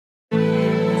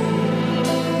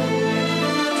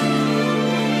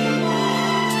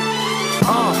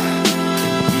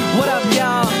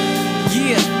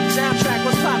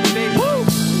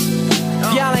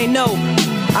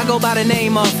go by the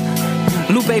name of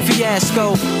Lupe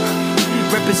Fiasco,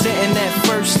 representing that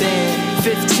first and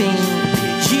 15.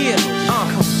 Yeah,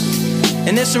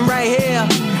 and this one right here,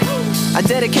 I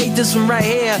dedicate this one right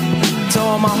here to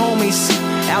all my homies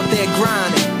out there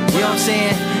grinding. You know what I'm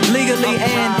saying? Legally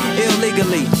and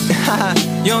illegally.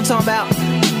 You know what I'm talking about?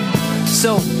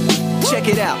 So, check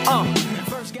it out.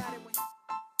 First got it.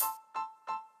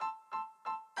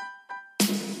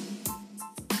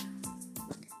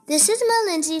 This is Mel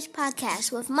Lindsay's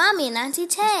podcast with Mommy and Auntie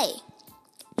Tay.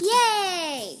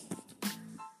 Yay!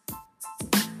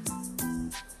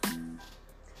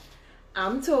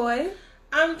 I'm Toy.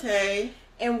 I'm Tay.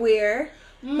 And we're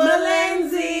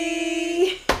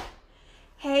Melenzi.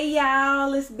 Hey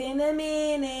y'all, it's been a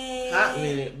minute. Hot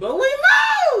minute, but we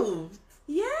moved.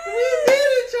 Yeah. We did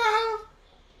it, y'all.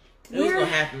 It was going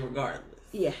to happen regardless.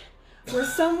 Yeah. We're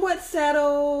somewhat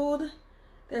settled.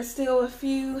 There's still a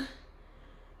few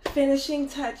finishing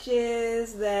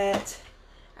touches that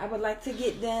I would like to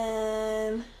get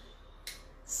done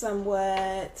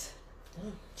somewhat.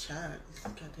 Oh, child, these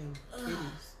goddamn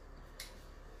kitties.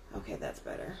 Okay, that's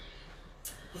better.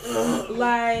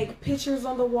 Like pictures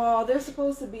on the wall. There's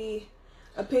supposed to be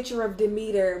a picture of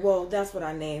Demeter. Well, that's what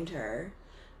I named her.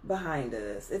 Behind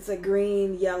us, it's a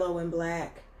green, yellow, and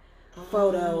black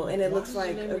photo, and it looks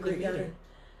like a Greek goddess.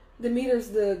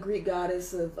 Demeter's the Greek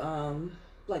goddess of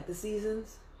like the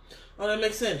seasons. Oh, that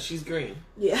makes sense. She's green.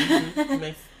 Yeah, It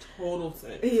makes total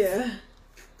sense. yeah.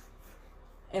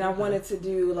 And I wanted to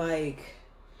do like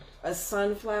a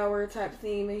sunflower type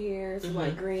theme in here, so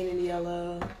like green and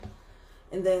yellow.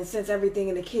 And then since everything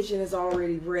in the kitchen is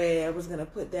already red, I was gonna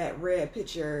put that red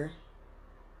picture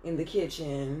in the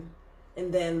kitchen,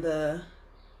 and then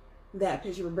that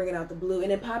picture we're bringing out the blue,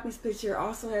 and then Poppy's picture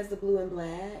also has the blue and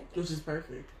black, Which is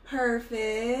perfect.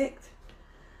 Perfect.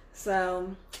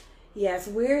 So yes,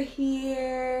 we're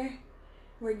here.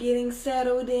 We're getting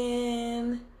settled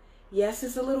in. Yes,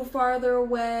 it's a little farther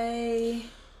away.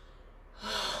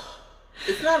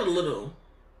 It's not a little.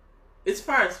 It's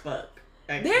far as fuck.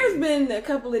 Actually. There's been a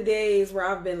couple of days where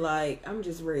I've been like, I'm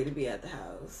just ready to be at the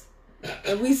house,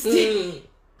 and we still,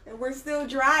 and we're still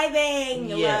driving.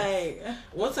 Yes. Like,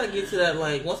 once I get to that,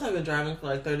 like, once I've been driving for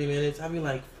like 30 minutes, I'll be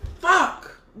like,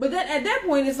 fuck. but then at that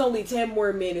point, it's only 10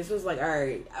 more minutes. So it's like, all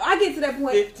right, I get to that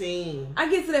point. 15. I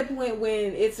get to that point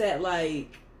when it's at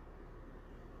like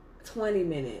 20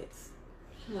 minutes.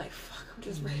 I'm like, fuck, I'm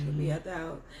just ready to be at the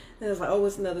house. Then it's like, oh,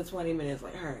 it's another 20 minutes.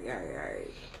 Like, all right.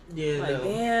 Yeah, Like, no.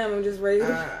 damn, I'm just ready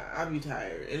to... I'll be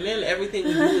tired. And then everything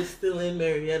we do is still in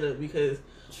Marietta because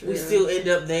True. we still end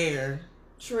up there.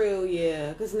 True,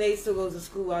 yeah. Because Nate still goes to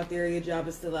school out there. Your job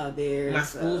is still out there. My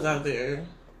school's out there.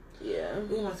 Yeah.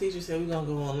 Ooh, my teacher said we're going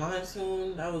to go online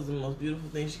soon. That was the most beautiful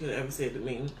thing she could have ever said to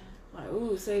me. Like,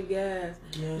 ooh, save gas.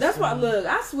 Yes, That's why, look,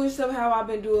 I switched up how I've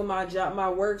been doing my job, my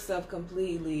work stuff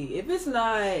completely. If it's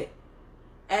not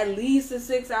at least a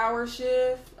 6-hour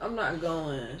shift, I'm not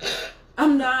going.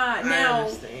 I'm not.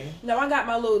 Now, no, I got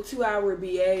my little 2-hour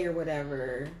BA or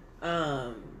whatever.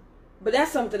 But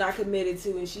that's something I committed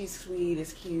to, and she's sweet,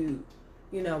 it's cute,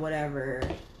 you know, whatever.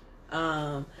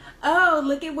 Oh,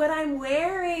 look at what I'm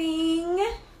wearing.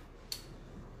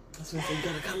 That's when you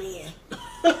gotta come in.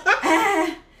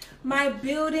 My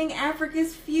Building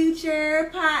Africa's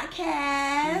Future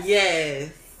podcast.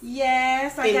 Yes.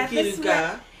 Yes, I got the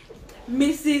sweat.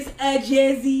 Mrs.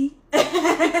 Jezzy.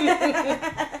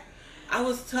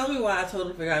 Tell me why I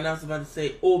totally forgot I was about to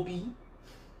say Obi.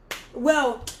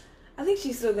 Well, I think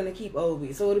she's still gonna keep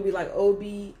Obi, so it'll be like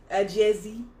Obi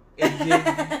Jezzy.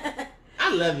 I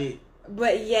love it.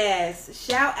 But yes,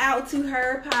 shout out to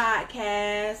her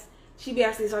podcast. She be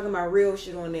actually talking about real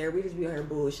shit on there. We just be on her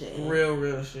bullshitting.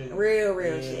 Real shit.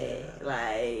 Real shit.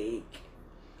 Like,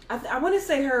 I want to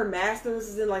say her master's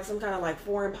is in like some kind of like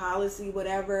foreign policy,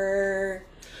 whatever.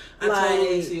 I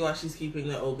totally see why she's keeping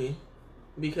the Obi.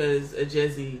 Because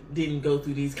Jezzy didn't go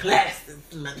through these classes.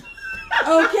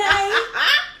 Okay.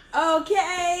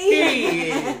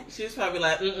 Period. She was probably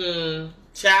like,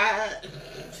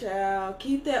 Child,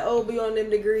 keep that Obi on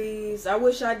them degrees. I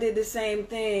wish I did the same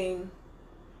thing.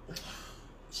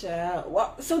 Child.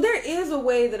 Well, so there is a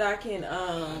way that I can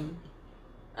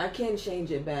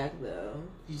change it back though.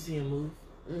 You see him move?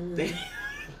 Mm-hmm.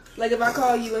 Like if I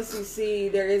call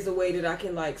UNCC, there is a way that I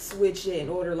can like switch it and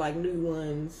order like new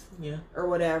ones, or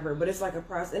whatever. But it's like a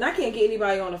process, and I can't get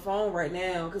anybody on the phone right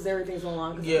now because everything's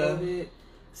online because of COVID.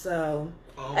 So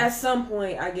at some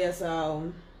point, I guess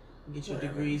I'll get your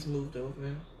degrees moved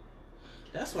over.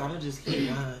 That's why I'm gonna just keep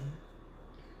mine.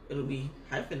 It'll be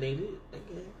hyphenated, I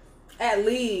guess. At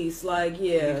least, like,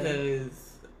 yeah.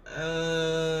 Because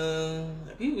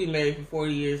People be married for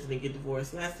 40 years and they get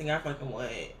divorced. Last thing I fucking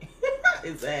want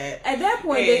is that. At that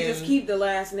point, they just keep the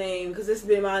last name because it's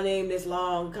been my name this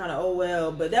long, kind of, oh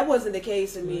well. But that wasn't the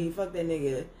case for me. Fuck that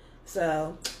nigga.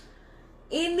 So,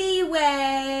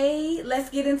 anyway, let's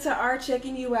get into our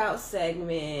checking you out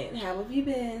segment. How have you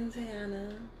been,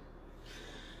 Tiana?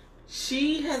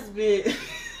 She has been.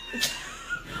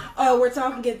 Oh, we're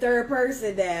talking in third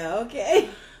person now, okay?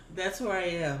 That's where I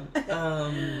am.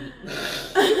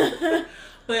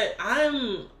 But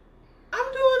I'm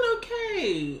doing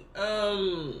okay.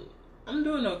 I'm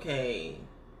doing okay.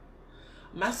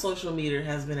 My social meter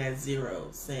has been at 0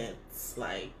 since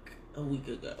like a week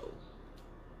ago.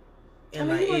 And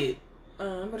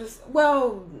but it's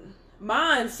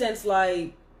mine since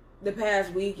like the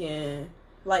past weekend.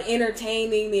 Like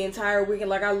entertaining the entire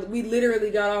weekend. Like we literally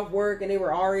got off work and they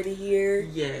were already here.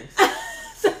 Yes.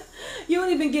 So you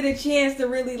don't even get a chance to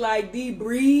really like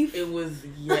debrief. It was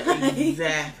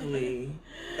exactly.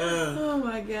 Oh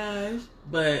my gosh.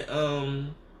 But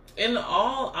in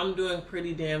all, I'm doing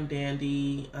pretty damn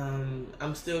dandy.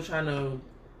 I'm still trying to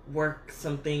work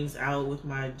some things out with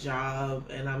my job,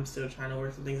 and I'm still trying to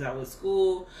work some things out with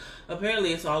school.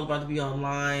 Apparently, it's all about to be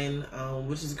online,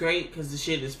 which is great because the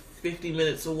shit is 50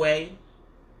 minutes away.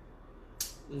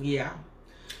 Yeah.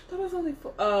 That was only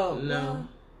no. Well,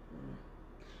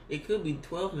 it could be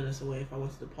 12 minutes away if I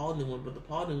went to the Paulding one, but the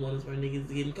Paulding one is where niggas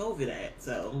is getting COVID at.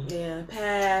 So yeah,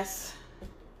 pass.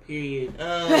 Period.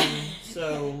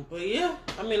 So, but yeah,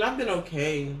 I mean, I've been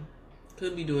okay.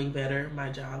 Could be doing better.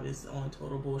 My job is on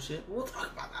total bullshit. We'll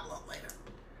talk about that a little later.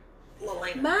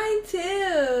 Mine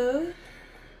too.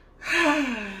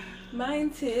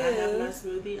 Mine too. I have my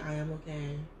smoothie. I am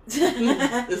okay.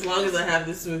 As long as I have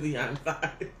this smoothie, I'm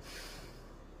fine.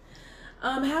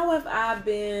 How have I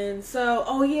been?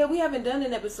 So, we haven't done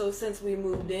an episode since we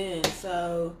moved in.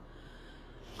 So,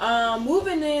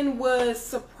 moving in was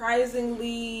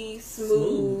surprisingly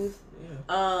smooth.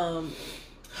 Yeah.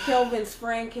 Kelvin's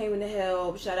friend came in to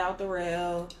help. Shout out to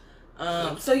Rail.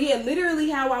 So yeah, literally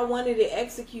how I wanted it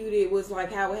executed was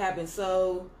like how it happened.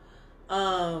 So,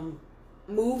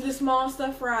 moved the small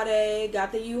stuff Friday,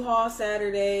 got the U-Haul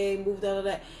Saturday, moved all of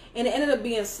that, and it ended up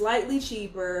being slightly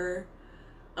cheaper.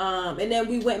 And then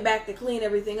we went back to clean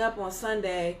everything up on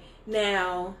Sunday.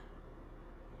 Now,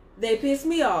 they pissed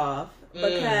me off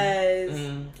because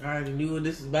I already knew where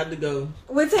this was about to go.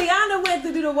 When Tayana went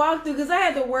to do the walkthrough, because I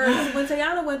had to work. When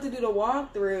Tayana went to do the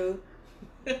walkthrough,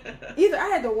 either I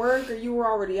had to work or you were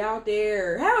already out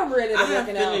there. However, it ended up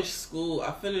working out. I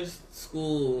finished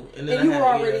school, and then you were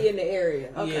already in the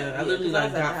area. Okay. Yeah, I literally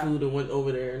got food and went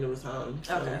over there, and it was time.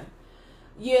 So. Okay.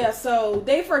 Yeah, so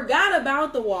they forgot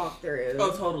about the walkthrough.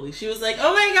 Oh, totally. She was like,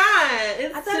 "Oh my god,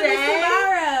 it's today. It was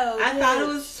tomorrow. I thought it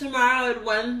was tomorrow at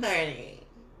 1:30."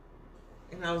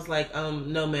 And I was like,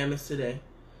 no, ma'am, it's today."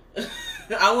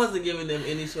 I wasn't giving them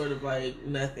any sort of like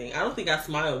nothing. I don't think I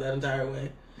smiled that entire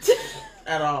way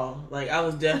at all. Like I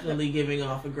was definitely giving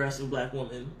off aggressive black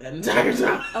woman that entire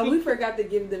time. Oh, we forgot to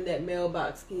give them that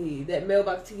mailbox key. That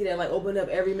mailbox key that like opened up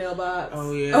every mailbox.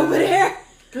 Oh yeah, over there.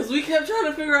 Because we kept trying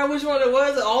to figure out which one it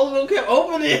was, and all of them kept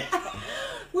opening.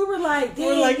 We were like,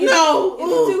 dang, no,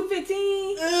 it's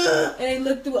 2:15, and they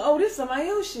looked through. Oh, this is somebody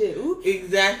else shit. Oops.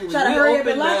 Exactly. Try to hurry up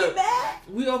and lock it back.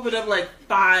 We opened up like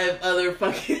 5 other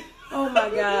fucking. Oh my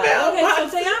god. Okay,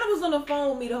 so Tayana was on the phone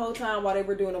with me the whole time while they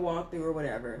were doing the walkthrough or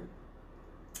whatever,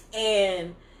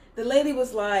 and the lady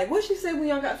was like, "What she said when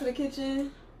y'all got to the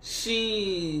kitchen?"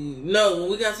 When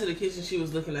we got to the kitchen, she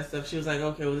was looking at stuff. She was like,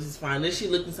 "Okay, well, this is fine." Then she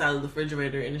looked inside of the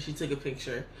refrigerator and then she took a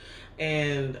picture.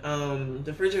 And the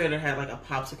refrigerator had like a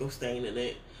popsicle stain in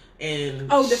it. And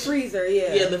the freezer,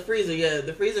 yeah. Yeah, the freezer, yeah.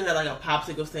 The freezer had like a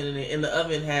popsicle stain in it, and the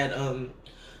oven had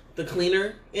the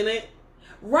cleaner in it.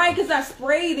 Right, because I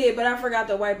sprayed it, but I forgot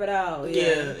to wipe it out.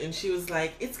 Yeah, and she was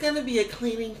like, "It's gonna be a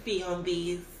cleaning fee on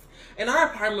these." And our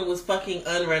apartment was fucking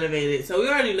unrenovated, so we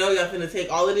already know y'all finna take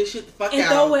all of this shit the fuck and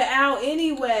out. And throw it out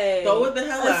anyway. Throw it the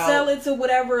hell out. Sell it to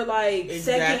whatever, like,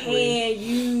 secondhand,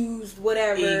 used,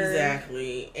 whatever.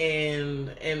 Exactly.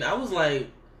 And I was like,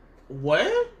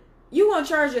 what? You want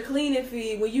to charge a cleaning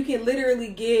fee when you can literally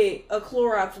get a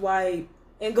Clorox wipe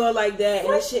and go like that,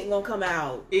 and the shit gonna come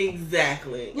out.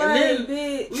 Exactly. Like, and then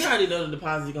bitch. We already know the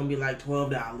deposit gonna be like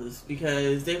 $12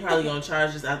 because they probably gonna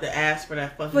charge us out the ass for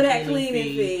that fucking cleaning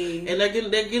fee. And they're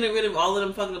getting rid of all of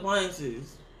them fucking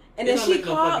appliances. And then she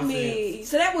called me. Sense.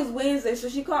 So that was Wednesday. So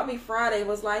she called me Friday and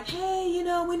was like, "Hey,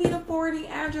 we need a forwarding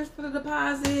address for the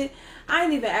deposit." I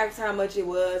didn't even ask how much it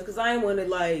was because I didn't want to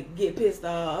like get pissed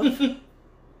off.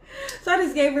 So I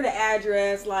just gave her the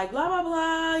address, like blah blah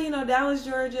blah. Dallas,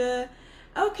 Georgia.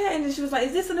 Okay, and then she was like,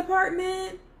 "Is this an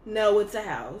apartment?" No, it's a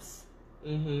house.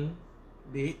 Mm-hmm.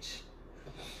 Bitch.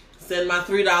 Send my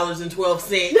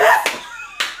 $3.12.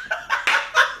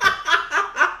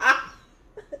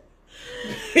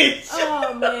 Bitch.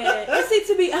 Oh, man. And see,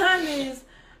 to be honest,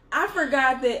 I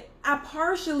forgot that I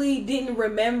partially didn't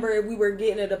remember if we were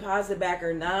getting a deposit back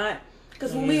or not.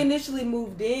 Because when we initially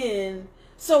moved in,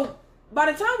 so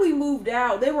by the time we moved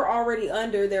out, they were already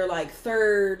under their, like,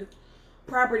 third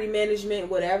property management,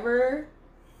 whatever.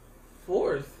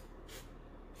 Fourth?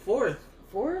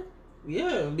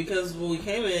 Yeah, because when we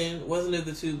came in, wasn't it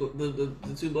the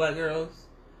two black girls?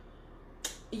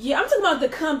 Yeah, I'm talking about the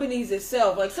companies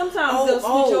itself. Like, sometimes they'll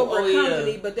switch over a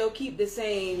company, but they'll keep the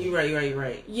same. You're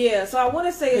right. Yeah, so I want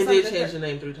to say it's they did change the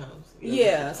name 3 times.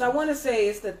 Yeah, so I want to say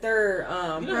it's the third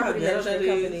property management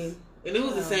company. And it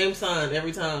was the same sign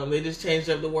every time. They just changed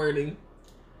up the wording.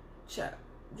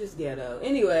 Just ghetto.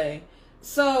 Anyway,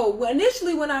 so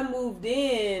initially when I moved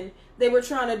in, they were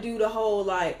trying to do the whole,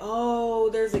 like, oh,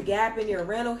 there's a gap in your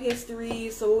rental history,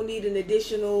 so we'll need an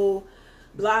additional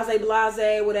blase,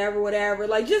 whatever.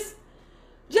 Like, just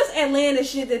Atlanta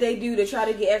shit that they do to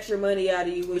try to get extra money out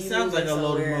of you when it you sounds like a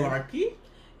load of somewhere. malarkey.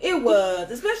 It was,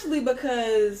 especially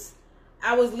because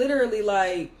I was literally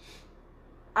like,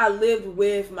 I lived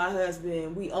with my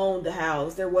husband. We owned the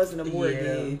house. There wasn't a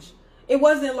mortgage. Yeah. It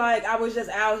wasn't like I was just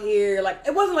out here. Like,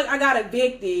 it wasn't like I got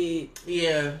evicted.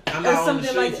 Yeah, I'm out on the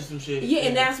streets like or some shit. Yeah,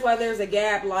 and that's why there's a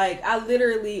gap. Like, I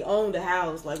literally owned a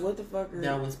house. Like, what the fuck?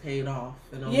 That was paid off.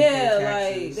 And yeah,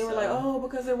 taxes, like, they were like, oh,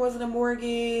 because there wasn't a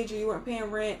mortgage or you weren't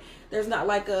paying rent, there's not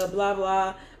like a blah,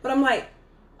 blah. But I'm like,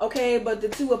 okay, but the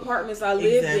 2 apartments I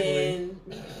lived in,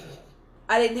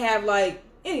 I didn't have, like,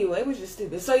 anyway, it was just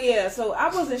stupid. So, yeah, so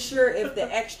I wasn't sure if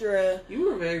the extra... You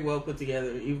were very well put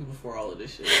together even before all of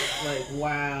this shit. Like,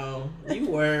 wow. You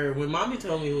were. When Mommy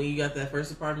told me when you got that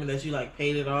first apartment that you, like,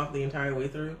 paid it off the entire way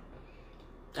through.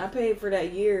 I paid for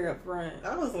that year up front.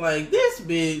 I was like, this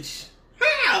bitch,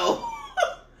 how?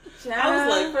 I was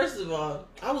like, first of all,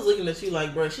 I was looking at you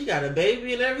like, bro, she got a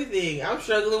baby and everything. I'm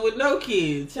struggling with no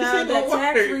kids. Child, that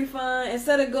tax refund,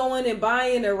 instead of going and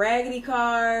buying a raggedy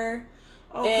car...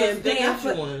 Oh, and paying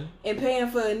for one. And paying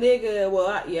for a nigga. Well,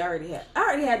 I already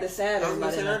had the Saturn. I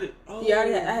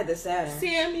had the Saturn.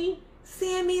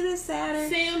 Sammy the Saturn.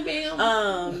 Sam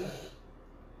Bam.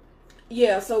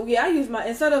 Yeah. So yeah, I used my,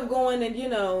 instead of going and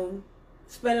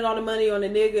spending all the money on a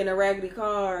nigga in a raggedy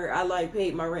car, I like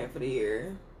paid my rent for the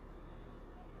year.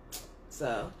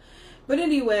 So, but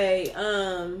anyway,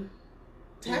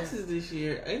 taxes this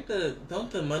year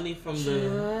don't the money from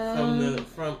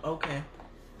okay.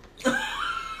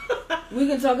 We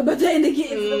can talk about that in the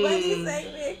money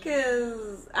segment,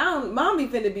 because Mommy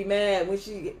finna be mad when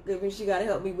she gotta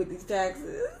help me with these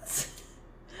taxes.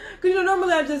 Cause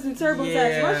normally I just do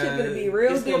TurboTax. My shit gonna be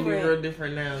real different. It's gonna be real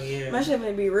different now. Yeah, my shit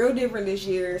gonna be real different this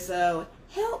year. So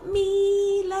help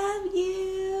me, love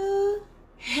you.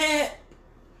 Help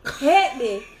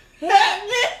me. But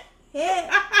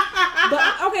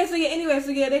okay, so yeah. Anyway,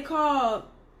 so yeah, they called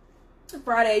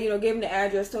Friday. Gave them the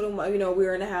address. Told them we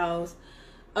were in the house.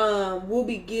 We'll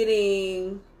be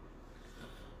getting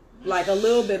like a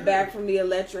little bit back from the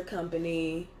electric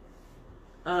company,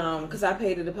 because I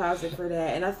paid a deposit for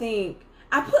that, and I think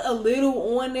I put a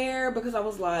little on there because I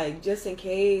was like, just in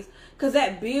case, because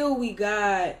that bill we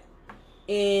got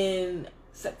in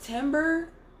September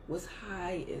was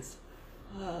high as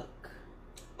fuck.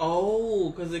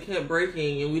 Oh, because it kept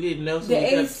breaking and we didn't know, so the we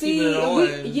kept AC, keeping it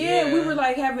on. We were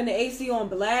like having the AC on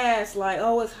blast, like,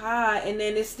 oh, it's hot, and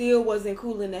then it still wasn't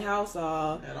cooling the house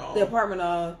off, the apartment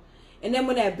off. And then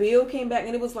when that bill came back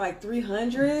and it was like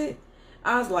 $300,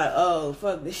 I was like, oh,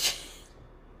 fuck this shit.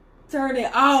 Turn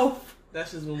it off.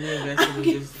 That's just when we invested in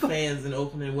just fans and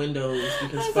opening windows.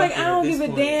 Because I was like, I don't give a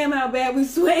damn how bad we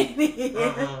sweating.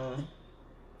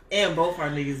 And both our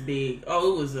niggas big.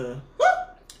 Oh, it was a...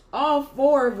 All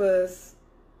 4 of us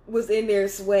was in there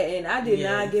sweating. I did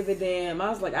not give a damn. I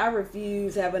was like, I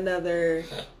refuse to have another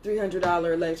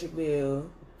 $300 electric bill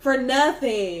for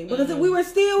nothing, because we were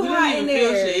still hot in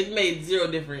there. It made zero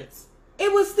difference.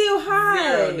 It was still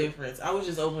hot. Zero difference. I was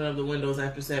just opening up the windows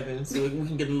after 7 so we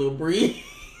can get a little breeze.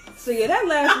 So yeah, that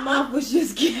last month was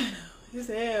just ghetto as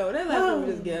hell. That last month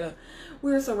was just ghetto.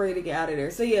 We were so ready to get out of there.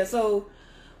 So yeah, so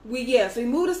we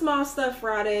moved the small stuff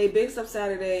Friday, big stuff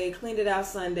Saturday, cleaned it out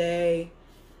Sunday,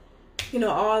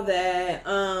 all that.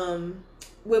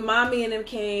 When Mommy and them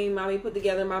came, Mommy put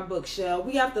together my bookshelf.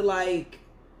 We have to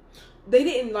they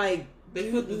didn't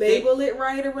label it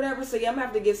right or whatever, so yeah, I'm gonna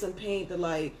have to get some paint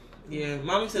to Yeah,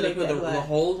 Mommy said they put the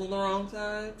holes on the wrong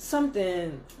side. Something.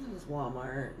 It was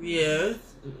Walmart. Yeah.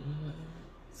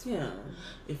 Yeah.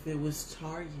 If it was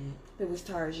Target. It was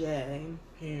Target.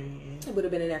 Period. It would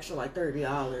have been an extra like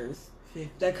 $30.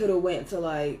 50. That could have went to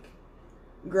like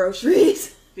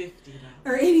groceries. $50.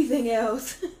 Or anything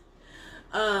else.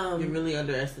 You're really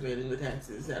underestimating the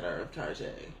taxes that are of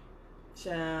Target.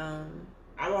 Child.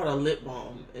 I bought a lip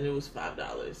balm and it was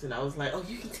 $5, and I was like, "Oh,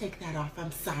 you can take that off.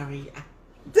 I'm sorry."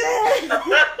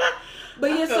 But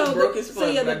yeah, felt broke as fuck,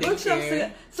 the but I didn't bookshelf.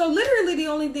 care. So literally, the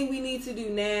only thing we need to do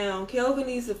now, Kelvin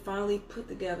needs to finally put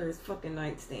together his fucking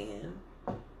nightstand.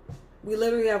 We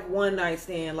literally have one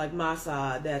nightstand, like my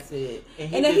side. That's it. And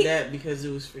he did that because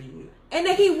it was for you. And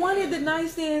then he wanted the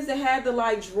nightstands that had the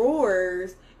like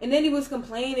drawers. And then he was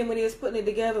complaining when he was putting it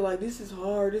together, like, this is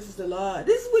hard, this is a lot.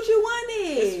 This is what you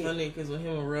wanted. It's funny because when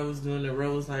him and Ro was doing it,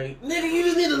 Ro was like, "Nigga, you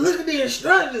just need to look at the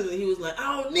instructions." And he was like,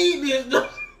 "I don't need the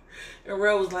instructions." And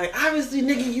Ro was like, "Obviously,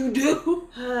 nigga, you do."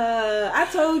 I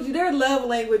told you, their love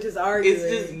language is arguing.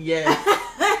 It's just, yes.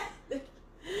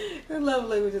 Their love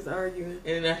language is arguing.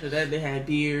 And then after that, they had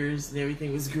beers and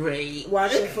everything was great.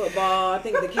 Watching football. I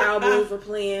think the Cowboys were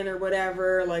playing or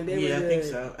whatever. Like, they were good. I think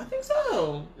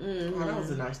so. Mm-hmm. Oh, that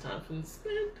was a nice time for them to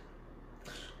spend.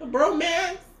 A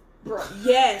bromance.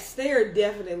 Yes, they are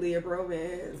definitely a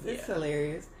bromance. It's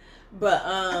hilarious. But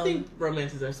I think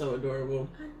romances are so adorable.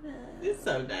 I know. It's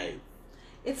so nice.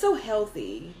 It's so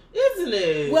healthy, isn't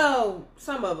it? Well,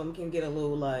 some of them can get a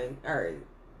little like, all right.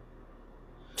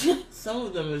 Some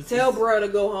of them is tell bro to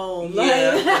go home.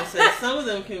 Yeah, like, some of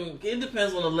them can. It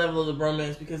depends on the level of the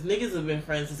bromance, because niggas have been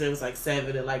friends since they was like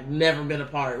 7 and like never been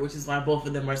apart, which is why both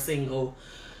of them are single.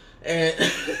 And and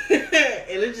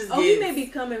it just. He may be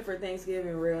coming for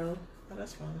Thanksgiving, real. Oh,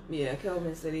 that's fine. Yeah,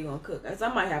 Kelvin said he gonna cook. I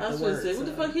might have to work. Say, what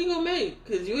the fuck he gonna make?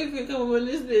 Because you ain't finna come with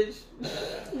this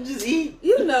bitch. Just eat.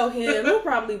 You know him. He'll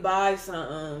probably buy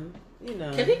something. You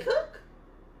know. Can he cook?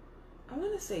 I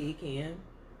want to say he can.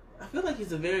 I feel like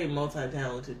he's a very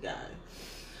multi-talented guy.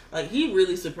 Like, he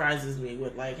really surprises me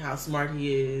with like how smart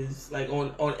he is. Like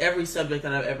on every subject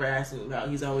that I've ever asked him about,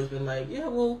 he's always been like, yeah,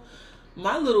 well,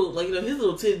 my little, like, you know, his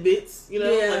little tidbits. You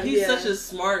know, like he's such a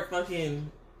smart fucking.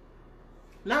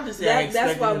 Not to say I expected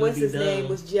that's why him what's to be his dumb. name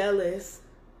was jealous.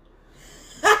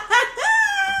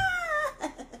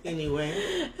 Anyway,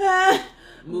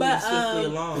 moving but, swiftly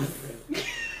along.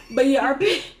 But yeah,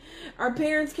 our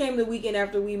parents came the weekend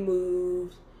after we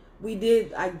moved. We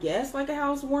did, I guess, like a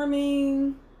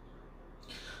housewarming.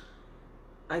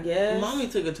 I guess. Mommy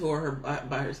took a tour her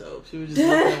by herself. She was just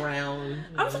looking around.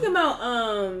 I'm talking about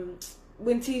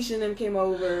when Tisha and them came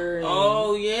over. And,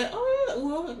 oh yeah.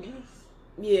 Well, I guess.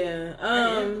 Yeah.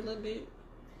 A little bit.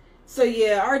 So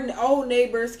yeah, our old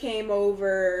neighbors came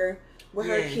over with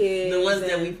her kids. The ones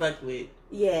that we fucked with.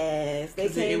 Yes, they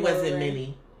came. It wasn't over.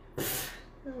 many. Oh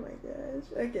my gosh.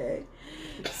 Okay.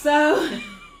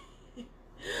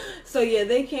 So yeah,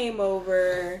 they came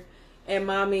over, and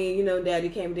Mommy, you know, Daddy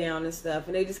came down and stuff,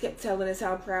 and they just kept telling us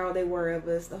how proud they were of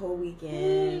us the whole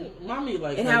weekend. Mommy,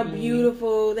 like, and how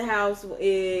beautiful the house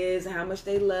is, and how much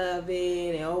they love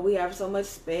it, and we have so much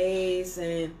space,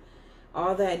 and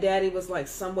all that. Daddy was like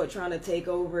somewhat trying to take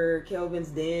over Kelvin's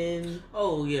den.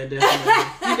 Oh yeah,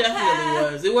 definitely. He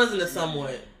definitely was. It wasn't a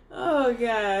somewhat. Oh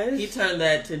gosh. He turned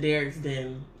that to Derek's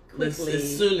den quickly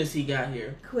as soon as he got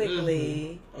here.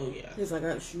 Quickly. Mm-hmm. Oh yeah. He's like,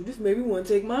 oh, shoot, this made me want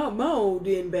to take my old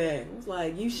den back. I was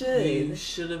like, you should. You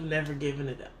should have never given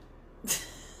it up.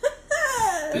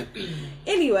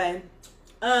 Anyway,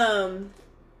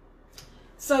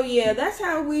 so yeah, that's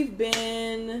how we've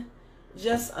been.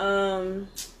 Just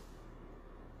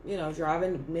you know,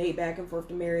 driving Nate back and forth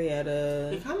to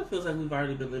Marietta. It kind of feels like we've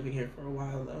already been living here for a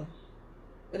while, though.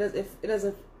 It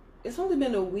doesn't. It's only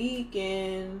been a week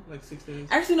and like 6 days.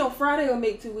 Actually, no. Friday will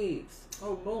make 2 weeks.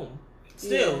 Oh, boom.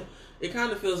 Still, it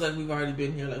kind of feels like we've already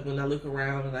been here. Like when I look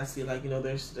around and I see, like, you know,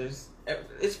 there's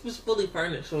it's just fully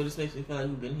furnished, so it just makes me feel like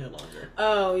we've been here longer.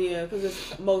 Oh yeah, because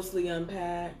it's mostly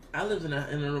unpacked. I lived in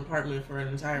an apartment for an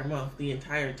entire month. The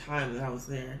entire time that I was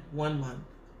there, 1 month,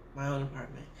 my own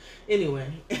apartment.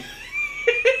 Anyway.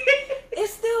 It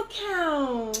still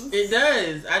counts. It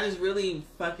does. I just really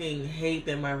fucking hate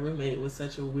that my roommate was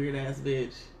such a weird ass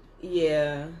bitch.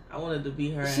 Yeah. I wanted to be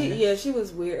her ass. Yeah, she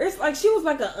was weird. It's like she was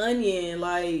like an onion.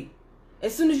 Like,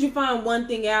 as soon as you find one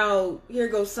thing out, here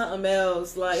goes something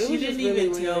else. Like, it she was didn't just really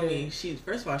even tell weird. me.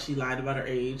 First of all, she lied about her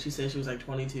age. She said she was like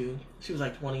 22. She was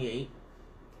like 28.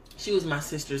 She was my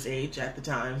sister's age at the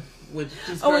time, which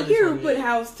she's and here we 28. put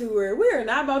house tour. We are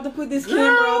not about to put this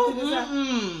camera out to this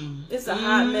house. It's a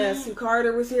hot mess.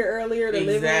 Carter was here earlier. The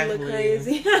living room looked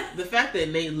crazy. The fact that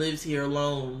Nate lives here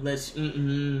alone lets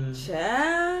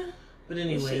Child. But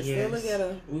anyway,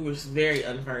 yes, we were very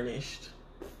unfurnished.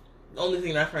 The only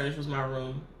thing I furnished was my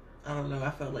room. I don't know. I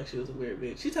felt like she was a weird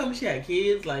bitch. She told me she had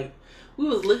kids. Like, we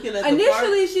was looking at the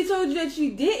initially, park. she told you that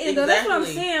you didn't. Exactly. Though. That's what I'm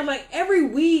saying. Like, every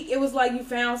week, it was like you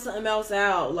found something else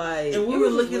out. Like, And we were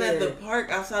looking at the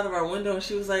park outside of our window, and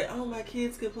she was like, "Oh, my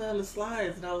kids could play on the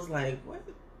slides." And I was like, "What?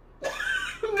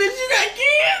 Bitch, you got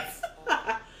kids?"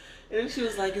 And then she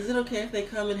was like, "Is it okay if they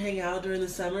come and hang out during the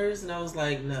summers?" And I was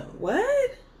like, "No."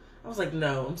 What? I was like,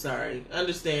 "No, I'm sorry. I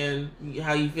understand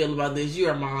how you feel about this.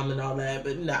 You're a mom and all that,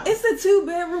 but no." It's a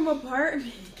 2-bedroom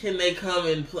apartment. Can they come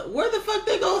and play? Where the fuck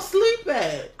they gonna sleep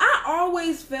at? I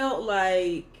always felt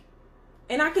like,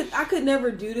 and I could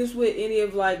never do this with any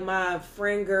of like my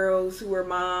friend girls who were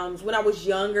moms when I was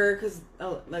younger, because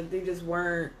like they just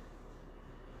weren't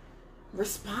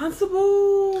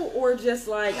responsible, or just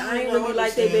like I ain't really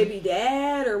like their baby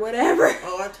dad or whatever.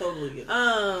 Oh, I totally get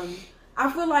it. I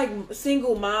feel like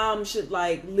single moms should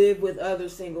like live with other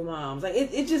single moms. Like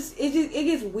it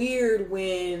gets weird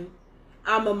when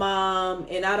I'm a mom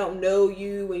and I don't know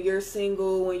you and you're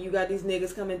single and you got these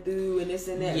niggas coming through and this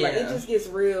and that. Yeah. Like it just gets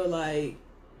real like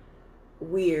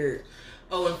weird.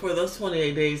 Oh, and for those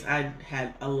 28 days, I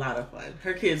had a lot of fun.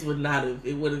 Her kids would not have.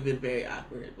 It would have been very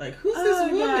awkward. Like, who's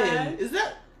this woman? God. Is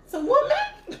that a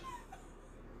woman?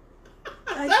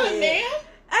 I Is that a can't. man?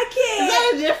 I can't. Is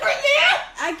that a different man?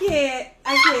 I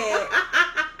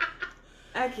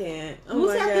can't. Oh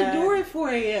Who's my at God. the door at 4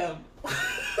 a.m.?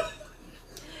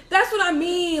 That's what I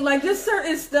mean. Like, just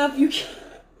certain stuff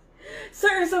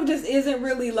certain stuff just isn't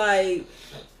really like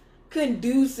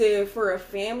conducive for a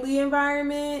family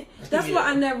environment. That's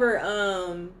why I never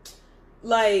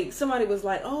like somebody was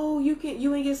like, "Oh, you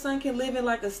and your son can live in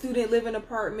like a student living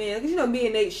apartment." Because, you know, me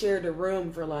and Nate shared a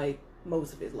room for like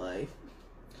most of his life.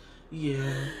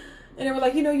 Yeah. And they were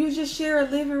like, you know, you just share a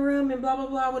living room and blah blah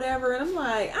blah whatever. And I'm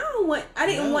like, I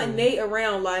didn't want Nate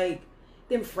around like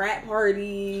them frat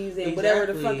parties and whatever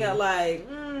the fuck I like.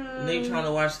 Nate trying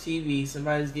to watch TV,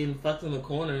 somebody's getting fucked in the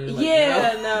corner. Like,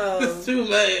 no. It's too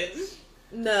much.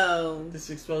 No. Just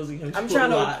exposing him. I'm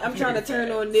trying to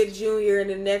turn on Nick Jr. in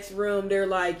the next room. They're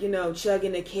like, you know,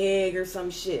 chugging a keg or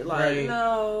some shit. Like,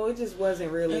 no, it just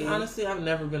wasn't really. And honestly, I've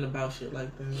never been about shit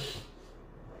like that.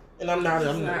 And I'm not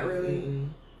really. Mm-mm.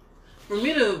 For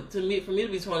me to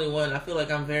be 21, I feel like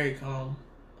I'm very calm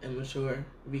and mature,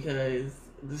 because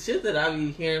the shit that I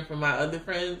be hearing from my other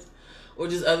friends or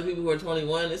just other people who are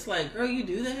 21, it's like, girl, you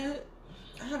do that?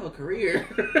 I have a career.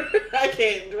 I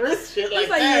can't risk shit like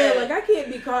that. Yeah, like I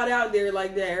can't be caught out there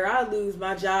like that, or I lose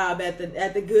my job at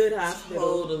the good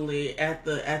hospital. Totally at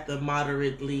the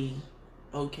moderately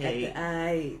okay.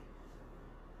 At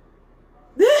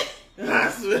the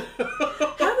hospital.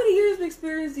 How many years of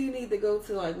experience do you need to go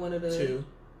to like one of the 2?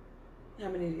 How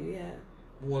many do you have?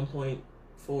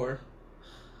 1.4.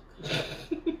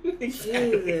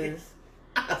 Jesus.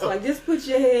 It's like, just put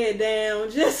your head down.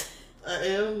 Just I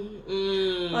am.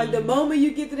 Like the moment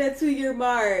you get to that 2-year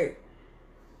mark,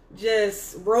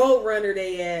 just road runner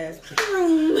they ass.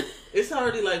 It's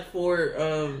already like 4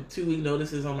 2-week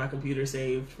notices on my computer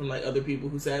saved from like other people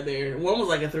who sat there. One was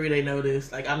like a 3-day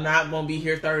notice. Like, I'm not gonna be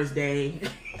here Thursday.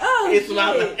 Oh, it's shit.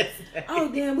 my last day.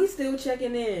 Oh damn, we still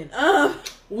checking in.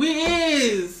 We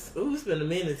is. Ooh, it's been a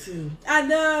minute too. I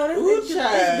know. It's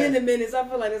child. been a minute. So I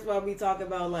feel like that's why we talk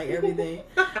about like everything.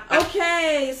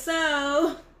 Okay,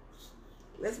 so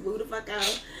let's move the fuck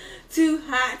out to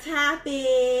hot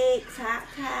topics. Hot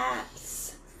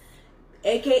tops,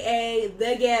 aka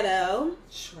the ghetto.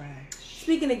 Trash.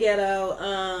 Speaking of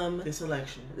ghetto, This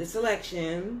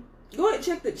election. Go ahead,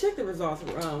 check the results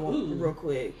real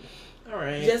quick. All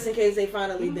right. Just in case they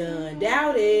finally done.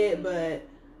 Doubt it, but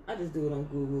I just do it on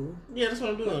Google. Yeah, that's what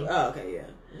I'm doing. Oh, okay, yeah.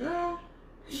 Girl,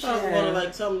 you thought you wanted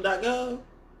like something.gov?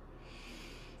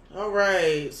 All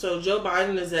right. So Joe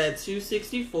Biden is at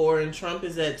 264 and Trump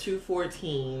is at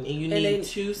 214, and you need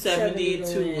 270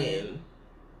 to win.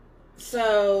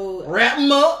 So wrap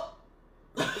them up.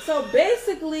 So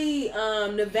basically,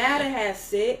 Nevada has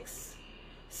 6.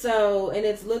 So, and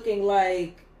it's looking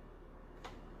like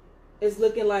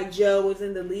Joe is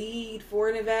in the lead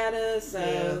for Nevada.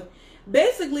 So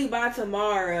basically, by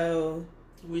tomorrow,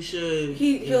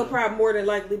 he'll probably more than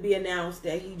likely be announced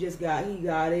that he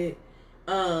got it.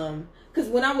 Because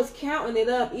when I was counting it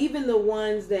up, even the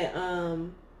ones that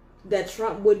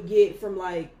Trump would get from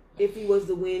like, if he was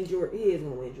to win Georgia, he is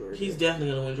gonna win Georgia. He's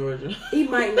definitely gonna win Georgia. He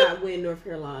might not win North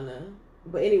Carolina,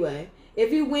 but anyway, if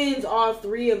he wins all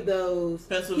 3 of those,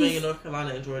 Pennsylvania, North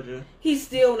Carolina, and Georgia, he's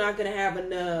still not gonna have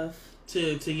enough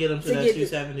to get him to that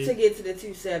 270. To get to the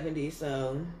 270,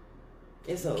 so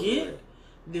it's over. Get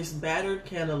this battered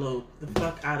cantaloupe the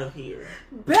fuck out of here.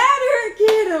 Battered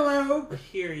cantaloupe.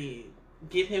 Period.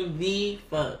 Get him the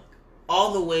fuck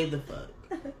all the way the fuck.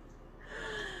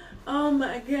 Oh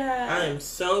my god. I am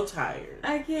so tired.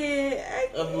 I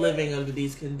can't. Of living under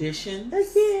these conditions. I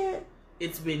can't.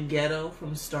 It's been ghetto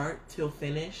from start till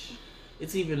finish.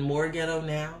 It's even more ghetto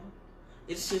now.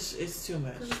 It's too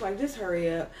much. It's like, just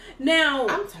hurry up. Now,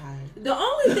 I'm tired. The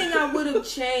only thing I would have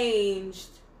changed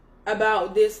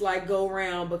about this, like, go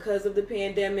round because of the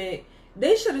pandemic,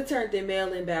 they should have turned their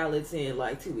mail-in ballots in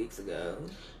like 2 weeks ago.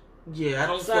 Yeah, I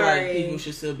don't feel like people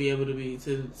should still be able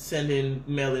to send in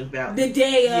mail-in ballots. The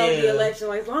day of the election,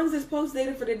 like, as long as it's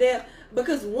post-dated for the day.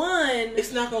 Because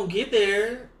it's not going to get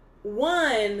there.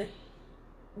 The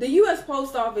U.S.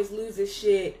 Post Office loses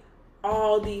shit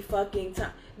all the fucking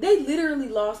time. They literally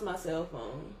lost my cell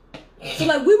phone. So,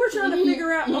 like, we were trying to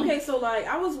figure out, okay, so, like,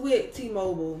 I was with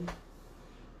T-Mobile.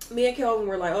 Me and Kelvin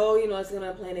were like, oh, it's going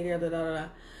to plan together, da-da-da.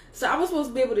 So, I was supposed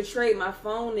to be able to trade my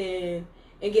phone in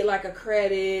and get, like, a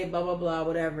credit, blah, blah, blah,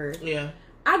 whatever. Yeah.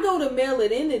 I go to mail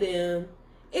it into them.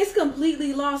 It's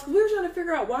completely lost. We were trying to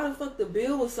figure out why the fuck the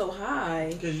bill was so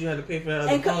high. Because you had to pay for that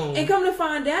other phone. And come to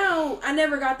find out, I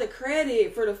never got the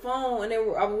credit for the phone. And then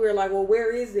we were like, well,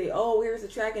 where is it? Oh, where's the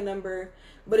tracking number?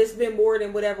 But it's been more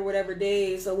than whatever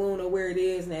days, so we don't know where it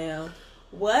is now.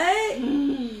 What?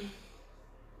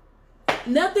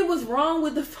 Nothing was wrong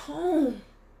with the phone.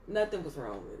 Nothing was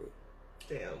wrong with it.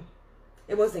 Damn.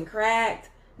 It wasn't cracked.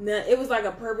 It was like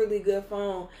a perfectly good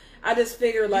phone. I just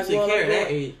figured, like, I'm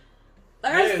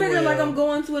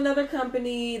going to another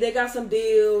company. They got some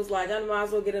deals. Like, I might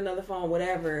as well get another phone,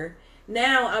 whatever.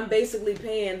 Now I'm basically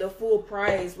paying the full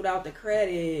price without the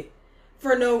credit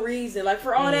for no reason. Like,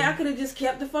 for all that, I could have just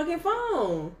kept the fucking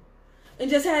phone and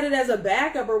just had it as a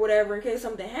backup or whatever in case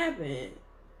something happened.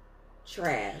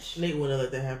 Trash. Nate wouldn't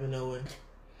let that happen, no way.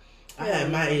 I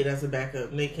had my 8 as a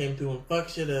backup. Nate came through and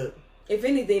fucked shit up. If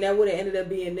anything, that would have ended up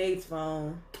being Nate's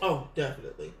phone. Oh,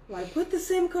 definitely. Like, put the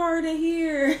SIM card in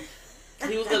here.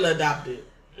 He was gonna adopt it.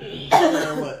 No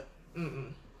matter what.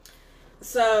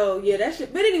 So, yeah, that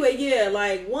shit. But anyway, yeah,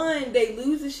 like, 1, they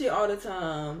lose the shit all the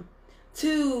time.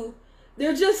 2,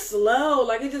 they're just slow.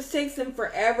 Like, it just takes them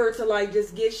forever to, like,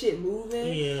 just get shit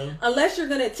moving. Yeah. Unless you're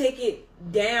gonna take it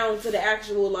down to the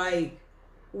actual, like,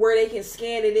 where they can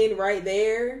scan it in right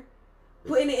there.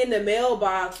 Putting it in the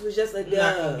mailbox was just a dub.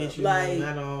 Not gonna get you like,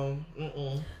 at all.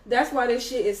 That's why this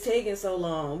shit is taking so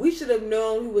long. We should have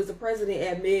known who was the president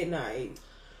at midnight.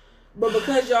 But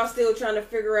because y'all still trying to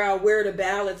figure out where the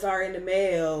ballots are in the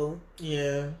mail,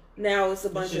 now it's a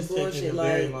bunch of bullshit.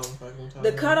 Like,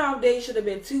 the cutoff date should have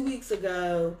been 2 weeks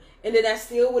ago, and then that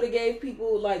still would have gave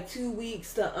people like 2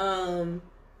 weeks to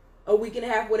a week and a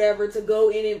half, whatever, to go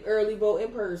in and early vote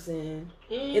in person.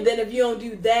 And then if you don't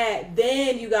do that,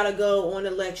 then you gotta go on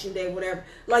election day, whatever.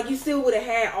 Like, you still would have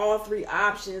had all 3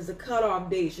 options. The cutoff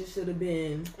date should have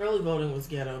been. Early voting was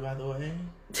ghetto, by the way.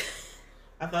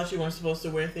 I thought you weren't supposed to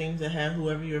wear things that had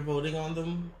whoever you're voting on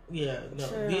them. Yeah, no.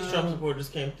 Sure. These Trump supporters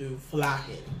came through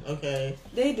flocking, okay?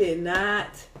 They did not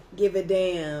give a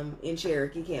damn in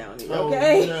Cherokee County,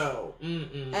 okay? Oh, no.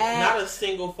 Not a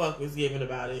single fuck was given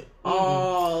about it.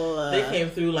 They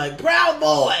came through like Proud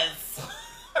Boys.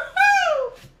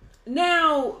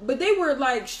 Now, but they were,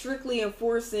 like, strictly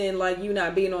enforcing, like, you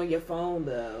not being on your phone,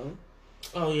 though.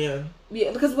 Oh, yeah.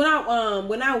 Yeah, because when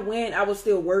I went, I was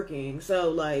still working, so,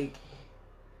 like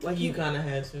you kind of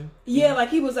had to. Yeah, like,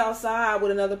 he was outside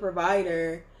with another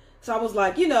provider. So I was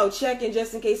like, checking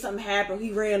just in case something happened.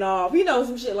 He ran off,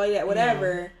 some shit like that,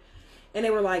 whatever. Yeah. And they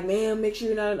were like, ma'am, make sure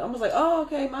you're not. I was like, oh,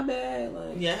 okay, my bad.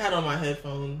 Like, yeah, I had on my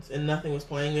headphones and nothing was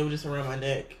playing. They were just around my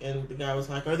neck. And the guy was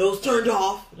like, are those turned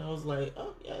off? And I was like,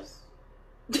 oh, yes.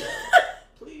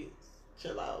 Please,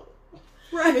 chill out.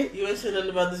 Right. You ain't said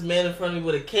nothing about this man in front of me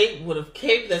with a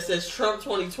cape that says Trump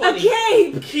 2020. A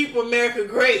cape! Keep America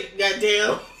great,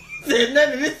 goddamn. Said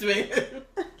none of this, man.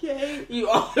 A cape. You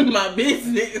all in my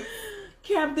business.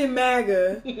 Captain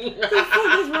MAGA. What the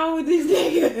fuck is wrong with these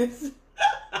niggas?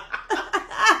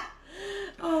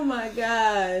 Oh my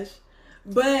gosh.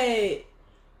 But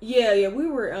yeah, we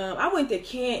were I went to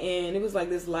Canton. It was like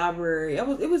this library. It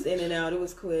was in and out. It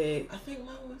was quick. I think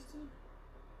mine was too.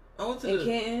 I went to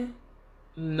Canton?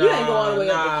 No, you didn't go all the way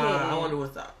up to Canton. I went to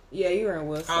Woodstock. Yeah, you were in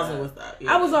Woodstock. I was in Woodstock.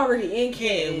 Yeah. I was already in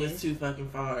Canton. Canton was too fucking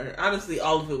far. Honestly,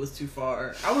 all of it was too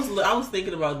far. I was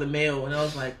thinking about the mail and I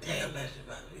was like, damn, that's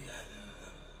about to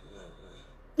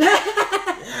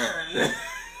be.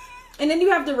 And then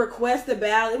you have to request a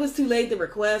ballot. It was too late to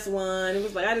request one. It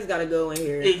was like, I just gotta go in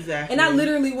here. Exactly. And I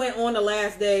literally went on the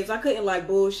last day, so I couldn't like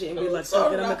bullshit and be like,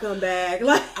 fuck it, I'm gonna come back.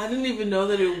 Like, I didn't even know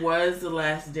that it was the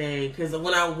last day because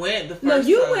when I went the first no,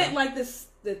 you time, went like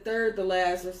the third, the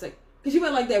last, or second, because you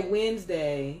went like that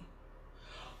Wednesday.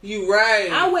 You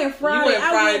right. I went Friday.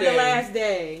 I went the last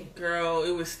day. Girl,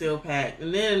 it was still packed.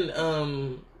 And then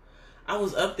I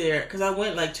was up there because I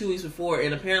went like 2 weeks before,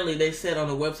 and apparently they said on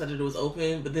the website that it was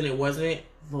open, but then it wasn't.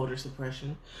 Voter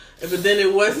suppression. But then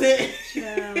it wasn't.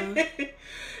 Yeah.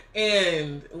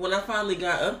 And when I finally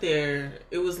got up there,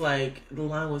 it was like the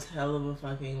line was hell of a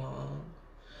fucking long.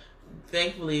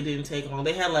 Thankfully, it didn't take long.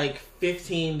 They had like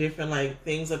 15 different like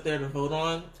things up there to vote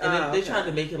on, and they tried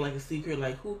to make it like a secret.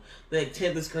 Like who? They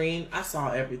hid the screen. I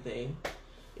saw everything.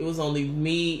 It was only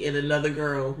me and another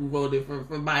girl who voted for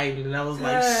Biden, and I was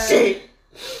like, shit.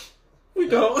 We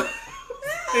go.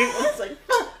 I was like,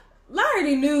 fuck. I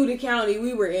already knew the county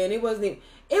we were in. It wasn't.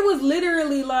 It was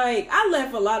literally like I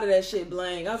left a lot of that shit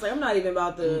blank. I was like, I'm not even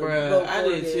about to vote for I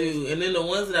did this. too. And then the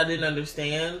ones that I didn't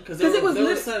understand, because there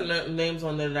were certain names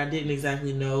on there that I didn't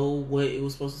exactly know what it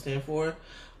was supposed to stand for.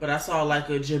 But I saw like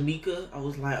a Jamaica. I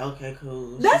was like, okay,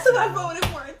 cool. That's what I voted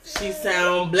for too. She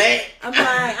sound black. I'm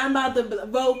like, I'm about to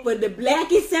vote for the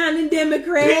blackest sounding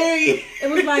Democrat. Period. It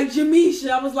was like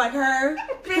Jamisha. I was like her.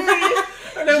 Period.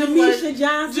 Jamisha like,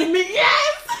 Johnson.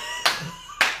 Yes.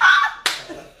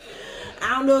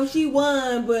 I don't know if she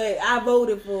won, but I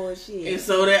voted for her. Shit. And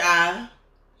so did I.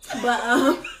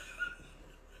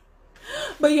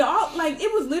 But y'all, like,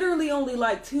 it was literally only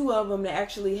like 2 of them that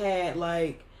actually had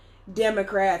like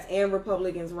Democrats and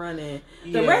Republicans running.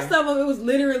 The rest of them, it was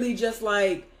literally just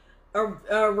like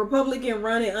a Republican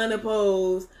running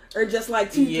unopposed, or just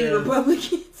like 2-3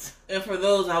 Republicans. And for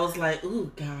those, I was like, "Ooh,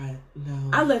 God, no!"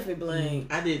 I left it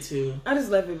blank. I did too. I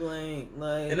just left it blank,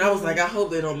 like. And I was like, I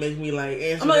hope they don't make me like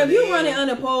answer. I'm like, if you running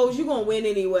unopposed, you're gonna win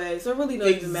anyway. So it really don't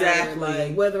even matter,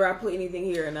 like whether I put anything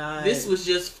here or not. This was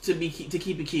just to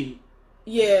keep it cute.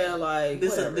 Yeah, like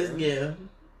this, yeah.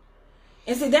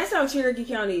 And see, that's how Cherokee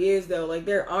County is, though. Like,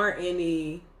 there aren't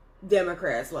any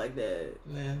Democrats like that.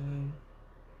 Mm-hmm.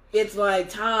 It's like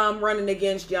Tom running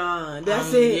against John.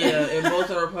 That's it. Yeah, and both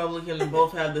are Republican and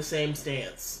both have the same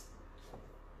stance.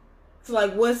 So,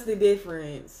 like, what's the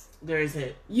difference? There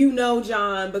isn't. You know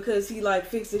John because he, like,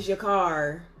 fixes your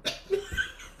car.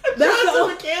 John's a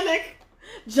mechanic.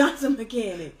 John's a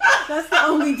mechanic. That's the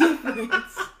only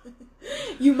difference.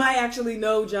 You might actually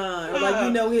know John. Or, like,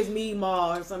 you know his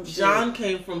meemaw or some shit. John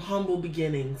came from humble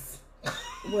beginnings.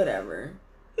 Whatever.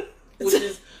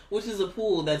 Which is a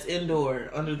pool that's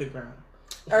indoor under the ground.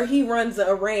 Or he runs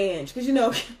a ranch. Because, you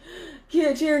know,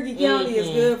 Cherokee County is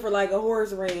good for, like, a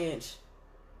horse ranch.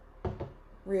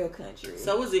 Real country.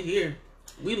 So is it here.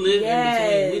 We live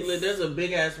in between. There's a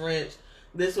big-ass ranch.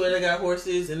 This way they got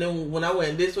horses. And then when I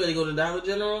went this way to go to Dollar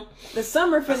General. The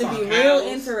summer finna be real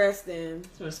interesting.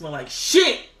 It's gonna smell like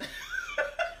shit.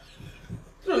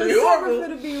 The summer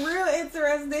finna be real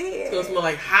interesting. It's gonna smell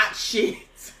like hot shit.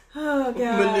 Oh,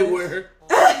 God. Manure.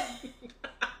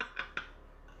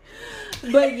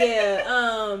 But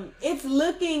yeah, it's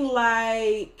looking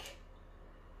like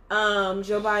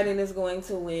Joe Biden is going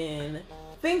to win.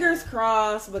 Fingers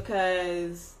crossed,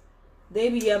 because they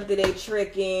be up to their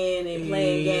tricking and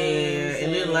playing games.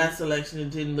 And then last election it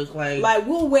didn't look like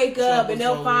we'll wake up and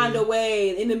they'll find a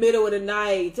way in the middle of the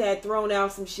night to have thrown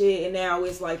out some shit, and now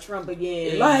it's like Trump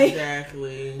again.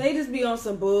 Exactly. Like, they just be on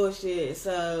some bullshit.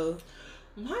 So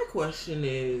my question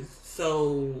is,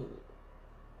 so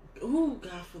who,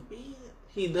 God forbid,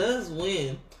 he does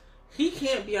win, he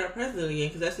can't be our president again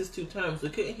because that's his 2 terms. So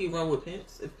couldn't he run with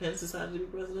Pence if Pence decided to be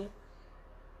president?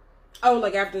 Oh,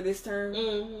 like after this term?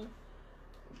 Mm-hmm.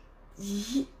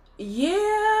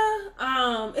 Yeah.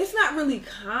 It's not really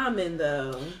common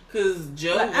though. Because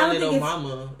Joe wanted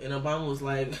Obama, and Obama was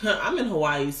like, "I'm in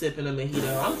Hawaii sipping a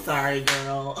mojito. I'm sorry,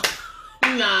 girl,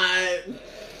 not."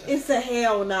 It's a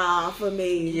hell nah for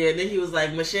me. Yeah. Then he was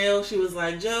like, Michelle. She was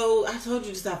like, Joe, I told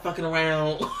you to stop fucking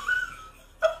around.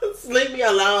 Leave me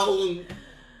alone.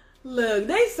 Look,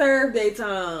 they served their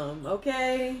time,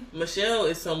 okay? Michelle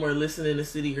is somewhere listening to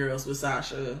City Girls with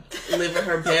Sasha, living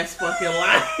her best fucking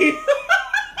life.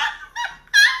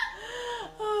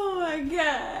 Oh my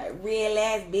God. Real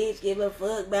ass bitch, give a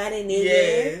fuck about a nigga.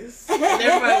 Yes. And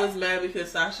everybody was mad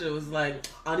because Sasha was like,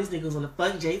 all these niggas wanna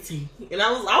fuck JT. And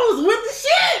I was with the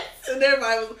shit. And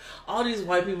everybody was, all these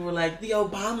white people were like, the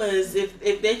Obamas,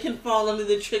 if they can fall under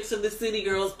the tricks of the City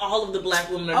Girls, all of the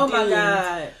black women are doomed. Oh my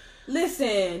God.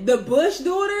 Listen, the Bush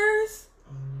daughters,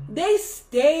 they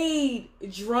stayed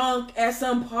drunk at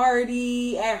some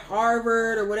party at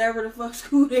Harvard or whatever the fuck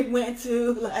school they went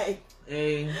to. Like,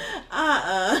 hey.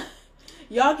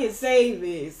 Y'all can save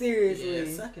it, seriously.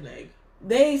 Yeah, suck an egg.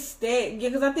 They stayed,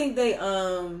 because I think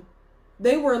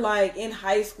they were like in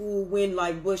high school when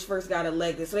like Bush first got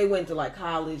elected, so they went to like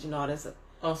college and all that stuff.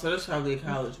 Oh, so that's probably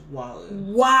college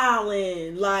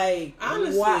wildin', like,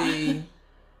 honestly.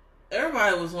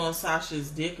 everybody was on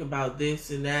Sasha's dick about this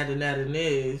and that and that and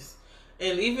this,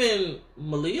 and even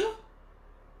Malia.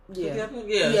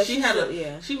 Yeah.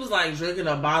 She was like drinking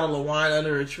a bottle of wine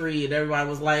under a tree, and everybody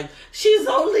was like, "She's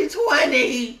only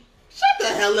 20. Shut the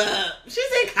hell up.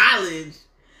 She's in college.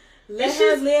 Let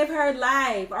her live her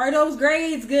life. Are those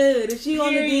grades good? Is she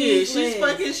on the D? She's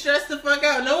fucking stressed the fuck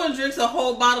out. No one drinks a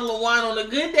whole bottle of wine on a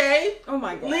good day. Oh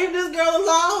my god. Leave this girl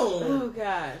alone. Oh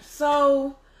gosh.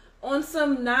 So, on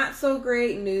some not so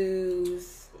great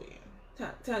news,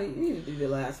 Tony, you need to do the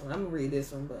last one. I'm gonna read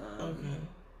this one, but okay.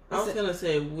 I was gonna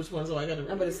say which one, so I gotta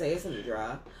read. I'm gonna say it's in the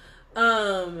drop.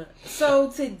 So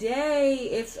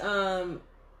today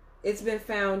it's been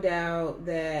found out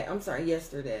that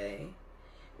yesterday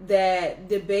that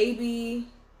the baby,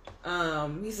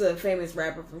 he's a famous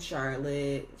rapper from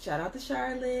Charlotte. Shout out to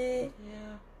Charlotte,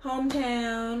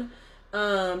 hometown.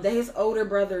 That his older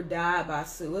brother died by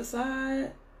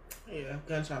suicide. Yeah,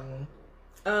 gunshot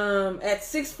wound. At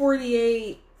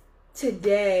 6:48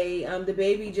 today, the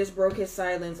baby just broke his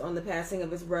silence on the passing of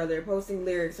his brother, posting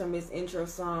lyrics from his intro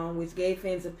song, which gave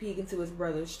fans a peek into his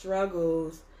brother's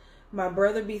struggles. My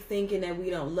brother be thinking that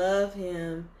we don't love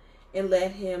him and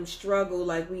let him struggle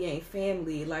like we ain't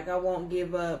family. Like I won't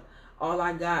give up all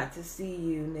I got to see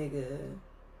you, nigga.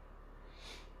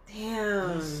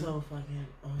 Damn. That's so fucking...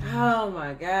 Oh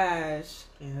my gosh.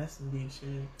 Yeah, that's some deep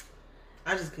shit.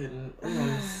 I just couldn't.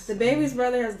 The baby's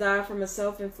brother has died from a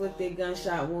self-inflicted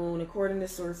gunshot wound, according to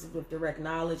sources with direct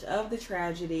knowledge of the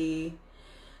tragedy.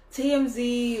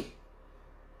 TMZ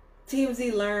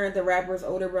learned the rapper's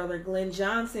older brother, Glenn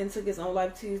Johnson, took his own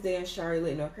life Tuesday in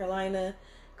Charlotte, North Carolina.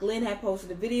 Glenn had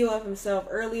posted a video of himself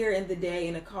earlier in the day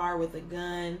in a car with a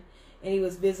gun, and he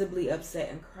was visibly upset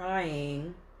and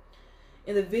crying.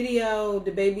 In the video,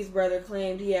 the baby's brother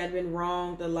claimed he had been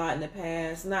wronged a lot in the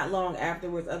past. Not long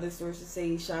afterwards, other sources say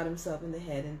he shot himself in the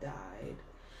head and died.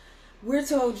 We're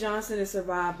told Johnson is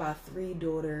survived by 3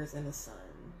 daughters and a son.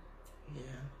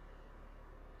 Yeah.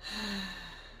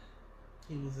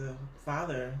 He was a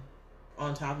father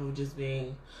on top of just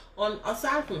being...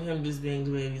 aside from him just being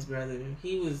the baby's brother,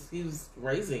 he was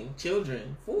raising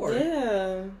children. 4.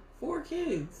 Yeah. 4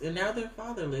 kids. And now they're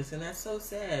fatherless, and that's so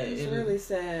sad. It's really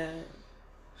sad.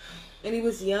 And he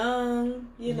was young,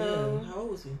 you know. How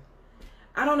old was he?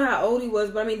 I don't know how old he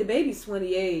was, but I mean, the baby's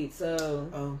 28, so...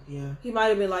 Oh, yeah. He might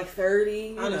have been like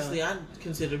 30. Honestly, I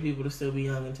consider people to still be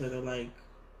young until they're, like,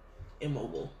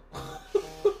 immobile.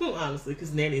 Honestly,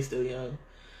 because Nanny's still young.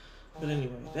 But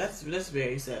anyway, that's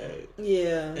very sad.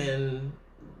 Yeah. And,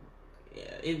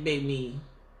 yeah, it made me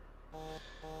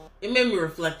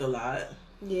reflect a lot.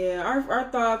 Yeah, our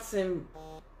thoughts and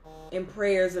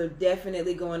prayers are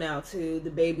definitely going out to the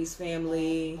baby's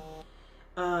family.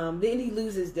 Didn't he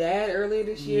lose his dad earlier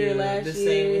this year? Last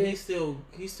year, and he's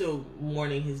still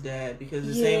mourning his dad, because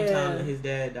the same time that his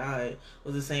dad died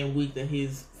was the same week that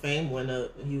his fame went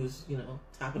up. And he was,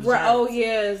 top of the charts. Oh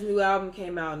yeah, his new album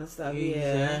came out and stuff.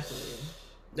 Exactly.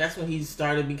 That's when he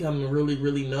started becoming really,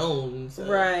 really known.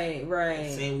 So right.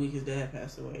 The same week his dad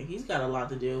passed away. He's got a lot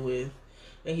to deal with.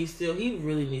 And he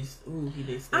really needs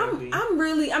therapy.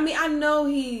 I know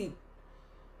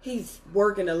he's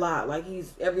working a lot. Like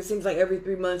seems like every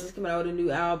 3 months he's coming out with a new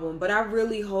album. But I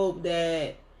really hope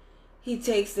that he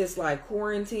takes this like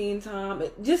quarantine time.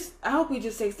 I hope he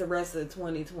just takes the rest of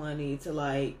 2020 to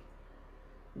like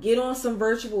get on some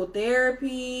virtual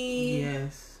therapy.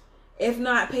 Yes. If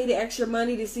not, pay the extra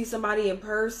money to see somebody in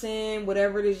person.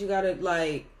 Whatever it is you gotta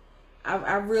like.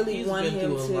 I really want him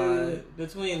to... lot.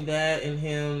 Between that and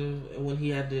him, when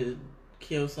he had to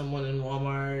kill someone in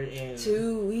Walmart and...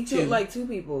 He killed like 2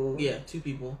 people. Yeah, 2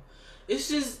 people. It's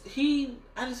just,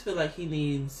 I just feel like he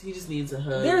just needs a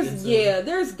hug.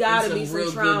 There's gotta be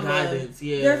some trauma. Guidance.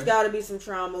 Yeah. There's gotta be some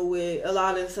trauma with a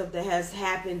lot of the stuff that has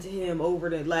happened to him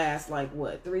over the last,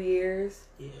 3 years?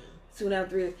 Yeah. 2.5,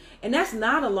 3 years. And that's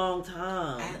not a long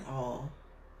time. At all.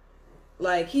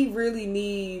 Like, he really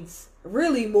needs...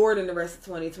 really more than the rest of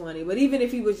 2020. But even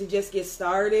if he was to just get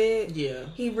started,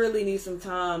 he really needs some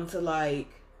time to like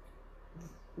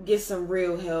get some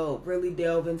real help, really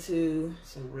delve into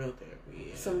some real therapy.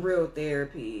 Yeah. Some real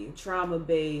therapy,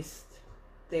 trauma-based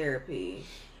therapy.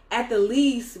 At the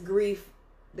least, grief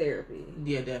therapy.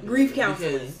 Yeah, definitely. Grief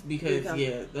counseling. Because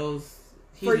those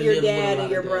for your dad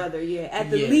and your brother. Yeah, at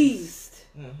the least.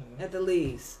 Mm-hmm. At the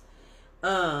least.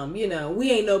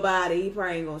 We ain't nobody. He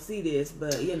probably ain't gonna see this,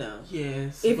 but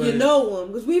yes. If you know him,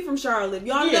 because we from Charlotte,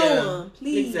 y'all know him.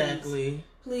 Please, exactly.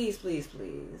 Please.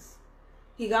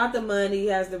 He got the money. He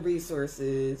has the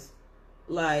resources.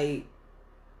 Like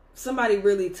somebody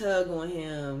really tug on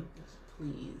him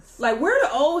Please. Like, where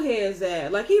the old heads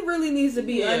at? Like, he really needs to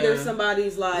be under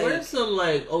somebody's, like... Where's some,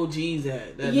 like, OGs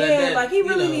at? Like, he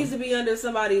really needs to be under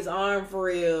somebody's arm for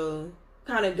real.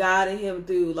 Kind of guiding him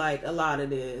through, like, a lot of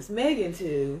this. Megan,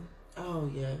 too. Oh,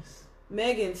 yes.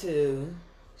 Megan, too.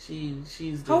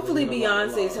 She's hopefully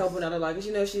Beyonce's helping out a lot, because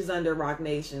you know she's under Rock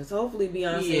Nation, so hopefully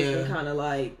Beyonce can kind of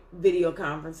like video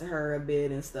conference her a bit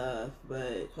and stuff.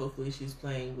 But hopefully she's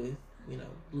playing with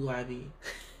Blue Ivy.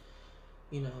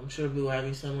 I'm sure Blue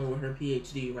Ivy's somewhere with her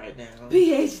PhD right now.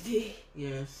 PhD.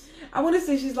 Yes. I want to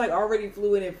say she's like already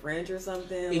fluent in French or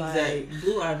something. Exactly. Like,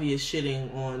 Blue Ivy is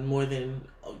shitting on more than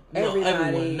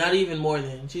everyone. Not even more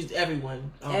than. She's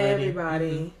everyone already.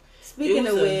 Everybody. Mm-hmm. Speaking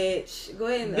of which, go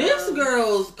ahead and... This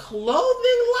girl's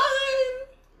clothing line...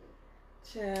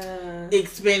 Child.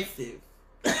 Expensive.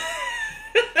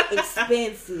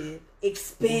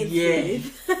 Expensive.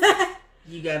 Yeah.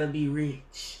 You gotta be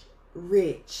rich.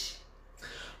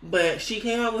 But she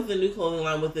came out with a new clothing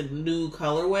line with a new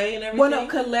colorway and everything. Well, no,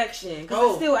 collection. Because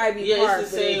it's still Ivy Park. It's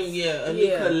the same, a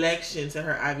new collection to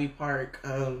her Ivy Park,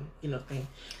 thing.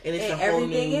 And it's a whole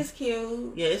everything is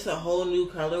cute. Yeah, it's a whole new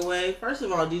colorway. First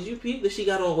of all, did you peep that she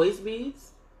got on waist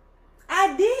beads?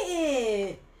 I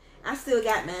didn't. I still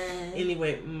got mine.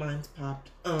 Anyway, mine's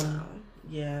popped.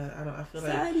 Yeah, I feel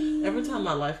like every time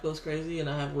my life goes crazy and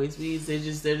I have waist beads,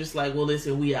 they're just like, well,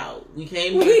 listen, we out. We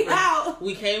came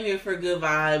here for good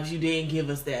vibes. You didn't give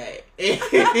us that.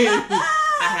 I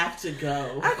have to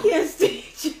go. I can't stand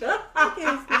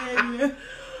you.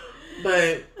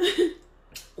 But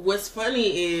what's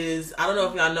funny is, I don't know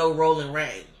if y'all know Roland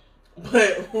Ray,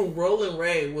 but Roland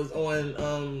Ray was on,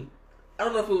 I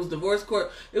don't know if it was divorce court.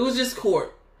 It was just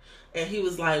court. And he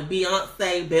was like,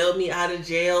 Beyonce bailed me out of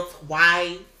jail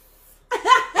twice.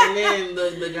 And then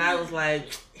the guy was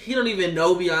like, he don't even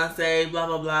know Beyonce, blah,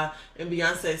 blah, blah. And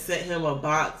Beyonce sent him a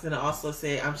box and it also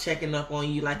said, I'm checking up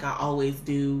on you like I always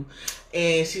do.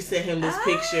 And she sent him this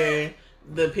picture,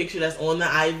 the picture that's on the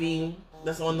Ivy,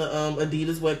 that's on the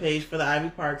Adidas webpage for the Ivy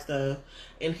Park stuff.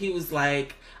 And he was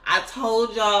like, I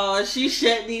told y'all, she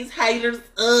shut these haters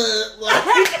up.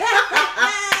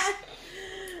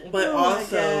 But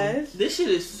also, this shit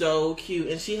is so cute.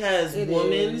 And she has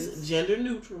women's gender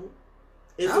neutral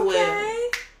as well.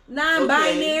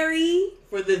 Non-binary.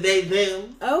 For the they,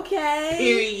 them. Okay.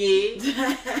 Period.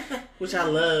 Which I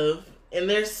love. And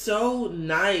they're so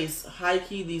nice. High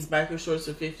key, these biker shorts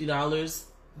are $50.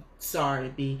 Sorry,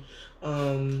 B.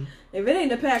 If it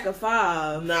ain't a pack of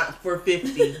 5. Not for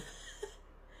 $50.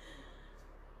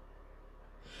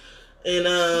 And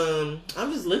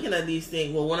I'm just looking at these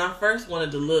things. Well, when I first wanted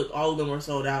to look, all of them were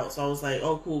sold out. So I was like,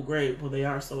 oh, cool, great. Well, they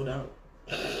are sold out.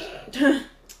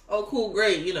 Oh, cool,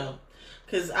 great,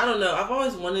 Because, I don't know, I've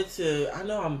always wanted to, I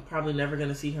know I'm probably never going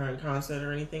to see her in concert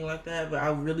or anything like that, but I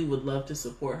really would love to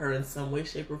support her in some way,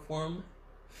 shape, or form.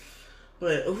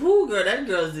 But, girl, that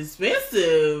girl is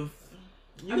expensive.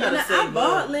 I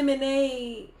bought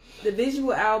Lemonade, the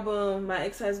visual album. My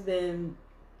ex-husband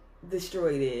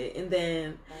destroyed it, and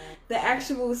then the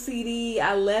actual CD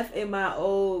I left in my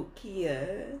old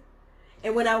Kia.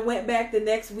 And when I went back the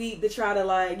next week to try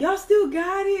to y'all still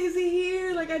got it? Is it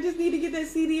here? I just need to get that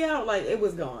CD out. It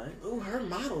was gone. Ooh, her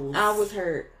models. I was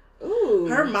hurt. Ooh,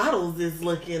 her models is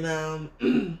looking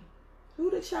Who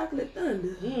the Chocolate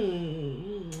Thunder?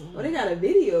 Oh, they got a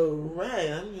video. Right.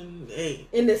 I mean, hey.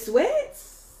 In the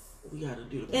sweats. We gotta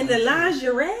do the. In the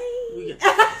lingerie. We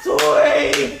got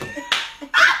toy.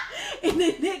 In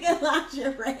the nigga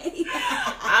lingerie.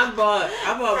 I bought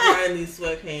Brian these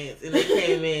sweatpants and they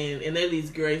came in and they're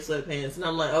these gray sweatpants and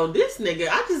I'm like, oh, this nigga,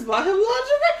 I just bought him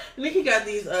lingerie. And then he got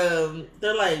these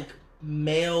they're like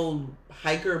male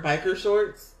biker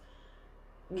shorts.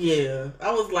 Yeah.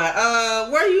 I was like,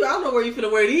 where you? I don't know where you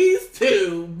finna wear these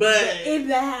to, but in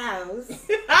the house.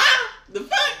 The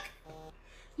fuck?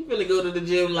 You finna go to the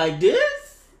gym like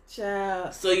this?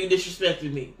 Child. So you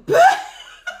disrespected me.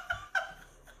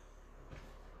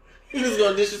 He was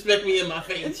gonna disrespect me in my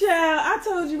face. Child, I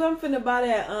told you I'm finna buy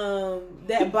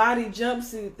that body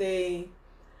jumpsuit thing.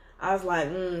 I was like,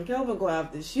 Kelvin gonna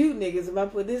have to shoot niggas if I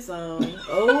put this on.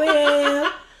 Oh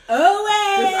well. Oh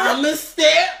well. I'm a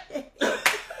step.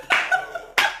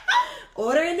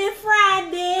 Ordering it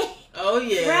Friday. Oh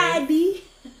yeah. Friday.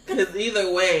 Cause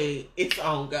either way, it's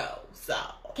on go. So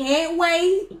can't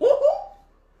wait.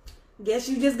 Guess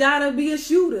you just gotta be a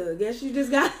shooter. Guess you just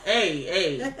got.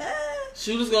 Hey.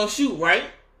 Shooters gonna shoot, right?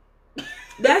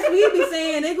 That's what you be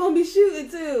saying. They gonna be shooting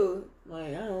too.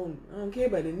 I don't care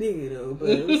about the nigga though,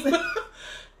 but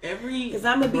because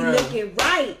I'm gonna be looking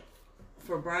right.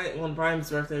 For on Brian's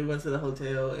birthday, we went to the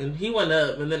hotel and he went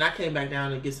up, and then I came back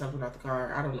down to get something out the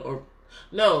car. I don't know, or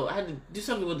No, I had to do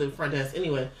something with the front desk.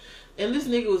 Anyway, and this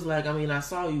nigga was like, I mean, I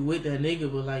saw you with that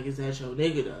nigga, but like, is that your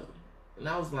nigga though? And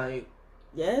I was like,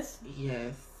 yes.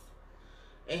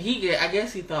 And I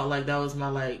guess he thought like that was my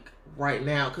like right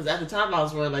now, because at the time I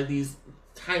was wearing like these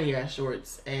tiny ass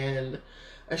shorts and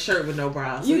a shirt with no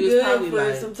bra. So you he was good probably for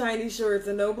like, some tiny shorts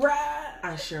and no bra?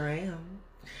 I sure am.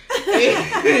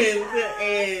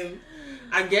 and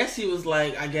I guess he was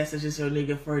like, I guess it's just your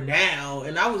nigga for now.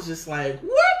 And I was just like,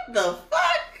 what the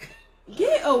fuck?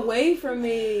 Get away from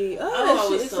me. Oh, that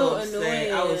shit is so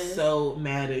annoying. I was so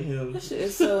mad at him. That shit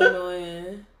is so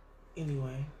annoying.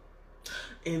 Anyway.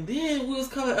 And then we was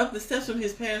coming up the steps from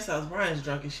his parents' house. Brian's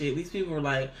drunk and shit. These people were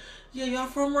like, yeah, y'all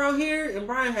from around here? And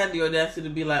Brian had the audacity to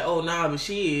be like, oh, nah, but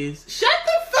she is. Shut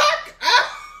the fuck up!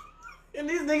 And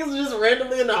these niggas were just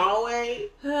randomly in the hallway.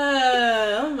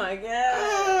 Oh, my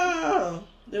God.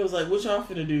 They was like, what y'all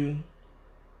finna do?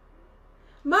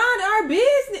 Mind our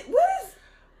business. What is...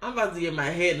 I'm about to get my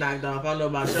head knocked off. I don't know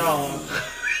about y'all.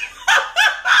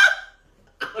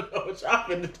 I don't know what y'all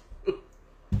finna do.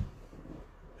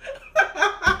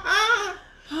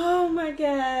 Oh my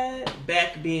God.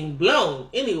 Back being blown.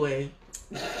 Anyway.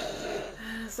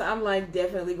 So I'm like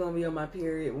definitely gonna be on my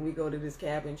period when we go to this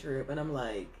cabin trip, and I'm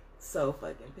like so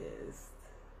fucking pissed.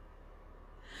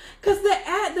 Cause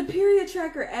the period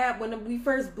tracker app when we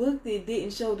first booked it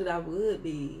didn't show that I would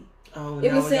be. Oh,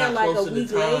 it was saying like a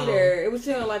week later. It was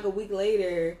saying like a week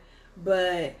later,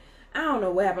 but I don't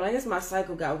know what happened. I guess my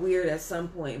cycle got weird at some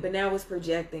point, but now it's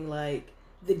projecting like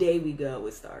the day we go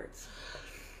it starts.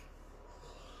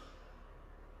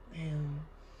 Damn.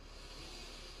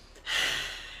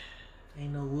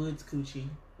 Ain't no woods coochie.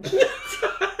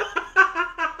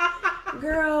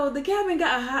 Girl, the cabin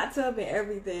got a hot tub and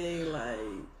everything. Like,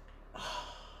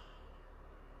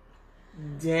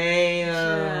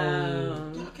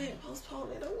 damn. Y'all can't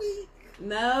postpone it a week.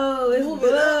 No, it's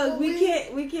booked.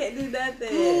 We can't do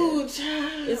nothing. Ooh,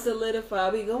 child. It's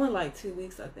solidified. We going like 2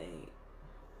 weeks, I think.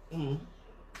 Mm.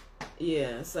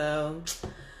 Yeah, so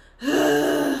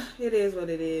it is what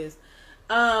it is.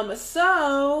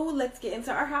 So let's get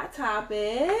into our hot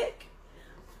topic.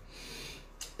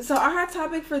 So our hot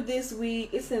topic for this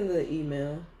week, it's in the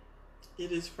email.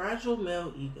 It is fragile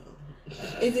male ego.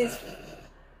 It is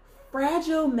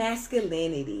fragile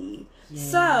masculinity. Yeah.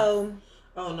 So,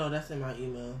 oh no, that's in my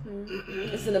email.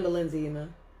 It's in the Melinda email.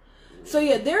 So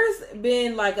yeah, there's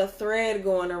been like a thread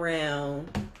going around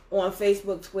on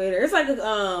Facebook, Twitter. It's like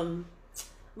a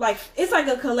it's like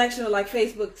a collection of like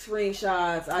Facebook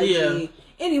screenshots, IG, yeah.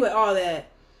 Anyway, all that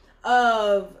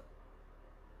of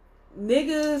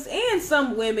niggas and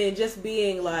some women just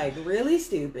being like really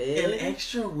stupid and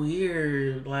extra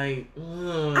weird. Like,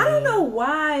 I don't know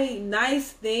why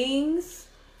nice things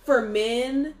for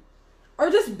men, or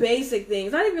just basic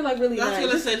things, not even like really nice. I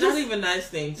was gonna say, not even nice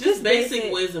things, just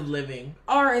basic ways of living,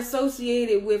 are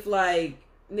associated with like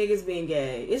niggas being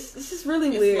gay. It's just really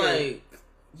weird. It's like,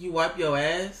 you wipe your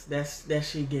ass, that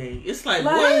shit gay. It's like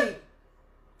what?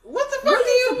 What the fuck what are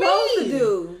you supposed to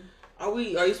do?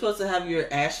 Are you supposed to have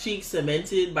your ass cheeks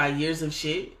cemented by years of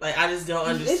shit? Like, I just don't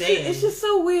understand. It's just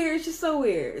so weird. It's just so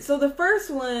weird. So the first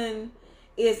one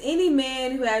is any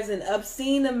man who has an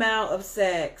obscene amount of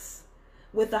sex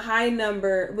with a high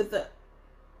number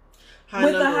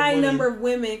number of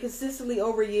women consistently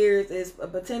over years is a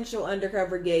potential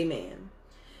undercover gay man.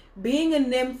 Being a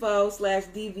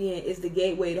nympho/deviant is the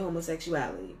gateway to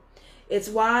homosexuality. It's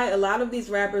why a lot of these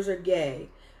rappers are gay.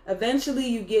 Eventually,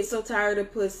 you get so tired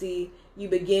of pussy, you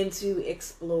begin to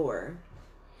explore.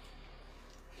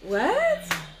 What?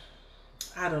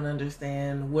 I don't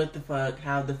understand what the fuck,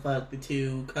 how the fuck the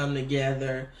two come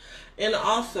together. And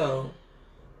also,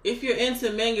 if you're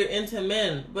into men, you're into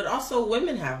men. But also,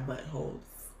 women have buttholes.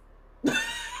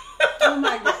 Oh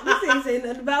my God, this ain't saying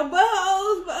nothing about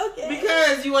buttholes, but okay.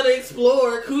 Because you want to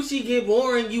explore, coochie get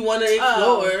boring, you want to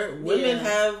explore. Women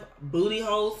have booty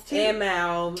holes too. And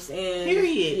mouths. And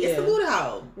period. Yeah. It's a booty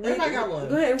hole. Everybody got one.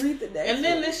 Go ahead and read the next And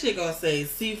then this shit gonna say,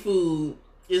 seafood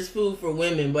is food for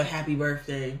women, but happy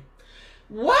birthday.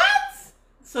 What?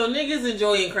 So niggas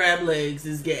enjoying crab legs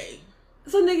is gay.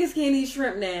 So niggas can't eat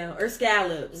shrimp now, or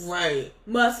scallops. Right.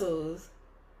 Mussels.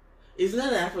 Isn't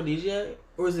that an aphrodisiac?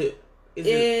 Or is it... Is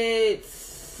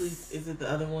it the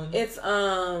other one? It's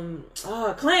clams.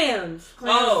 Clams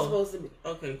are supposed to be.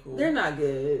 Okay, cool. They're not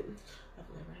good. I've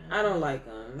never had I don't like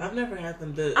them. I've never had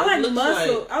them. I like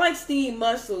mussels. I like steamed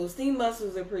mussels. Steamed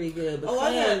mussels are pretty good. But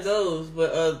I had those,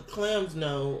 but clams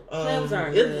no. Clams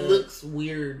aren't it good. Looks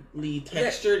weirdly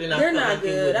textured, and they're not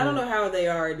good. I don't know how they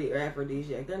are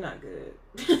aphrodisiac. They're not good.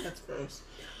 That's gross.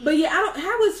 But yeah,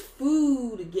 how is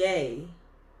food gay?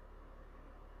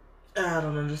 I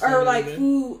don't understand. Or like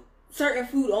certain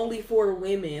food only for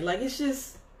women. Like it's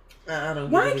just. I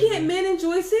don't. Why can't men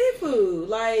enjoy seafood?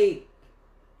 Like.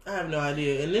 I have no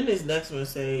idea. And then this next one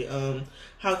say,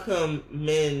 how come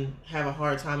men have a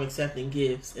hard time accepting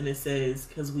gifts? And it says,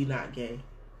 because we not gay.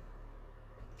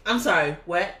 I'm sorry,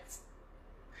 what?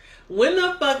 When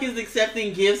the fuck is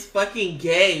accepting gifts fucking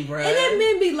gay, bruh? And then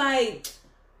men be like,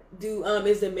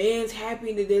 is the man's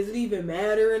happy? Does it even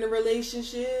matter in a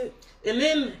relationship? And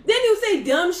then you say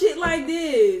dumb shit like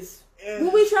this.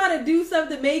 When we try to do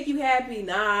something to make you happy,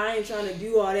 nah, I ain't trying to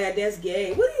do all that. That's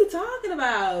gay. What are you talking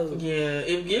about? Yeah,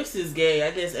 if gifts is gay, I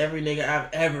guess every nigga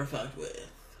I've ever fucked with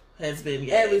has been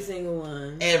gay. Every single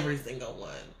one. Every single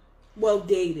one. Well,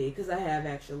 dated, because I have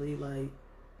actually, like...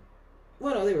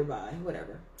 Well, no, they were bi.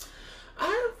 Whatever.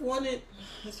 I've wanted...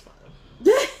 That's fine.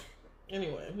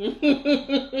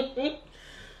 Anyway.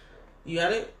 You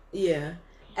got it? Yeah.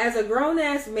 As a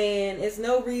grown-ass man, it's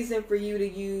no reason for you to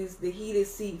use the heated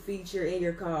seat feature in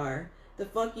your car. The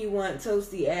fuck you want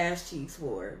toasty ass cheeks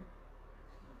for?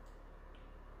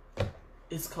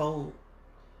 It's cold.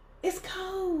 It's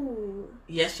cold.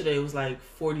 Yesterday it was like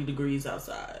 40 degrees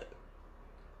outside.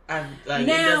 It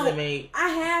now, doesn't make... I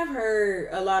have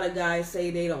heard a lot of guys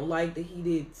say they don't like the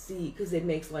heated seat because it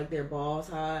makes like their balls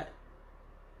hot.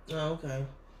 Oh, okay.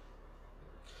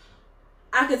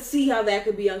 I could see how that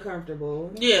could be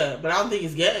uncomfortable. Yeah, but I don't think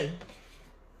it's gay.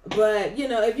 But,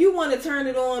 if you want to turn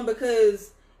it on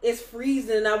because it's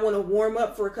freezing and I want to warm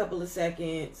up for a couple of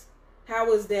seconds,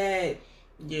 how is that?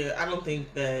 Yeah, I don't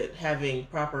think that having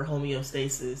proper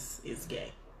homeostasis is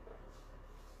gay.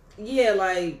 Yeah,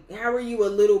 like, how are you a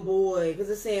little boy? Because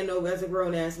it's saying, no, as a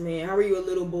grown-ass man, how are you a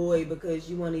little boy because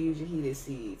you want to use your heated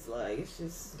seats? Like, it's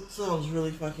just... That sounds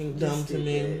really fucking dumb to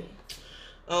me.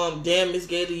 Damn, it's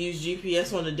gay to use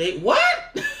GPS on a date. What?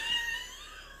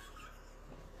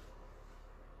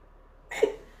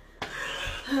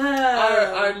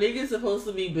 Are niggas supposed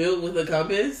to be built with a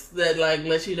compass that like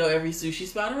lets you know every sushi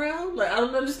spot around? Like I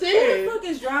don't understand. Who the fuck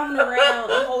is driving around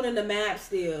and holding the map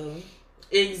still?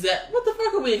 What the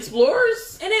fuck are we,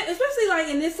 explorers? And then, especially like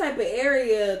in this type of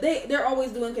area, they're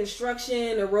always doing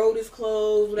construction. The road is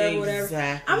closed,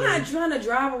 whatever. I'm not trying to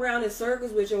drive around in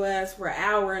circles with your ass for an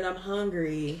hour and I'm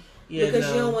hungry because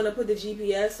you don't want to put the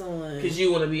GPS on. Because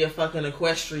you want to be a fucking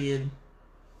equestrian.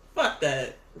 Fuck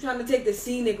that. I'm trying to take the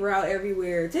scenic route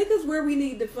everywhere. Take us where we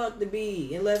need the fuck to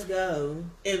be and let's go.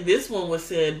 And this one was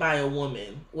said by a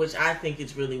woman, which I think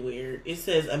is really weird. It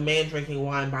says a man drinking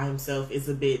wine by himself is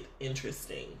a bit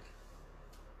interesting.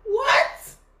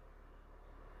 What?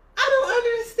 I don't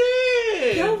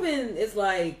understand. Kelvin is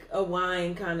like a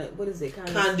wine kind of, what is it?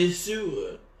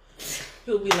 Connoisseur.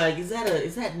 He'll be like, is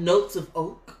that notes of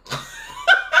oak?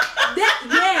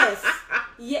 Yes.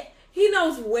 Yeah. He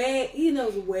knows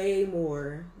way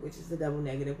more, which is the double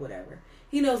negative, whatever.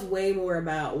 He knows way more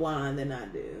about wine than I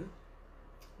do.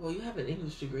 Well, you have an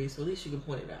English degree, so at least you can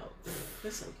point it out.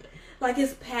 That's okay. Like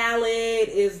his palate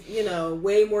is,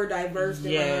 way more diverse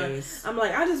than mine. I'm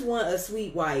like, I just want a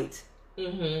sweet white.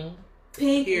 Mm-hmm.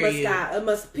 Pink Moscato,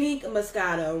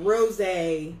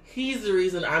 rosé. He's the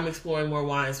reason I'm exploring more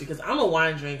wines because I'm a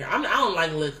wine drinker. I don't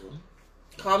like liquor.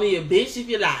 Call me a bitch if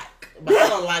you like, but I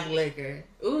don't like liquor.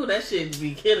 Ooh, that shit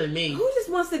be killing me. Who just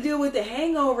wants to deal with the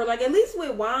hangover? Like, at least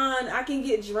with wine, I can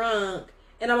get drunk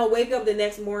and I'm gonna wake up the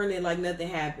next morning like nothing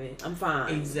happened. I'm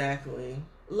fine. Exactly.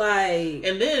 Like,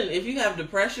 and then if you have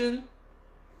depression,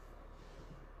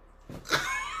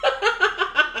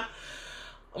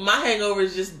 my hangover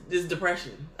is just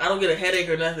depression. I don't get a headache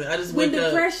or nothing. I just wake up. When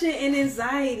depression and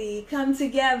anxiety come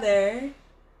together.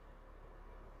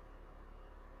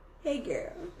 Hey,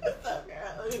 girl. What's up,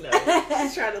 girl?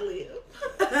 Just trying to live.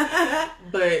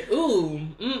 But,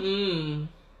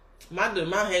 my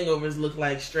hangovers look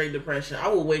like straight depression. I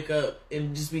will wake up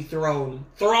and just be thralled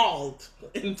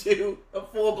into a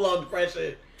full-blown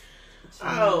depression.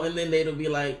 Oh, and then they'll be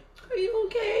like, are you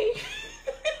okay?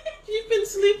 You've been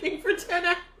sleeping for 10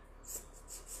 hours.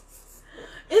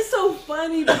 It's so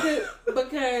funny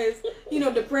because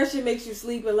depression makes you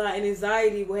sleep a lot, and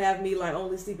anxiety will have me like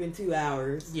only sleeping 2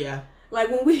 hours. Yeah. Like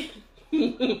when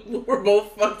we're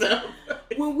both fucked up.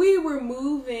 When we were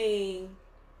moving,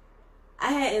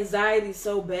 I had anxiety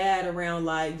so bad around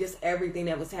like just everything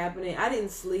that was happening. I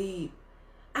didn't sleep.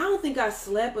 I don't think I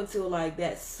slept until like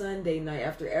that Sunday night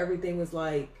after everything was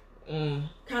like kind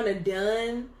of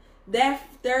done. That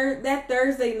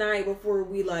Thursday night before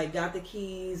we like got the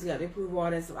keys, got the approval, all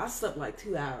that stuff, I slept like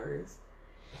 2 hours.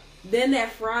 Then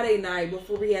that Friday night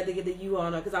before we had to get the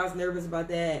U-Haul because I was nervous about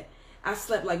that, I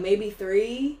slept like maybe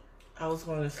 3. I was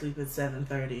going to sleep at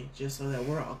 7:30 just so that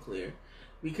we're all clear.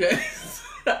 because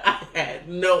I had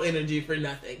no energy for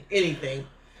anything.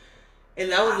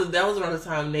 And that was around the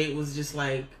time Nate was just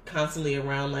like constantly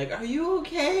around, like, "Are you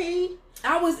okay?"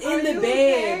 I was in the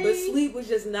bed, but sleep was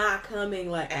just not coming,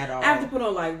 like, at all. I have to put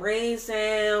on like rain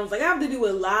sounds, like I have to do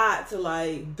a lot to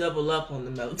like double up on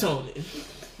the melatonin.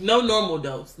 No normal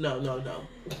dose. No.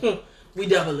 We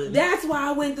double it. That's why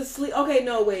I went to sleep. Okay,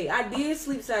 no, wait. I did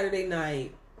sleep Saturday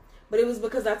night, but it was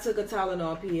because I took a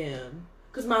Tylenol PM.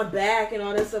 Because my back and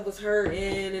all that stuff was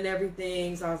hurting and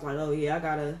everything. So I was like, oh yeah, I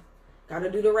gotta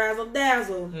do the razzle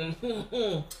dazzle.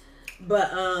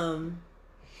 But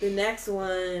the next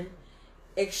one,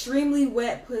 extremely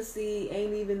wet pussy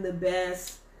ain't even the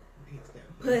best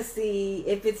pussy.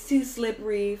 If it's too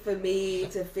slippery for me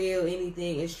to feel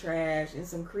anything, it's trash. And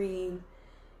some cream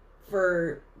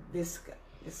for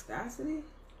viscosity.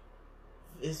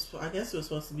 I guess it was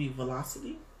supposed to be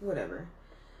velocity. Whatever.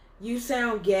 You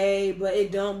sound gay, but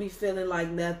it don't be feeling like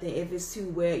nothing. If it's too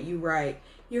wet, you right.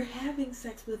 You're having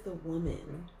sex with a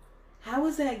woman. How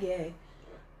is that gay?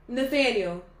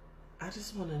 Nathaniel. I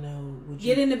just want to know,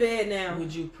 get into bed now.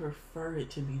 Would you prefer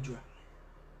it to be dry?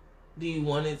 Do you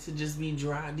want it to just be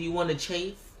dry? Do you want to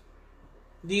chafe?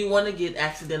 Do you want to get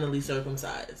accidentally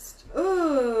circumcised?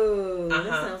 Ooh, that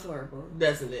sounds horrible.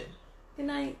 Doesn't it? Good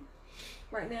night.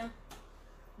 Right now.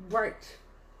 Right.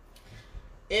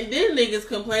 And then niggas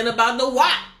complain about the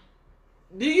WAP.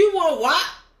 Do you want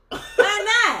WAP? Why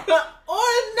not? Or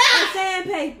not? Or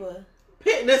sandpaper.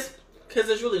 This, because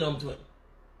there's really no between.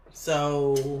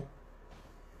 So,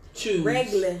 choose.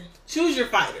 Regular. Choose your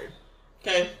fighter.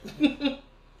 Okay?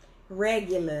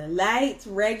 Regular. Light,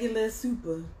 regular,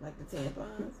 super. Like the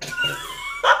tampons.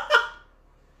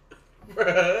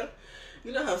 Bruh.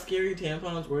 You know how scary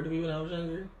tampons were to me when I was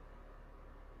younger?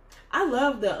 I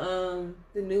love the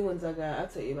new ones I got. I'll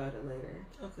tell you about it later.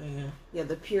 Okay, yeah. Yeah,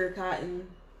 the pure cotton.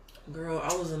 Girl,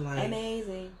 I was in like...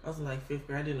 Amazing. I was in like 5th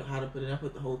grade. I didn't know how to put it. I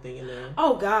put the whole thing in there.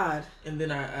 Oh, God. And then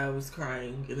I was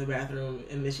crying in the bathroom,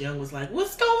 and Miss Young was like,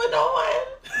 "What's going on?"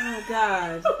 Oh,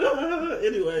 God.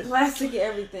 Anyway. Plastic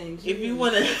everything. Jeez. If you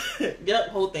want to... Yep,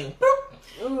 whole thing.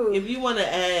 Ooh. If you want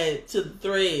to add to the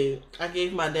thread, I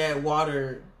gave my dad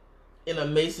water in a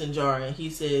mason jar, and he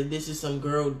said, this is some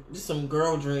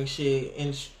girl drink shit,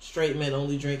 and straight men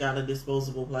only drink out of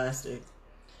disposable plastic.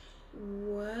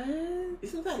 What?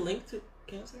 Isn't that linked to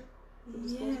cancer?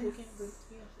 Disposable Yes. cancer?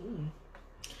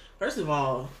 Yeah. First of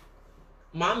all,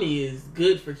 mommy is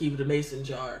good for keeping the mason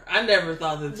jar. I never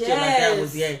thought that shit like that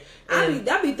was yay.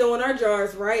 I be throwing our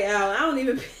jars right out. I don't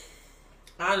even...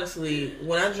 Honestly,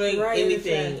 when I drink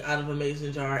anything out of a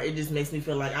mason jar, it just makes me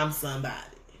feel like I'm somebody.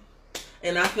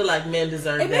 And I feel like men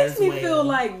deserve that as well. It makes me feel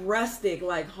like rustic,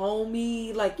 like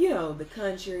homey, like, you know, the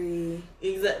country.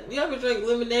 Exactly. You ever drink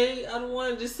lemonade out of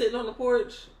one just sitting on the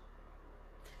porch?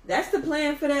 That's the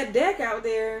plan for that deck out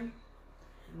there.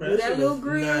 Move that little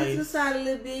grill to the side a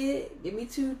little bit. Give me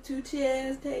two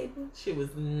chairs, table. Shit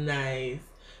was nice.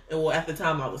 And well, at the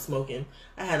time I was smoking.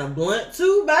 I had a blunt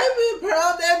too, baby.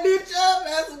 Pearled that bitch up.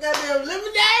 Had some goddamn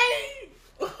lemonade.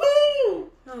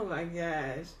 Woo-hoo. Oh my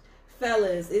gosh.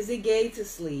 Fellas, is it gay to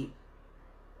sleep?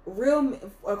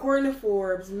 According to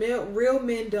Forbes, real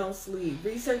men don't sleep.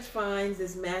 Research finds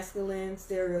this masculine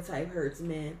stereotype hurts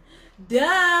men.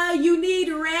 Duh, you need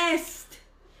rest.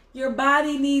 Your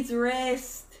body needs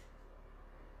rest.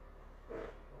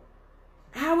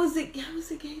 How is it gay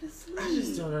to sleep? I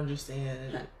just don't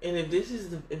understand. And if this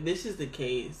is the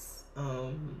case,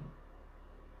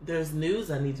 there's news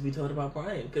I need to be told about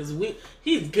Brian, because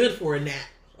he's good for a nap.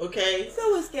 Okay.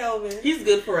 So is Kelvin. He's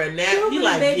good for a nap. Kelvin, he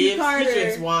like gifts. Carter, he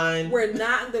drinks wine. We're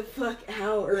knocked the fuck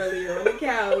out earlier on the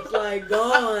couch, like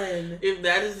gone. If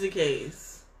that is the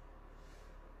case,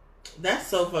 that's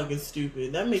so fucking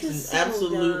stupid. That makes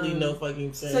absolutely no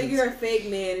fucking sense. So you're a fake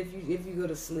man if you go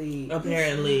to sleep.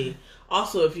 Apparently.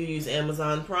 Also, if you use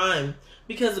Amazon Prime,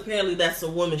 because apparently that's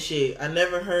some woman shit. I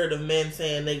never heard of men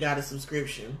saying they got a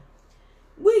subscription.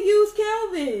 We use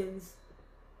Kelvin's.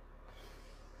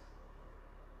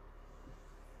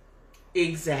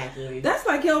 Exactly. That's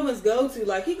like Kelvin's go-to.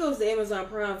 Like, he goes to Amazon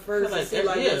Prime first to see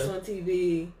what's on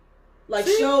TV. Like,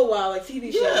 show-wise, like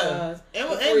TV show-wise.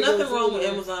 Ain't nothing wrong with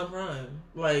Amazon Prime.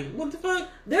 Like, what the fuck?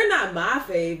 They're not my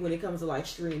fave when it comes to, like,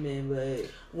 streaming, but...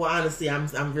 Well, honestly,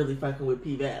 I'm really fucking with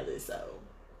P Valley, so...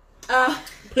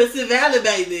 Pussy Valley,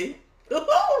 baby.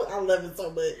 I love it so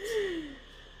much.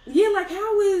 Yeah, like,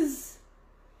 how is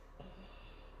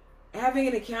having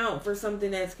an account for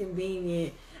something that's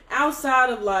convenient... outside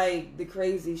of, like, the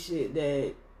crazy shit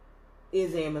that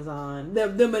is Amazon.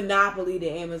 The monopoly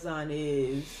that Amazon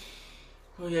is.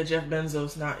 Oh, yeah, Jeff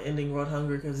Bezos not ending world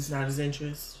hunger because it's not his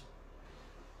interest.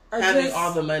 having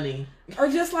all the money. Or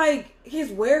just like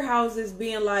his warehouses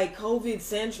being like COVID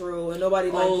central and nobody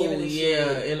giving a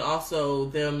shit. And also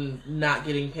them not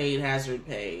getting paid hazard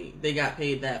pay. They got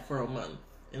paid that for a month,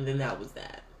 and then that was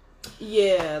that.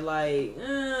 Yeah, like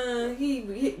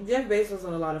Jeff Bezos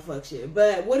on a lot of fuck shit.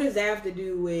 But what does that have to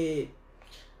do with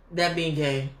that being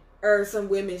gay or some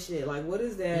women shit? Like, what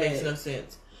is that? Makes no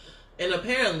sense. And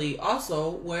apparently, also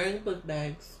wearing book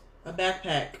bags, a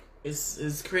backpack is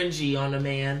cringy on a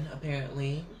man.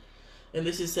 Apparently. And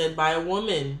this is said by a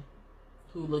woman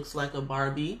who looks like a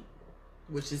Barbie,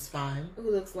 which is fine.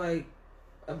 Who looks like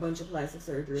a bunch of plastic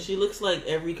surgery. She looks like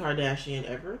every Kardashian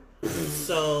ever.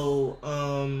 So,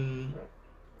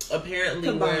 apparently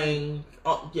Combined. wearing...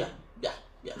 Oh, yeah.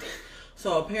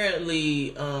 So,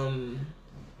 apparently,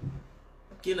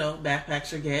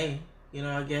 backpacks are gay.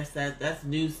 I guess that's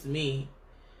news to me.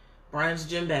 Brian's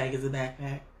gym bag is a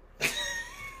backpack.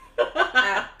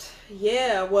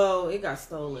 Yeah, well, it got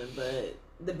stolen, but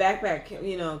the backpack,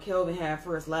 Kelvin had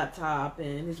for his laptop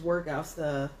and his workout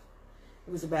stuff,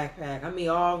 it was a backpack. I mean,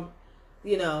 all,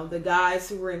 the guys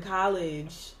who were in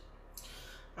college.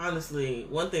 Honestly,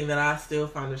 one thing that I still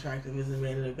find attractive is a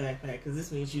man in a backpack, because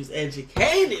this means you're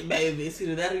educated, baby. It's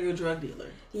either that or you're a drug dealer.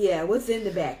 Yeah, what's in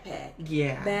the backpack?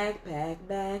 Yeah.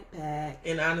 Backpack.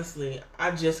 And honestly,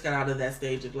 I just got out of that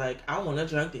stage of I want a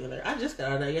drug dealer. I just got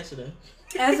out of that yesterday.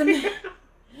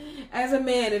 As a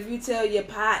man, if you tell your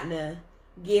partner,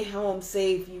 get home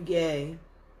safe, you gay.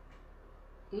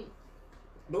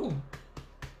 Boom.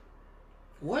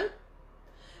 What?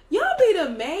 Y'all be the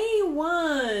main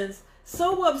ones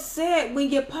so upset when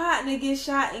your partner gets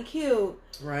shot and killed.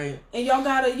 Right. And y'all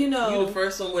gotta, You the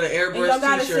first one with an airbrush and y'all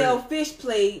gotta t-shirt. sell fish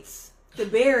plates to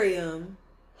bury them.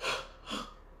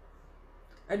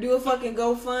 Or do a fucking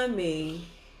GoFundMe.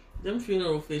 Them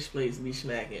funeral fish plates be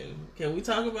smacking. Can we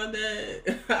talk about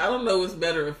that? I don't know what's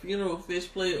better, a funeral fish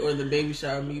plate or the baby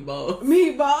shower meatballs.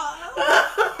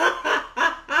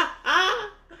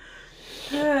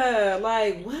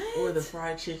 Like, what? Or the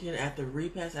fried chicken at the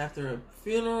repast after a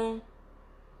funeral.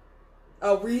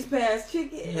 A repast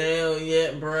chicken? Hell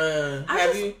yeah, bruh.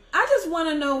 I just want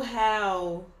to know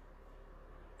how.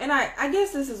 And I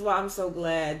guess this is why I'm so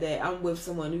glad that I'm with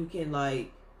someone who can,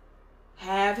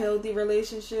 have healthy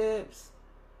relationships.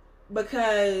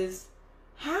 Because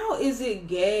how is it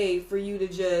gay for you to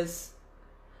just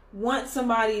want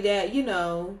somebody that,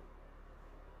 you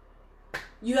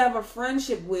have a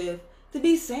friendship with to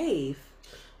be safe?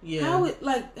 Yeah. How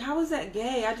is that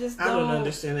gay? I don't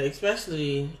understand it.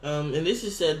 Especially, and this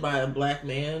is said by a black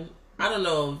man. I don't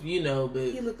know if you know,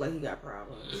 but... He looked like he got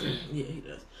problems. Yeah, he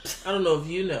does. I don't know if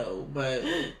you know, but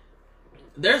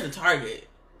there's a target.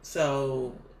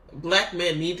 So... Black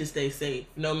men need to stay safe,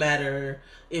 no matter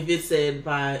if it's said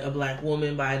by a black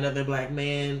woman, by another black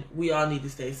man. We all need to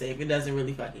stay safe. It doesn't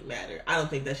really fucking matter. I don't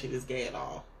think that shit is gay at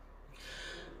all.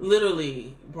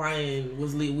 Literally, Brian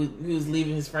was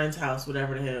leaving his friend's house,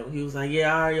 whatever the hell. He was like,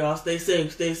 "Yeah, all right, y'all, stay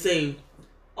safe, stay safe."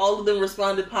 All of them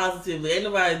responded positively. Ain't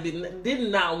nobody did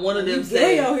not one of them you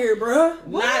say gay out here, bro.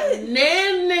 What? Not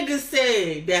nan nigga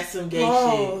say that's some gay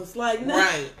shit. It's like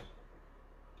right.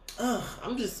 Ugh,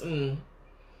 I'm just.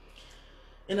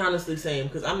 And honestly, same,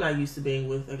 because I'm not used to being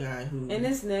with a guy who... And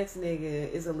this next nigga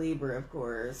is a Libra, of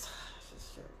course.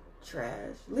 Just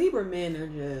trash. Libra men are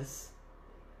just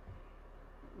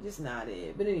not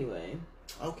it. But anyway.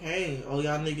 Okay. Oh,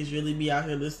 y'all niggas really be out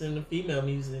here listening to female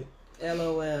music.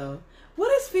 LOL.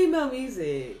 What is female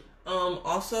music?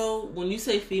 Also, when you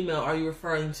say female, are you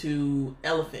referring to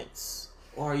elephants?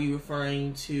 Or are you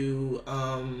referring to,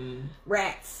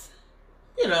 rats?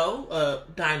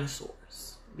 Dinosaurs.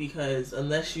 Because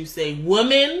unless you say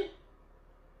woman,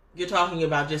 you're talking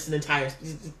about just an entire...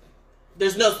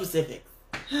 There's no specific.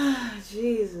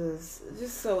 Jesus.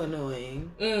 Just so annoying.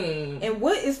 And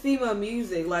what is female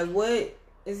music? Like, what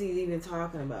is he even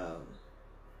talking about?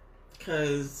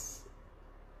 Because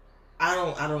I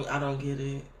don't get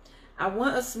it. I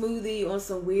want a smoothie on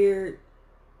some weird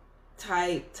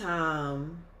type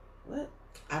time. What?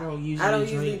 I don't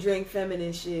usually drink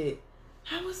feminine shit.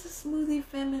 How is the smoothie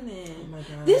feminine? Oh my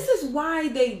god. This is why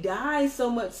they die so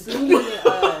much sooner than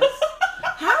us.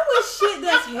 How is shit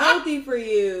that's healthy for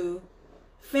you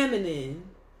feminine?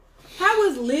 How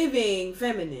is living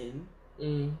feminine?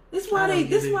 This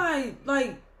why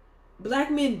black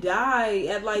men die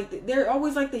at they're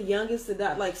always the youngest to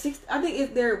die. 60. I think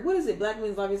if they're what is it? Black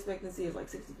men's life expectancy is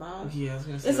 65. Yeah, I was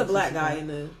gonna say it's a black 65.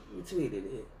 guy who tweeted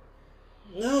it.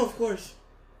 No, of course.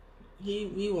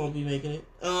 He won't be making it.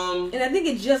 And I think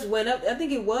it just went up. I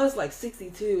think it was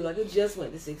 62. It just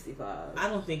went to 65. I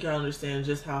don't think y'all understand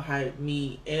just how hyped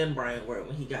me and Brian were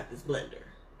when he got this blender.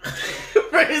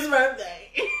 for his birthday.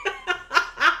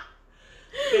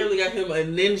 Family got him a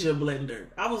ninja blender.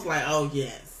 I was like, oh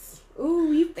yes.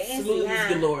 Ooh, you fancy, Smoothies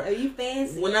huh? galore. Oh, you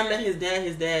fancy. When I met his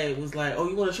dad was like, oh,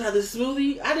 you want to try this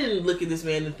smoothie? I didn't look at this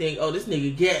man and think, oh, this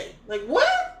nigga gay. Like,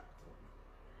 what?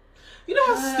 You know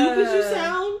how stupid you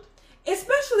sound?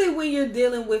 Especially when you're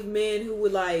dealing with men who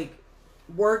would like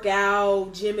work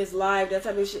out, gym is life, that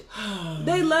type of shit.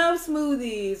 They love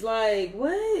smoothies. Like,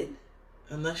 what?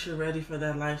 Unless you're ready for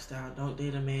that lifestyle, don't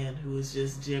date a man who is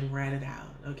just gym ratted out,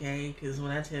 okay? Because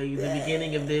when I tell you the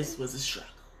beginning of this was a struggle.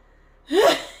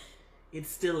 It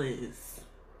still is.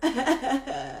 Yes.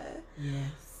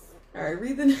 Alright,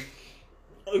 read the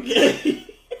Okay.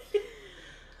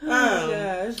 Oh my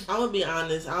gosh. I'm gonna be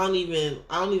honest, I don't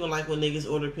even like when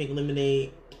niggas order pink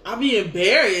lemonade. I'll be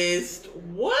embarrassed.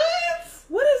 What?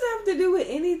 What does that have to do with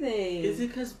anything? Is it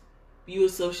because you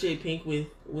associate pink with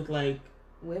like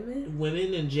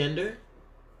women and gender?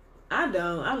 I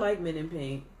don't. I like men in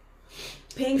pink.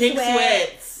 Pink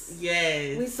sweats.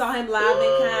 Yes. We saw him live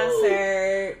in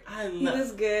concert. He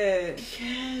was good.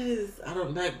 Yes. I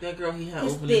don't. That girl he had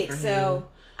He's opening thick, for him. so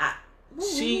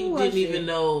She didn't even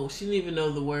know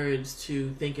the words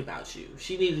to Think About You.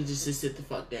 She needed just to sit the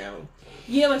fuck down.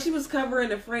 Yeah, like she was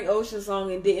covering a Frank Ocean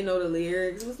song and didn't know the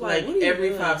lyrics. It was like what are you every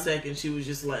doing? 5 seconds she was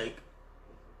just like,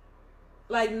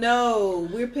 no,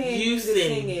 we're paying you to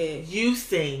sing it. You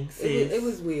sing, sis. It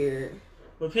was weird.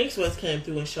 But Pink Sweats came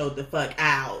through and showed the fuck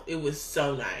out. It was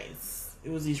so nice.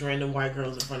 It was these random white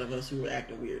girls in front of us who were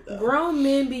acting weird though. Grown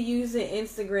men be using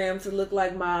Instagram to look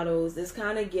like models. It's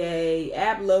kind of gay.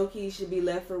 App low-key should be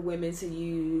left for women to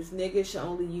use. Niggas should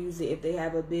only use it if they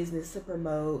have a business to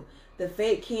promote. The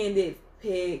fake candid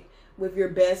pic with your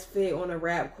best fit on a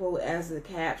rap quote as a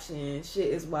caption. Shit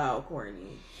is wild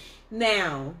corny.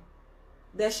 Now,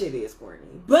 that shit is corny.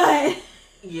 But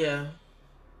yeah.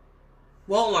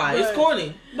 Won't lie, it's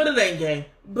corny, but it ain't gay.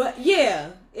 But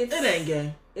yeah, it ain't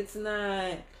gay. It's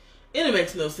not. It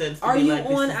makes no sense. Are you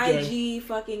on IG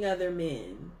fucking other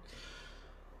men?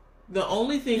 The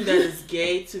only thing that is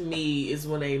gay to me is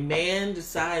when a man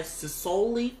decides to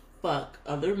solely fuck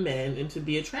other men and to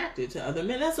be attracted to other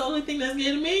men. That's the only thing that's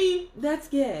gay to me. That's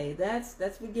gay. That's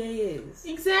what gay is.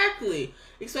 Exactly.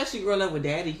 Especially growing up with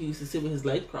daddy who used to sit with his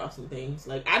legs crossed and things.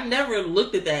 Like, I never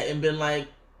looked at that and been like,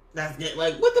 that's gay.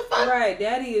 Like, what the fuck? Right.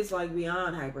 Daddy is like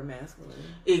beyond hyper masculine.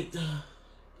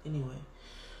 Anyway.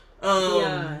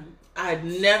 Beyond. I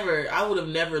would have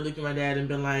never looked at my dad and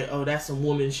been like, oh, that's some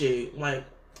woman shit. Like,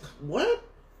 what?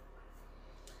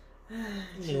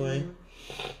 Anyway.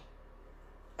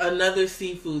 Another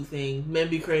seafood thing. Men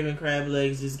be craving crab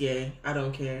legs is gay. I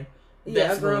don't care. Yeah,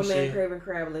 That's a grown bullshit. man craving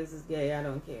crab legs is gay. I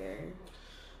don't care.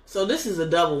 So this is a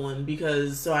double one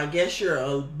because, so I guess you're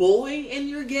a boy and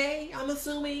you're gay, I'm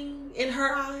assuming, in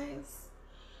her eyes.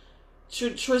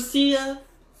 Tricia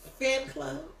fan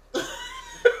club.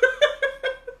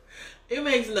 It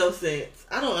makes no sense.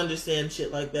 I don't understand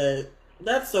shit like that.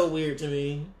 That's so weird to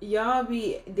me. Y'all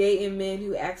be dating men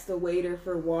who ask the waiter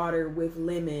for water with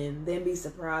lemon, then be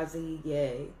surprised that he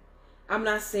gay. I'm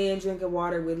not saying drinking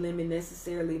water with lemon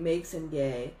necessarily makes him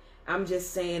gay. I'm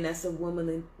just saying that's a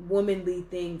womanly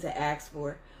thing to ask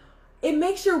for. It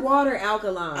makes your water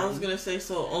alkaline. I was gonna say,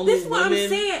 so only this is what I'm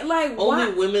saying. Like,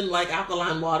 only women like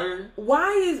alkaline water.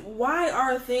 Why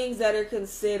are things that are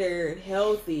considered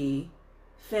healthy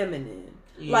feminine?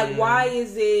 Yeah. Like, why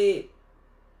is it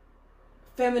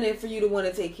feminine for you to want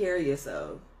to take care of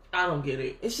yourself? I don't get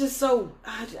it. It's just so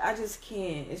I just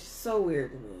can't. It's just so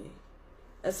weird to me.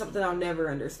 That's something I'll never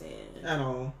understand at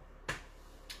all.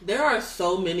 There are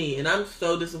so many, and I'm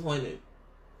so disappointed.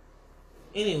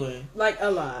 Anyway, like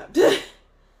a lot.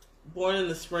 Born in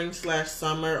the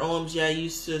spring/summer. OMG, I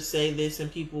used to say this,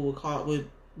 and people would call me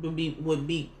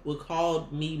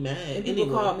mad. And people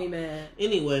called me mad.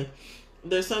 Anyway,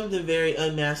 there's something very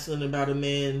unmasculine about a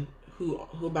man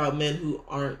about men who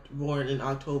aren't born in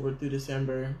October through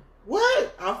December.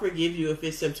 What? I'll forgive you if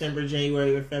it's September,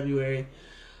 January, or February.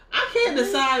 I can't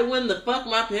decide when the fuck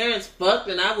my parents fucked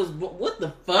and I was... What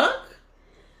the fuck?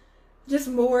 Just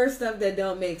more stuff that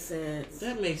don't make sense.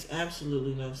 That makes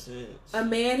absolutely no sense. A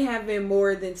man having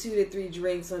more than 2 to 3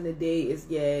 drinks on a date is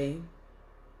gay.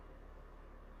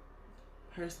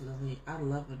 Personally, I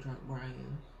love a drunk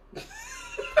Brian.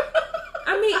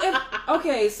 I mean,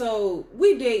 okay, so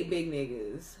we date big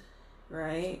niggas,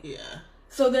 right? Yeah.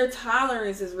 So their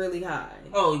tolerance is really high.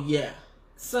 Oh, yeah.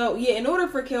 So, yeah, in order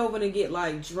for Kelvin to get,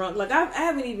 like, drunk, like, I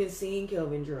haven't even seen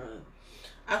Kelvin drunk.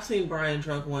 I've seen Brian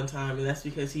drunk one time, and that's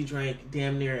because he drank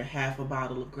damn near half a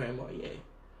bottle of Grand Marnier.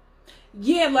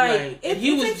 Yeah, like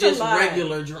he was just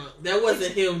regular drunk. That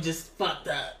wasn't him just fucked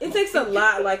up. It takes a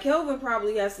lot. Like Kelvin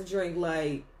probably has to drink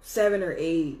like 7 or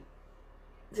 8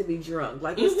 to be drunk.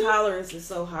 Like his tolerance is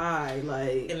so high.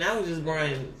 Like, and that was just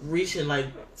Brian reaching, like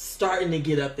starting to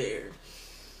get up there.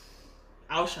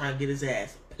 I was trying to get his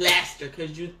ass plastered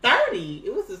because you 30.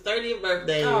 It was his 30th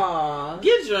birthday. Aww.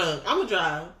 Get drunk. I'ma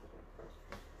drive.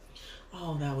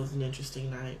 Oh, that was an interesting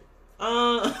night.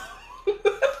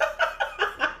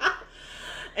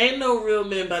 Ain't no real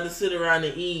men about to sit around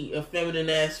and eat a feminine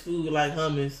ass food like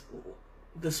hummus.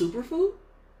 The superfood?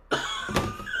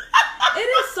 It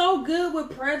is so good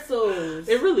with pretzels.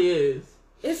 It really is.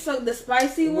 It's so the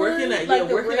spicy one. Working at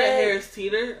Harris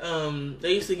Teeter,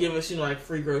 they used to give us like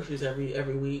free groceries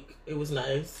every week. It was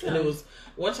nice, and it was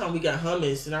one time we got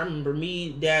hummus, and I remember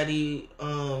me, Daddy,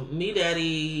 and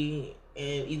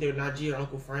either Najee or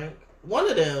Uncle Frank, one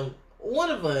of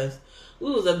us. We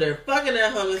was up there fucking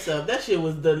that hummus up. That shit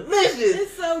was delicious.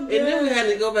 It's so good. And then we had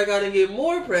to go back out and get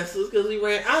more pretzels because we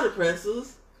ran out of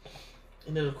pretzels.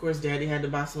 And then, of course, Daddy had to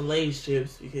buy some Lay's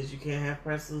chips because you can't have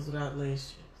pretzels without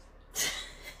Lay's chips.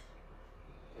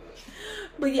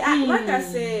 But yeah, like I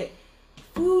said,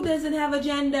 food doesn't have a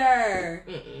gender.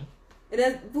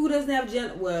 Food doesn't have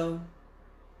gender. Well,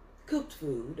 cooked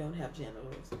food don't have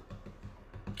genders.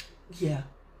 Yeah.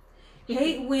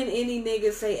 Hate when any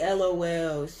niggas say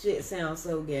LOL. Shit sounds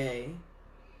so gay.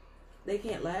 They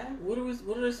can't laugh. What are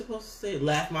they supposed to say?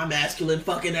 Laugh my masculine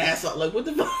fucking ass off. Like what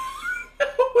the fuck?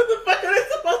 What the fuck are they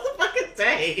supposed to fucking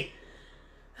say?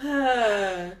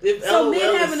 So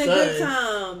men having a good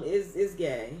time is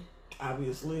gay.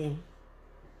 Obviously.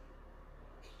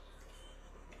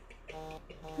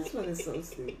 This one is so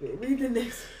stupid. Read the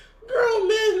next. Girl,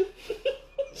 men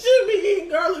should be eating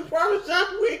garlic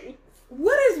parmesan wings.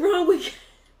 What is wrong with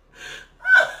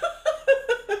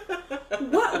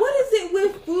what is it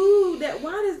with food that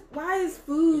why is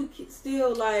food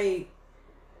still like,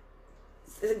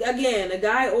 again, a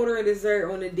guy ordering dessert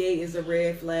on a date is a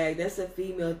red flag. That's a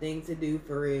female thing to do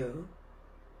for real.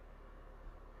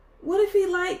 What if he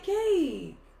like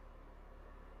cake?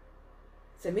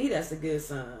 To me, that's a good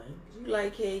sign. If you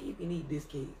like cake, you can eat this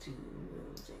cake too. You know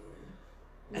what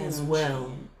I'm saying? As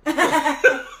well.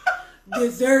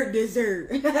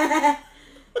 Dessert.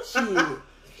 Shit.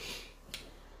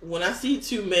 When I see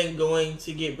two men going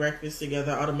to get breakfast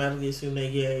together, I automatically assume they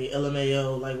gay.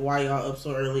 LMAO, like why y'all up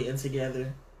so early and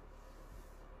together?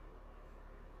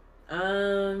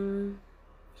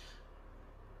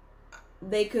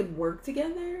 They could work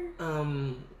together.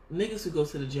 Niggas who go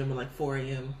to the gym at like 4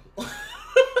 a.m.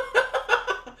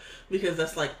 Because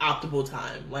that's like optimal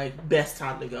time, like best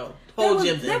time to go. Gym's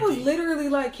empty. That was literally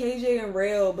like KJ and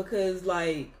Rail, because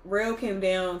like Rail came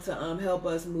down to help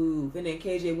us move, and then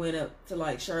KJ went up to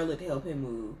like Charlotte to help him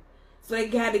move. So they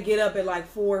had to get up at like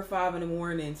 4 or 5 in the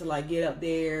morning to like get up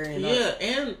there. And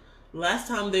and last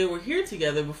time they were here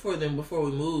together before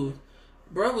we moved,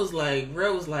 Rail was like,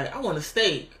 I want a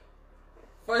steak.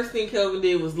 First thing Kelvin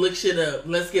did was look shit up.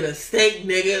 Let's get a steak,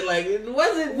 nigga. Like, it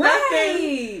wasn't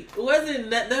nothing. It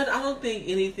wasn't that. I don't think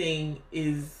anything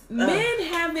is. Men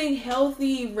having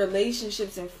healthy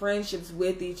relationships and friendships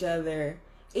with each other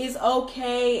is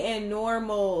okay and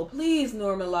normal. Please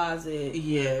normalize it.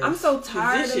 Yeah. I'm so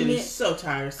tired of it. This shit is so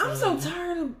tiresome. I'm so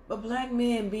tired of black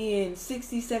men being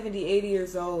 60, 70, 80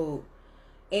 years old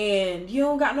and you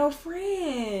don't got no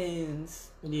friends.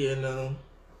 Yeah, no.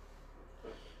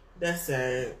 That's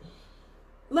sad.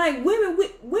 Like women,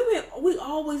 we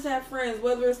always have friends,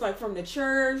 whether it's like from the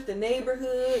church, the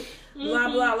neighborhood,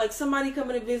 blah blah. Like somebody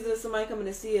coming to visit us, somebody coming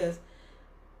to see us.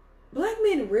 Black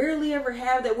men rarely ever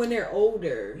have that when they're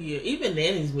older. Yeah, even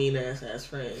Nanny's mean ass has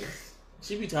friends.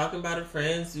 She be talking about her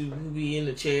friends who be in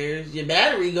the chairs. Your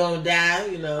battery gonna die,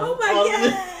 you know. Oh my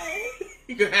god!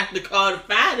 You're gonna have to call the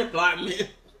fire department.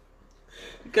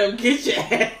 Come get your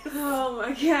ass. Oh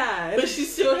my god! But she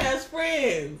still has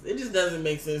friends. It just doesn't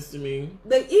make sense to me.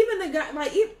 Like even the guy,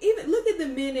 like even look at the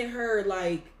men in her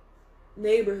like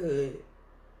neighborhood.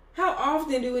 How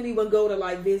often do anyone go to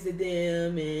like visit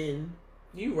them? And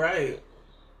you right.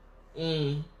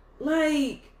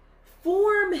 Like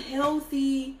form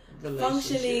healthy,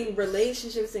 functioning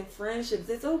relationships and friendships.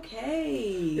 It's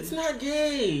okay. It's not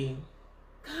gay.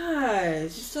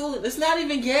 Gosh. So it's not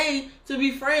even gay to be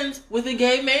friends with a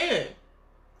gay man.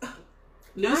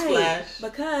 Newsflash. Right,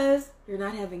 because you're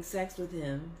not having sex with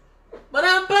him. But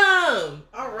I'm bummed.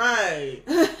 Alright.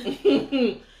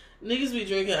 Niggas be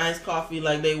drinking iced coffee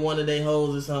like they one of their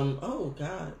hoes or something. Oh,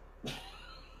 God.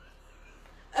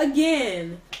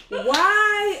 Again,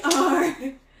 why are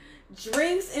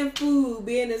drinks and food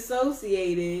being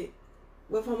associated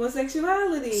with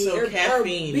homosexuality So or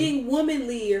caffeine. being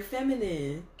womanly or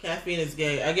feminine. Caffeine is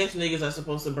gay. I guess niggas are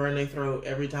supposed to burn their throat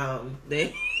every time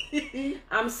they.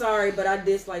 I'm sorry, but I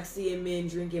dislike seeing men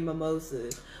drinking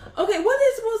mimosas. Okay, what are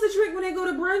they supposed to drink when they go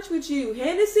to brunch with you?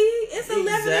 Hennessy? It's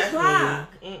 11 o'clock.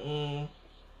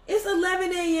 It's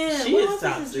 11 a.m. She what is else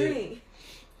toxic. is to drink?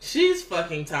 She's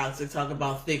fucking toxic. Talk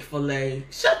about thick filet.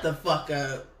 Shut the fuck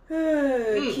up.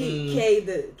 K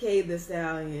the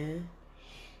Stallion.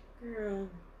 Girl.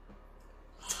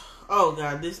 Oh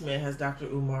god, this man has Dr.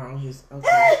 Umar on his.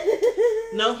 Okay.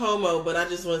 No homo, but I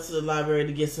just went to the library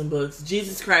to get some books.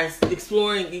 Jesus Christ,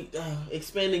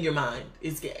 expanding your mind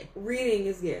is gay. Reading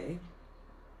is gay.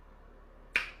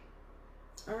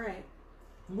 All right.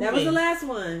 Moving. That was the last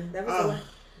one. That was the last.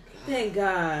 Thank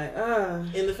God.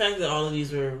 And the fact that all of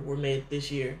these were made this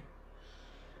year.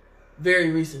 Very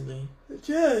recently.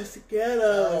 Just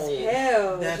ghetto as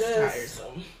hell. That's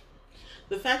tiresome.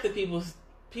 The fact that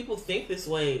people think this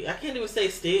way, I can't even say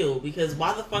still, because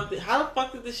how the fuck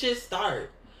did this shit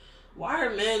start? Why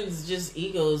are men's just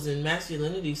egos and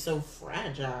masculinity so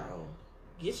fragile?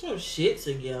 Get your shit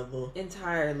together.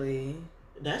 Entirely.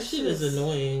 That shit is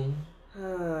annoying.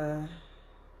 That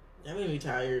made me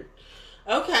tired.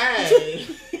 Okay.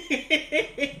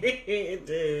 It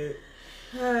did.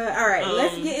 All right,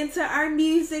 let's get into our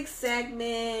music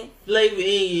segment. Flavor in your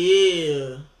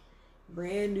ear.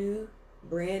 Brand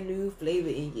new flavor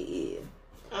in your ear.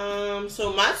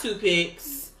 So my two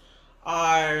picks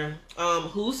are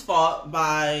Whose Fault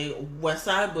by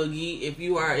Westside Boogie. If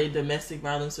you are a domestic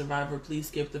violence survivor, please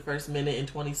skip the first minute and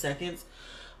 20 seconds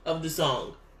of the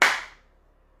song.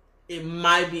 It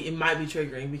might be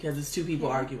triggering because it's two people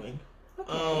arguing.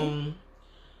 Okay.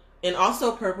 And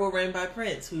also Purple Rain by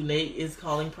Prince, who Nate is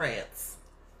calling Prance.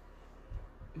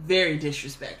 Very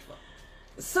disrespectful.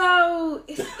 So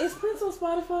is Prince on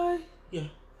Spotify? Yeah.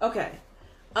 Okay.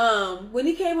 When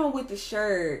he came home with the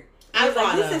shirt, I was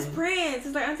like, "This is Prince."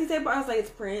 It's like Auntie Tape. I was like,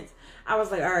 "It's Prince." I was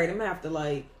like, "All right, I'm gonna have to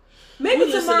maybe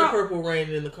listen tomorrow." to Purple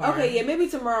Rain in the car. Okay, yeah, maybe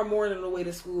tomorrow morning on the way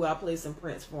to school, I'll play some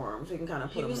Prince for him so he can kind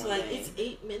of put him on. He was like, "It's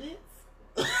 8 minutes."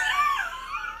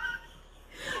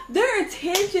 Their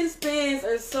attention spans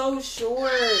are so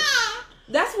short.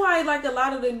 That's why, like, a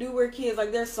lot of the newer kids,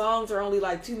 like, their songs are only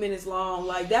like 2 minutes long.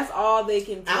 Like, that's all they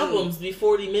can take. Albums be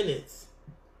 40 minutes.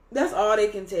 That's all they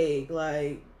can take,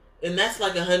 like. And that's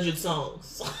like 100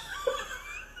 songs.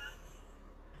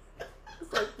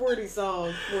 It's like 40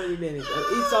 songs, 40 minutes.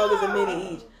 Each song is a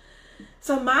minute each.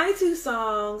 So my two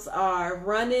songs are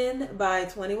 "Running" by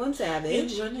 21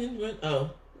 Savage. Run.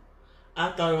 Oh,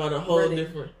 I thought about a whole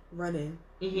different. Running.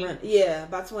 Mm-hmm. Run. Yeah,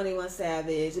 by 21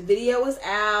 Savage. The video is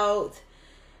out.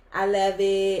 I love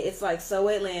it. It's like so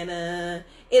Atlanta.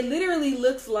 It literally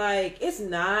looks like, it's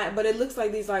not, but it looks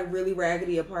like these like really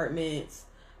raggedy apartments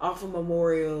off of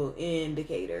Memorial in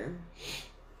Decatur.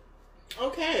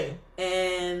 Okay.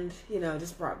 And,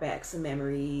 just brought back some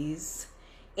memories.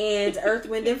 And Earth,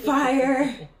 Wind, and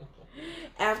Fire.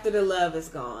 After the Love Is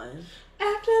Gone.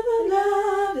 After the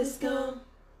love is gone.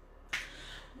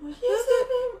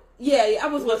 Yeah, I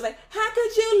was like, how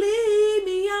could you leave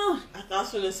me on? I thought I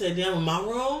was going to say, damn, am I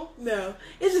wrong? No.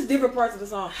 It's just different parts of the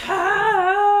song.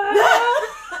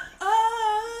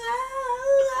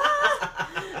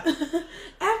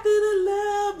 After the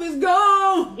love is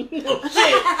gone. Oh,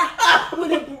 shit.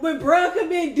 when bruh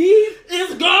come in deep,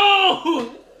 it's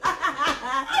gone.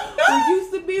 What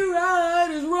used to be right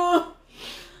is wrong.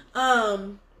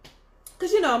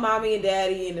 Cause mommy and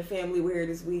daddy and the family were here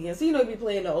this weekend, so be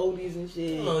playing the oldies and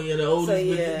shit. Oh yeah, the oldies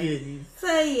with the goodies.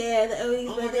 So yeah, the oldies.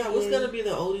 Oh my god, what's gonna be the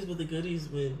oldies with the goodies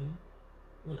when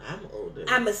I'm older?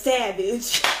 I'm a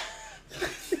savage.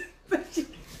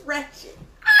 Ratchet.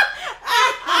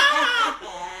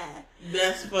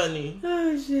 That's funny.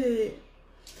 Oh shit.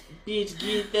 Bitch,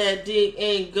 get that dick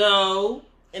and go,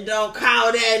 and don't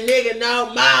call that nigga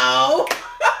no more.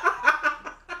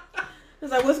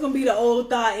 It's like, what's gonna be the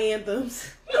old thought anthems?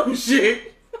 No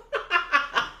shit.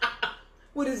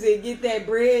 What is it? Get that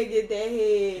bread, get that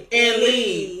head, and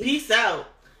leave. Peace out.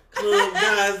 Club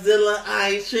Godzilla, I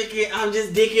ain't tricking. I'm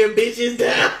just dicking bitches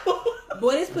down.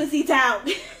 Boy, this pussy top.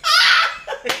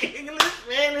 English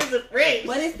man is a French.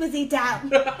 What is pussy top?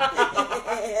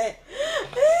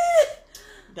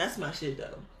 That's my shit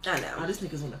though. I know. Oh, this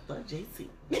nigga's wanna fuck JC.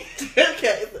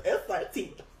 Okay, it's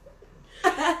SRT.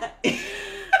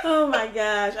 Oh my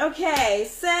gosh. Okay,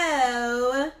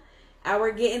 so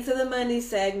we're getting to the money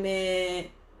segment.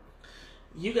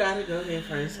 You gotta go ahead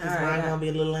first because mine's gonna be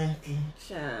a little lengthy.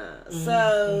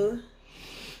 So,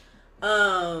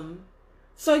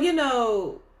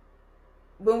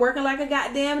 been working like a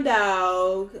goddamn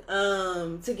dog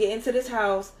to get into this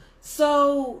house.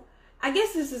 So I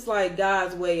guess this is like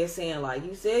God's way of saying, like,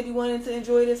 you said you wanted to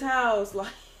enjoy this house,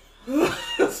 like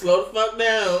slow the fuck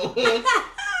down.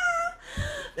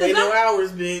 Ain't no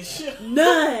hours, bitch.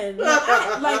 None.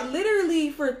 Like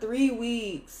literally for 3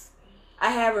 weeks, I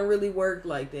haven't really worked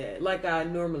like that. Like I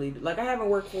normally do. Like I haven't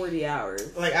worked 40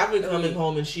 hours. Like I've been coming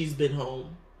home and she's been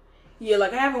home. Yeah,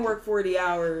 like I haven't worked 40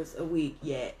 hours a week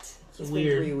yet. It's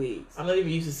weird. been 3 weeks. I'm not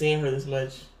even used to seeing her this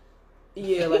much.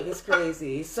 Yeah, like it's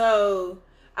crazy. So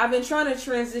I've been trying to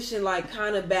transition like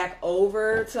kind of back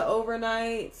over to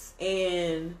overnights,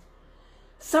 and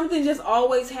something just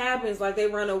always happens. Like they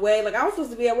run away. Like I was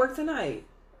supposed to be at work tonight.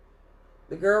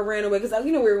 The girl ran away because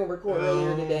we were going to record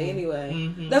earlier today anyway.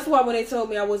 Mm-hmm. That's why when they told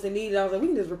me I wasn't needed, I was like, we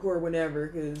can just record whenever.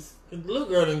 Cause the little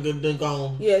girl done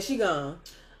gone. Yeah, she gone.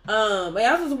 I was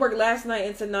supposed to work last night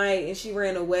and tonight, and she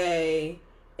ran away.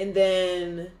 And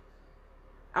then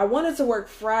I wanted to work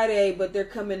Friday, but they're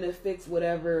coming to fix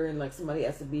whatever, and like somebody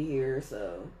has to be here,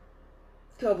 so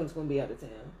Kelvin's going to be out of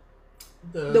town.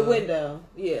 The window,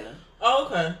 yeah. Oh,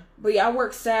 okay. But yeah, I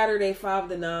work Saturday 5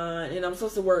 to 9, and I'm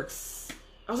supposed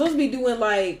to be doing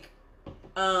like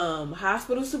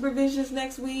hospital supervisions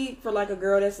next week for like a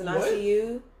girl that's in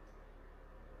ICU.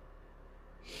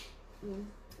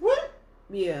 What?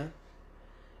 Yeah.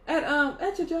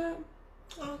 At your job.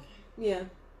 Okay. Yeah.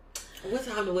 What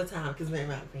time to what time? Because they're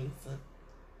not being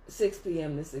 6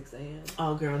 p.m. to 6 a.m.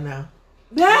 Oh, girl, no.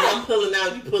 I'm pulling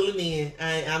out. You pulling in.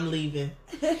 I'm leaving.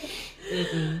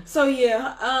 So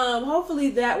yeah, hopefully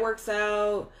that works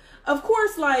out. Of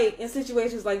course, like in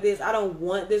situations like this, I don't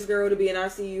want this girl to be in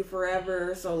ICU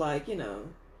forever. So like, you know,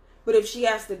 but if she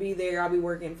has to be there, I'll be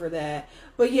working for that.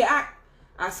 But yeah,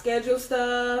 I schedule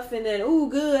stuff, and then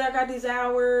good, I got these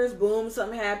hours. Boom,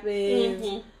 something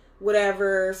happens,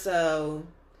 whatever. So,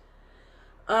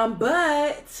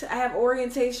 but I have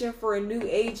orientation for a new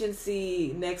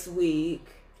agency next week.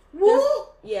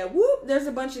 Whoop! There's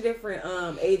a bunch of different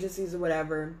agencies or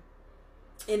whatever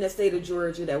in the state of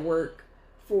Georgia that work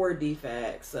for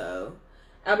DFAC. So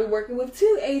I'll be working with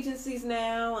 2 agencies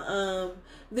now.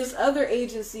 This other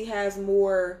agency has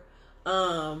more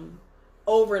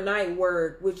overnight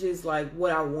work, which is like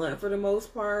what I want for the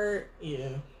most part.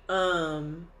 Yeah.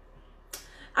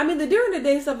 I mean, the during the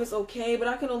day stuff is okay, but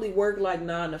I can only work like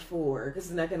 9 to 4 because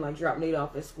then I can like drop Nate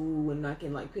off at school and I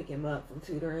can like pick him up from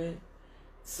tutoring.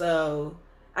 So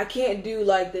I can't do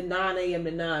like the 9 a.m.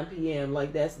 to 9 p.m.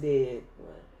 Like that's dead.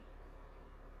 What?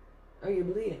 Are you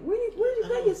bleeding? Where did you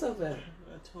cut yourself at?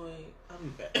 I'll be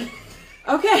back.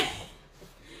 Okay.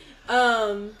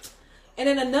 And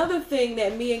then another thing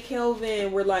that me and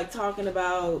Kelvin were like talking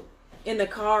about in the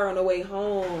car on the way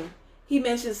home, he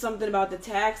mentioned something about the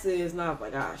taxes, and I was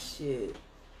like, shit.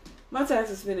 My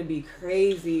taxes finna be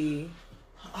crazy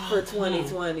for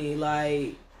 2020.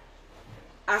 Like,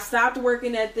 I stopped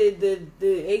working at the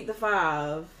 8 to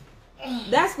 5.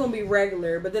 That's gonna be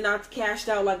regular, but then I cashed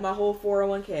out like my whole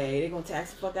 401k. They're gonna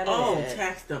tax the fuck out of that. Oh,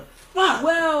 tax the fuck.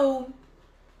 Well,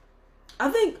 I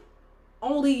think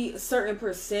only a certain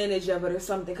percentage of it or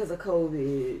something because of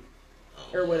COVID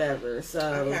or whatever.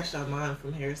 So I cashed out mine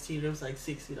from Harris Teeter. It was like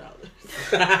 $60.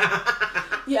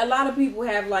 Yeah, a lot of people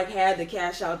have like had to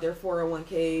cash out their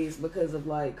 401ks because of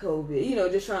like COVID. You know,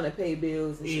 just trying to pay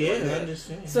bills and shit. Yeah, like I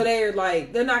understand. So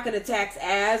they're not going to tax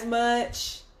as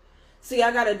much. See,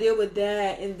 I got to deal with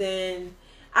that, and then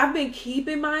I've been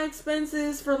keeping my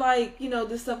expenses for like, you know,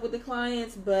 this stuff with the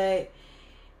clients, but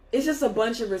it's just a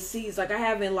bunch of receipts. Like I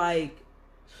haven't like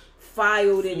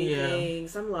filed anything. Yeah.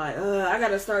 So I'm like, I got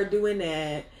to start doing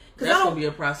that. That's going to be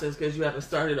a process because you haven't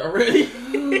started already.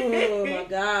 Oh my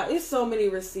God. It's so many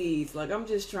receipts. Like I'm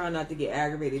just trying not to get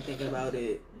aggravated thinking about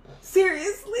it.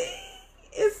 Seriously.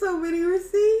 It's so many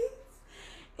receipts.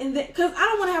 And then, because I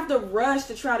don't want to have to rush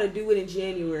to try to do it in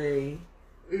January.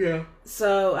 Yeah.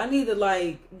 So I need to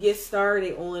like get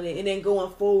started on it, and then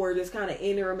going forward, just kind of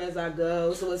interim as I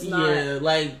go. So it's not. Yeah,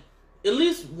 like at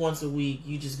least once a week,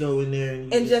 you just go in there and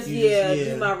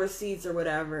do my receipts or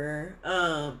whatever.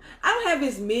 I don't have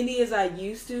as many as I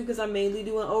used to because I'm mainly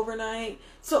doing overnight.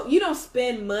 So you don't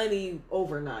spend money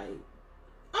overnight.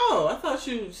 Oh, I thought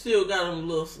you still got them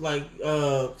little like.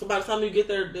 So by the time you get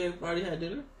there, they've already had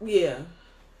dinner. Yeah.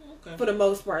 Okay. For the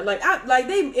most part,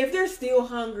 if they're still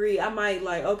hungry, I might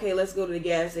like, okay, let's go to the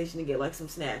gas station to get like some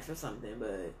snacks or something.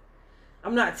 But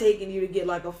I'm not taking you to get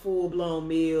like a full blown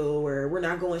meal, or we're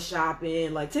not going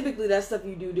shopping. Like typically that's stuff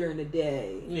you do during the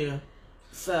day. Yeah.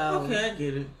 So okay, I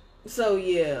get it. So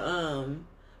yeah,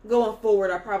 going forward,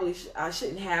 I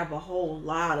shouldn't have a whole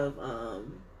lot of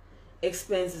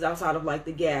expenses outside of like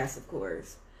the gas, of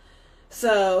course.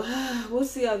 So we'll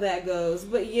see how that goes.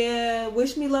 But yeah,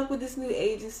 wish me luck with this new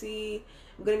agency.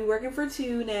 I'm gonna be working for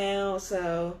 2 now,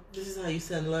 so This is how you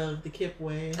send love, the Kip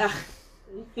way. so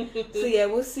yeah,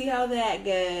 we'll see how that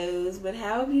goes. But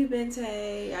how have you been,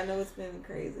 Tay? I know it's been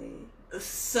crazy.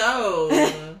 So,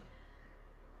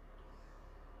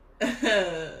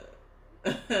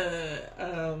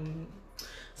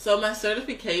 so my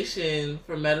certification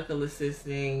for medical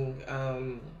assisting,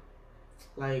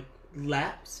 like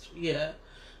lapsed. Yeah.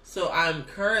 So I'm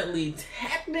currently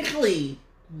technically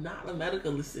not a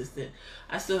medical assistant.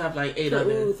 I still have like 8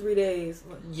 other. 3 days.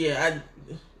 Yeah,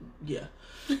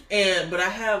 but I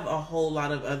have a whole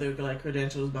lot of other like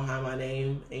credentials behind my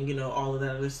name and all of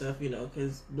that other stuff,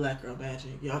 because Black Girl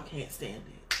Magic, y'all can't stand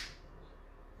it.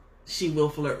 She will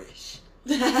flourish.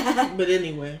 But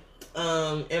anyway,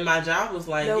 and my job was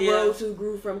like, no rose who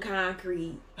grew from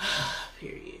concrete.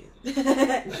 Period.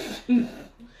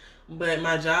 But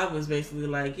my job was basically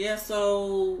like,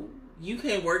 so you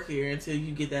can't work here until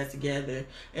you get that together.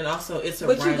 And also, it's a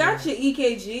But writer. You got your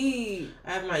EKG.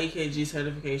 I have my EKG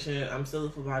certification. I'm still a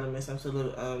phlebotomist. I'm still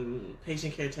a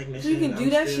patient care technician. So you can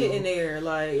do that shit in there,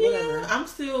 like, whatever. I'm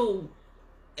still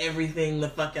everything the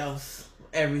fuck else.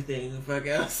 Everything the fuck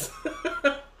else.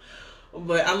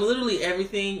 But I'm literally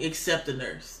everything except a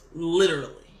nurse.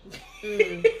 Literally.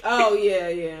 Oh, yeah.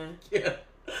 Yeah.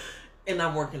 And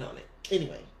I'm working on it.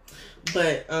 Anyway.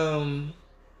 But,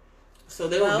 so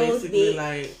they were basically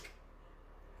like,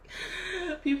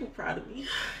 people proud of me.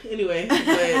 Anyway,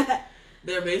 but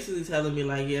they're basically telling me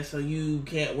like, so you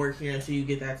can't work here until you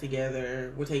get that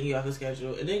together. We're taking you off the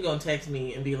schedule. And then gonna text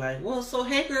me and be like, well, so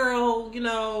hey girl,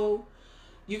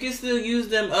 you can still use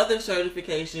them other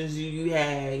certifications you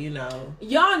had,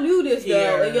 Y'all knew this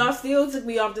though, Yeah. and y'all still took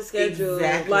me off the schedule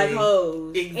Exactly. like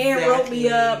hoes. Exactly. And wrote me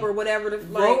up or whatever the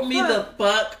Wrote me the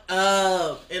fuck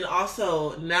up. And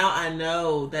also, now I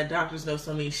know that doctors know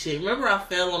so many shit. Remember I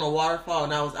fell on a waterfall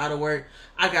and I was out of work?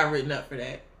 I got written up for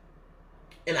that.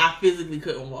 And I physically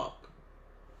couldn't walk.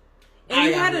 And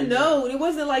you had a note. It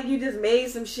wasn't like you just made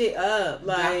some shit up.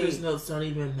 Like, doctor's notes don't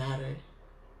even matter.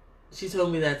 She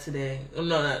told me that today. Oh,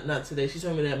 no, not today. She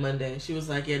told me that Monday. She was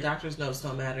like, doctor's notes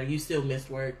don't matter. You still missed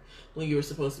work when you were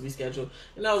supposed to be scheduled.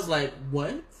 And I was like,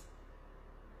 what?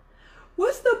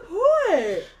 What's the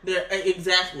point?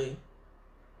 Exactly.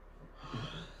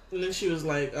 And then she was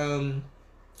like,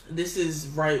 this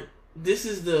is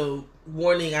the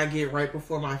warning I get right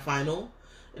before my final.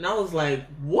 And I was like,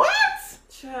 what?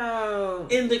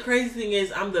 Child. And the crazy thing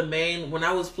is, when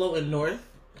I was floating north,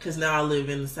 because now I live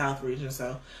in the South region,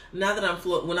 so now that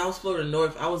when I was floating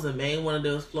north, I was the main one of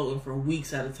those floating for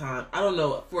weeks at a time. I don't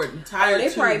know, for an entire 2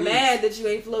 weeks. They probably mad that you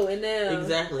ain't floating now.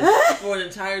 Exactly. For an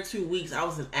entire 2 weeks, I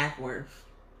was in Ackworth.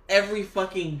 Every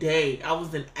fucking day, I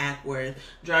was in Ackworth.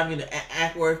 Driving to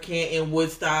Ackworth, Canton,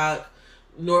 Woodstock,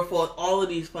 Norfolk, all of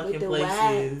these fucking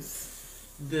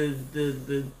places.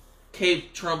 The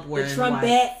Cape Trump wearing the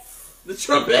trumpets. The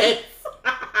trumpets.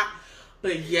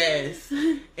 But yes,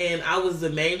 and I was the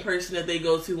main person that they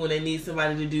go to when they need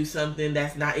somebody to do something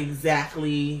that's not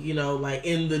exactly, like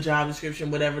in the job description,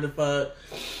 whatever the fuck.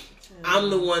 I'm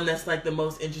the one that's like the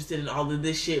most interested in all of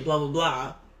this shit, blah, blah,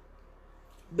 blah.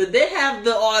 But they have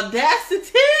the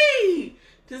audacity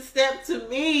to step to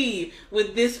me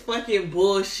with this fucking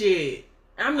bullshit.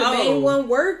 I'm the main one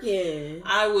working.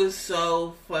 I was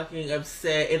so fucking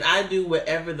upset, and I do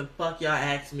whatever the fuck y'all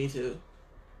ask me to.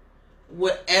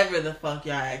 Whatever the fuck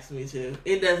y'all asked me to.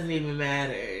 It doesn't even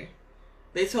matter.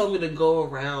 They told me to go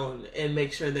around and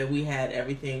make sure that we had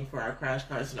everything for our crash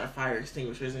carts and our fire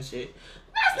extinguishers and shit.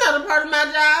 That's not a part of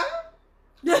my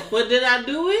job. But did I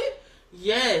do it?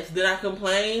 Yes. Did I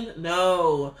complain?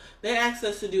 No. They asked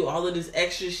us to do all of this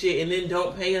extra shit and then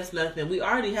don't pay us nothing. We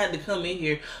already had to come in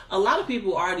here. A lot of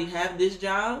people already have this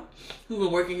job who've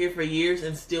been working here for years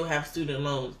and still have student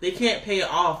loans. They can't pay it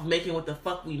off making what the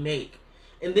fuck we make.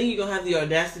 And then you're going to have the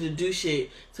audacity to do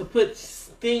shit, to put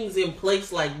things in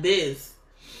place like this,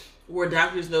 where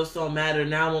doctor's notes don't matter.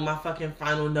 Now I'm on my fucking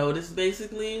final notice,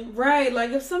 basically. Right,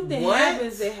 like if something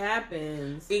happens, it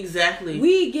happens. Exactly.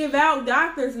 We give out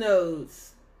doctor's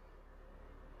notes.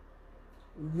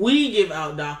 We give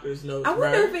out doctor's notes, I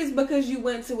wonder if it's because you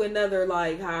went to another,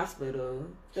 hospital,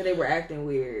 that they were acting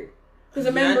weird. Because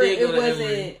remember, it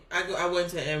wasn't... I went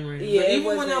to Emory. Yeah, but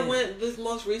even when I went this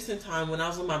most recent time, when I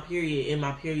was on my period, and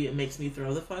my period makes me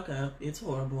throw the fuck up. It's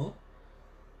horrible.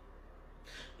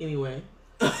 Anyway.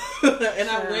 And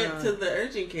I went to the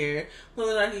urgent care so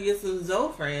that I could get some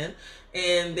Zofran.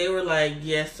 And they were like,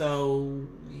 so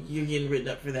you're getting written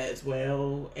up for that as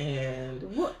well. And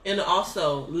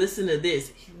also, listen to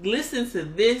this. Listen to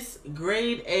this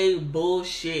grade A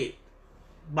bullshit.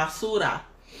 Basura.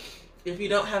 If you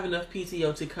don't have enough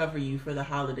PTO to cover you for the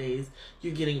holidays,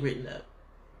 you're getting written up.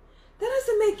 That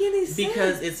doesn't make any sense.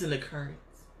 Because it's an occurrence.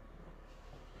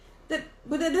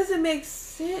 But that doesn't make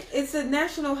sense. It's a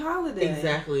national holiday.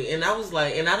 Exactly. And I was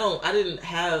like, and I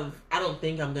don't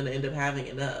think I'm going to end up having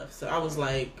enough. So I was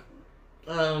like,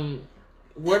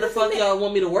 where the fuck y'all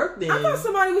want me to work then? I thought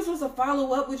somebody was supposed to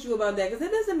follow up with you about that, because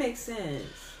that doesn't make sense.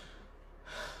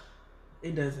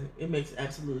 It doesn't. It makes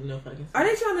absolutely no fucking sense. Are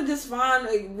they trying to just find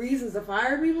like reasons to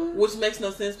fire people? Which makes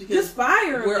no sense because just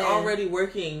fire them. We're already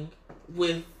working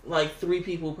with like 3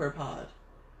 people per pod.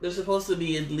 There's supposed to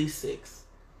be at least 6.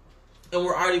 And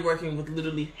we're already working with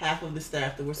literally half of the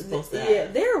staff that we're supposed to have. Yeah,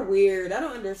 they're weird. I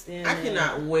don't understand. I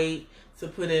cannot wait to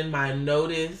put in my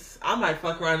notice. I might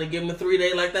fuck around and give them a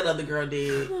 3-day like that other girl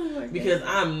did. Oh because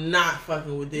I'm not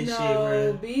fucking with this shit,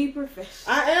 bro. No, be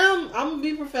professional. I am. I'm gonna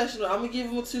be professional. I'm gonna give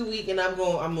them a 2-week, and I'm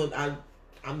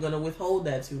gonna withhold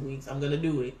that 2 weeks. I'm gonna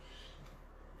do it.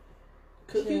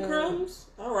 Cookie crumbs.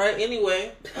 All right.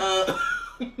 Anyway,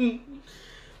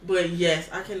 but yes,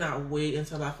 I cannot wait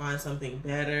until I find something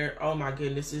better. Oh my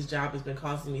goodness, this job has been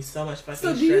causing me so much fucking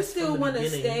stress. So do you still want to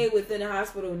stay within the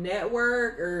hospital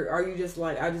network, or are you just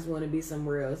like, I just want to be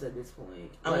somewhere else at this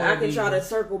point? Like, I can try to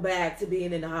circle back to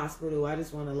being in the hospital. I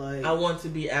just want to like... I want to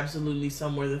be absolutely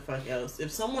somewhere the fuck else. If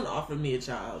someone offered me a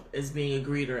job as being a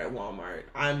greeter at Walmart,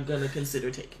 I'm going to consider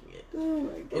taking it. Oh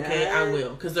my God. Okay, I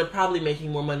will. Because they're probably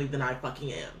making more money than I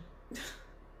fucking am.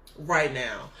 Right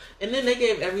now. And then they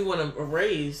gave everyone a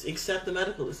raise except the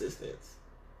medical assistants.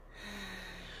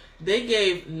 They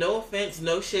gave, no offense,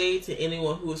 no shade to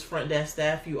anyone who is front desk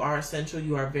staff. You are essential.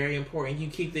 You are very important. You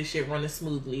keep this shit running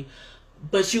smoothly.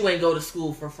 But you ain't go to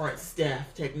school for front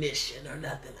staff technician or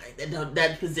nothing like that.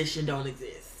 That position don't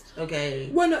exist. Okay?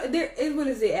 Well, no, what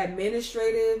is it?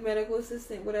 Administrative medical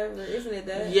assistant, whatever. Isn't it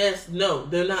that? Yes. No,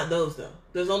 they're not those though.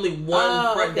 There's only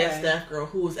one front desk staff girl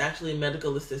who is actually a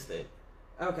medical assistant.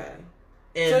 Okay.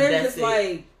 And so they're just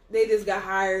like, they just got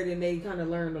hired and they kind of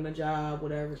learned on the job,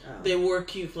 whatever. Oh. They wore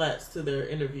cute flats to their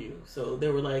interview. So they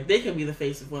were like, they can be the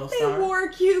face of Wellstar. They wore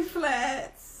cute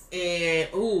flats. And,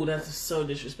 ooh, that's so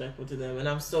disrespectful to them. And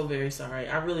I'm so very sorry.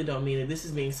 I really don't mean it. This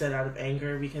is being said out of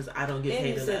anger because I don't get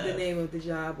paid enough. And you said the name of the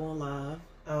job on live.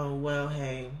 Oh, well,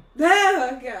 hey.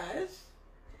 Oh, gosh.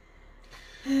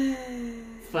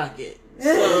 Fuck it.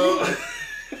 So,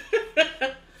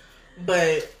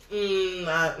 but...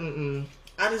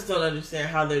 I just don't understand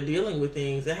how they're dealing with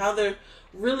things and how they're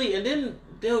really, and then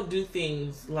they'll do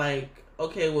things like,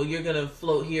 okay, well, you're going to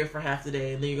float here for half the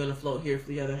day and then you're going to float here for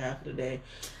the other half of the day.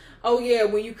 Oh, yeah,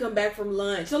 when you come back from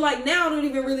lunch. So, like, now I don't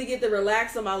even really get to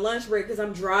relax on my lunch break because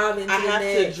I'm driving to I have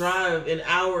to drive an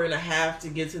hour and a half to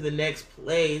get to the next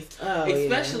place. Oh,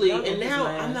 especially, yeah. And now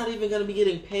I'm not even going to be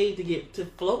getting paid to get to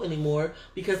float anymore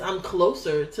because I'm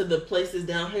closer to the places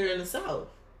down here in the South.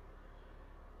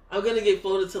 I'm going to get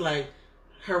floated to, like,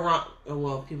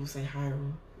 people say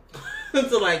Hiram.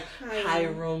 To, like,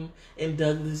 Hiram and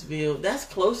Douglasville. That's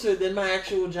closer than my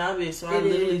actual job is, so I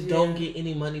literally don't get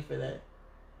any money for that.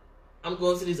 I'm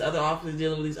going to these other offices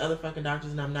dealing with these other fucking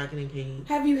doctors and I'm not getting paid.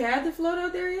 Have you had the float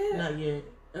out there yet? Not yet.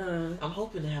 I'm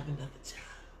hoping to have another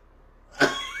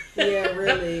job. Yeah,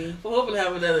 really. I'm hoping to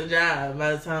have another job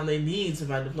by the time they need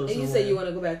somebody to float somewhere. And you say you want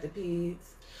to go back to peds?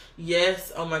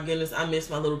 Yes. Oh my goodness. I miss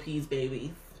my little peds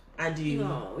baby. I do.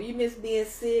 Oh, you miss being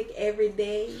sick every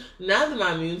day? Now that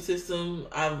my immune system,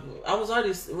 I was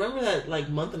already, remember that like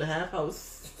month and a half I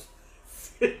was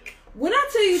sick? When I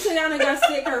tell you Tayana got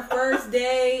sick her first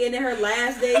day and then her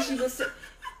last day she was sick,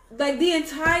 like the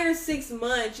entire 6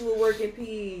 months you were working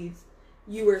peds,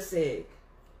 you were sick.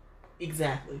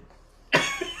 Exactly.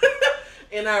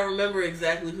 And I remember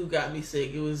exactly who got me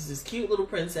sick. It was this cute little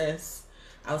princess.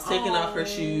 I was taking off her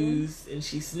shoes and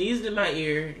she sneezed in my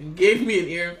ear and gave me an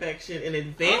ear infection, an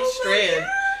advanced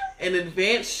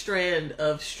strand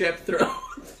of strep throat.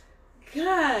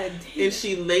 God damn. And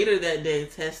she later that day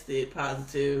tested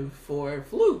positive for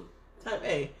flu type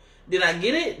A. Did I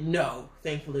get it? No,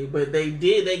 thankfully. But they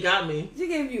did. They got me. She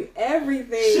gave you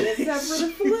everything except for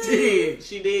the flu.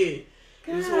 She did.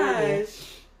 Gosh. It was horrible.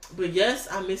 But yes,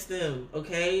 I miss them,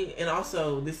 okay? And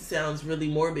also, this sounds really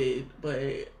morbid,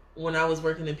 but when I was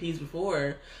working in peds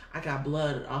before, I got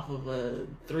blood off of a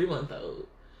 3-month-old.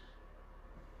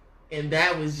 And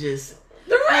that was just...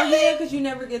 yeah, because you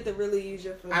never get to really use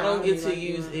your foot. I don't get to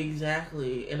use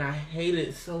exactly, and I hate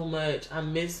it so much. I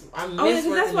miss. Because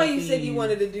that's why you said you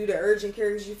wanted to do the urgent care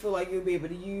because you feel like you'll be able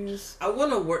to use. I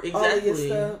want to work exactly. All of your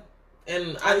stuff.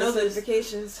 And I know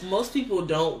certifications. Most people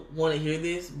don't want to hear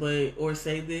this, or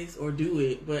say this, or do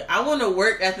it. But I want to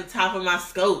work at the top of my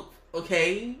scope.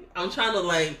 Okay, I'm trying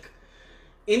to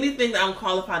anything that I'm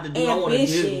qualified to do. I want to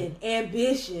do.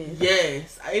 Ambition.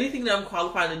 Yes, anything that I'm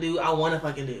qualified to do, I want to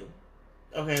fucking do.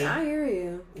 Okay, I hear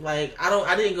you. Like,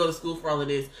 I didn't go to school for all of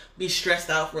this. Be stressed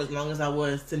out for as long as I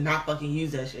was to not fucking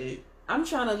use that shit. I'm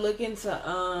trying to look into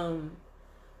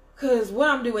cause what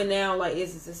I'm doing now like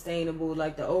isn't sustainable.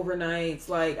 Like the overnights,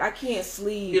 like I can't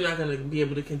sleep. You're not gonna be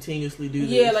able to continuously do this.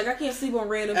 Yeah, like I can't sleep on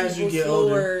random as people's you get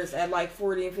floors at like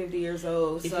 40 and 50 years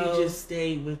old. If so you just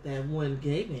stayed with that one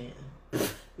gay man.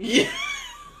 Yeah.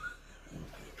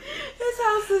 This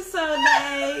house is so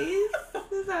nice.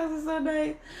 This house is so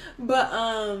nice. But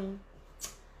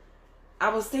I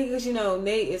was thinking, 'cause, you know,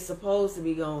 Nate is supposed to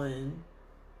be going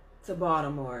to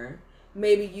Baltimore.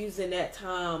 Maybe using that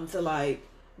time to like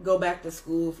go back to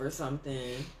school for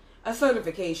something. A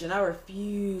certification. I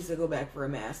refuse to go back for a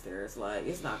master's. Like,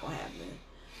 it's not gonna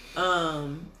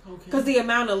happen. Because the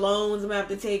amount of loans I'm gonna have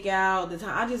to take out, the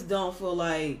time, I just don't feel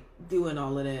like doing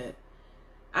all of that.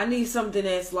 I need something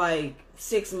that's like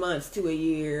 6 months to a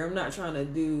year. I'm not trying to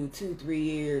do 2-3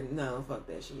 years. No, fuck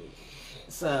that shit.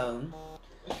 So,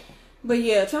 but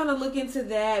yeah, trying to look into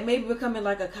that. Maybe becoming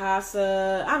like a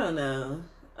CASA. I don't know.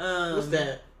 What's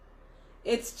that?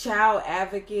 It's child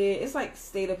advocate. It's like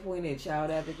state appointed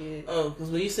child advocate. Oh, because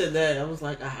when you said that, I was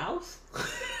like, a house?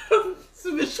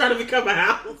 So bitch trying to become a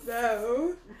house?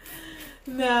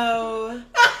 No.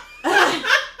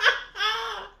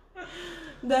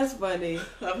 That's funny.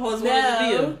 I've always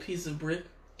wanted to be a piece of brick.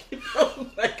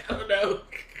 Like, I don't know.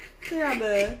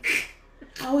 Yeah,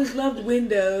 I always loved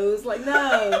windows. Like,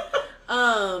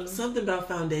 no. Something about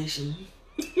foundation.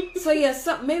 So yeah,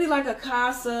 maybe like a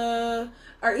CASA,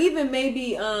 or even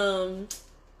maybe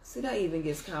see, that even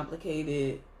gets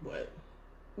complicated. What?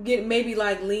 Maybe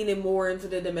like leaning more into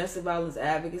the domestic violence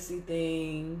advocacy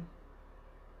thing.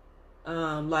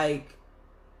 Like,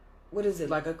 what is it,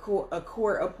 like a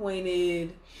court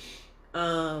appointed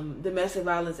domestic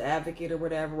violence advocate or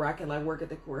whatever, where I can like work at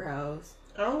the courthouse.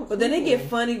 Oh, cool. But then they get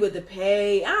funny with the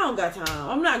pay. I don't got time.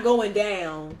 I'm not going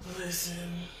down. Listen.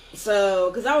 So,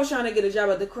 because I was trying to get a job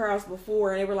at the courthouse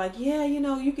before, and they were like, yeah, you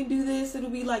know, you can do this. It'll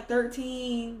be like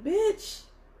 13. Bitch.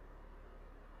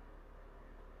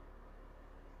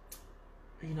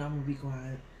 You know, I'm going to be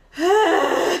quiet.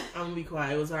 I'm going to be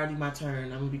quiet. It was already my turn.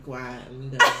 I'm going to be quiet. I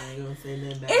ain't going to say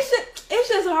nothing back. It's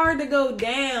just hard to go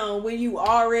down when you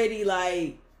already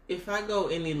like... If I go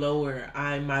any lower,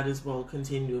 I might as well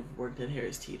continue to have worked at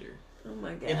Harris Teeter. Oh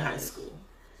my God. In high school.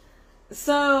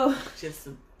 So... Just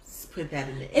to put that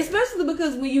in the air. Especially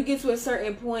because when you get to a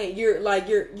certain point, you're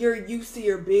used to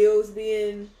your bills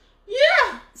being...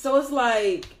 Yeah! So it's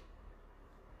like...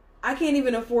 I can't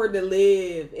even afford to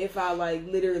live if I like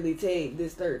literally take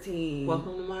this 13.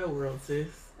 Welcome to my world,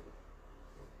 sis.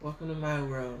 Welcome to my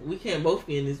world. We can't both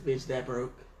be in this bitch that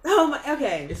broke. Oh my,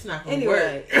 okay. It's not gonna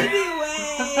work. Anyway.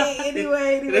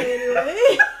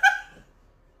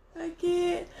 I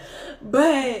can't.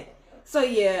 But so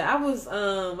yeah, I was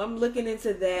I'm looking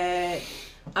into that.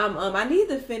 I need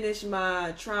to finish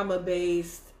my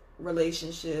trauma-based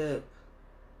relationship.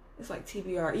 It's like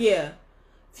TBR. Yeah.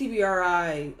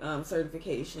 TBRI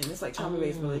certification. It's like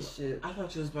trauma-based relationship. I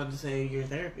thought you was about to say your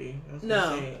therapy. I was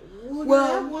no. Say,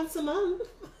 well, once a month.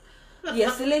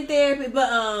 Yeah, still in therapy,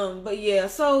 but yeah.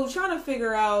 So trying to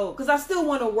figure out, because I still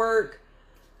want to work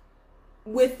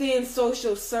within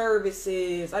social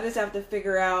services. I just have to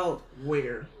figure out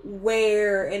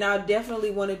where, and I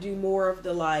definitely want to do more of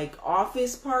the like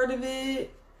office part of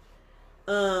it.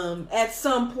 At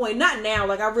some point, not now,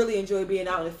 like I really enjoy being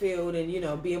out in the field and, you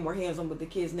know, being more hands-on with the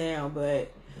kids now,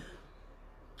 but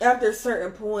after a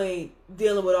certain point,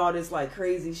 dealing with all this like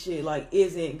crazy shit like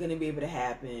isn't gonna be able to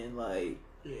happen. Like,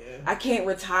 yeah, I can't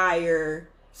retire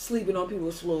sleeping on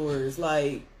people's floors.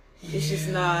 Like, it's just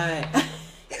not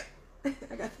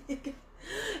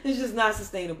it's just not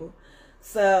sustainable.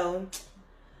 So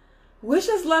wish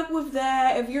us luck with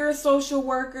that. If you're a social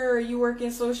worker or you work in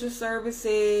social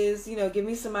services, you know, give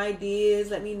me some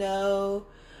ideas. Let me know.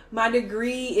 My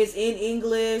degree is in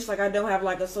English. Like, I don't have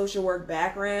like a social work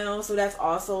background, so that's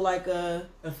also like a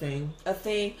thing.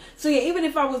 So yeah, even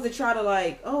if I was to try to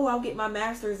like, oh, I'll get my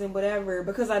master's in whatever,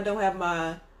 because I don't have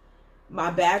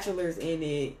my bachelor's in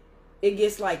it, it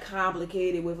gets like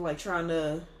complicated with like trying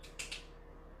to,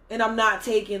 and I'm not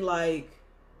taking like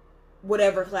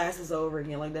whatever classes over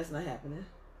again. Like, that's not happening.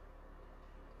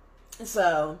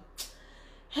 So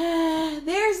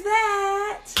there's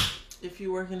that. If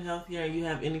you work in healthcare and you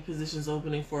have any positions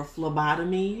opening for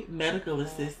phlebotomy, medical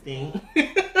assisting,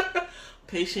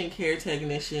 patient care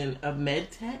technician, a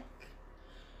med tech,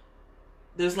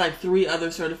 there's like 3 other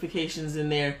certifications in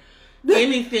there.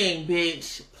 Anything,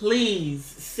 bitch, please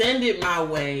send it my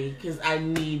way, because I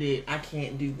need it. I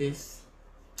can't do this.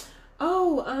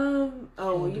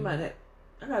 Well, you might have.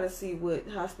 I gotta see what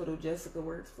hospital Jessica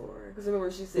works for. Because remember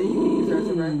she said you can use her as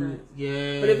a reference.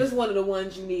 Yeah. But if it's one of the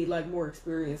ones you need like more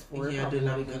experience for, yeah, probably they're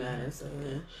not not gonna gonna matter. So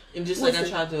yeah. And just like I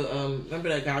tried to remember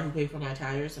that guy who paid for my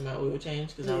tires and my oil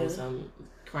change because I was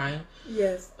crying.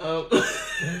 Yes.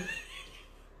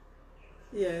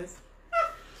 Yes.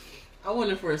 I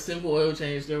went in for a simple oil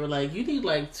change. They were like, "You need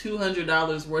like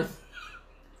 $200 worth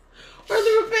of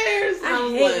repairs." And I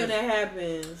was hate like, when that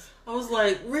happens. I was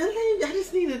like, "Really? I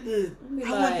just needed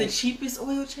I want the like, cheapest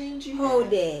oil change you hold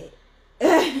have." it.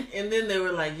 And then they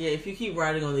were like, "Yeah, if you keep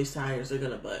riding on these tires, they're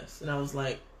gonna bust." And I was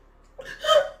like,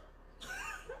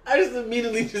 I just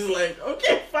immediately just like,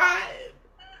 "Okay, fine."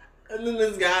 And then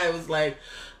this guy was like,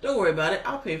 "Don't worry about it.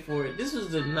 I'll pay for it." This was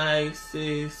the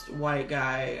nicest white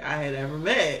guy I had ever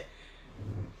met.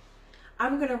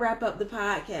 I'm gonna wrap up the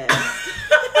podcast.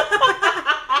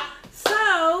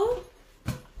 So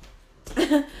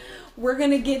we're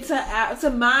gonna get to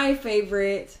my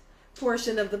favorite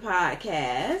portion of the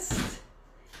podcast,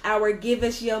 our Give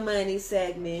Us Your Money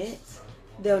segment.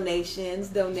 Donations,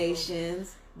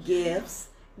 gifts.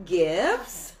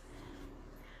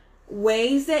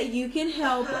 Ways that you can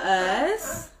help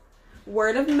us.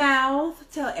 Word of mouth.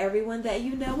 Tell everyone that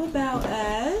you know about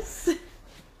us.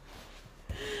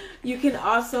 You can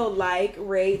also like,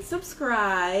 rate,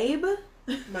 subscribe.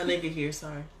 My nigga here,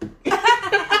 sorry.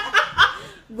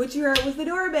 What you heard was the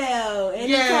doorbell and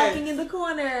Yes. talking in the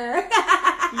corner.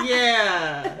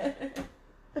 Yeah.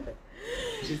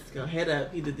 Just go head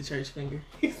up. He did the church finger.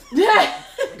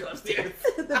 Go upstairs.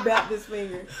 The Baptist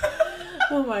finger.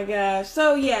 Oh my gosh.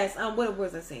 So yes, what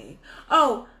was I saying?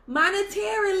 Oh,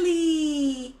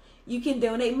 monetarily. You can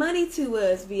donate money to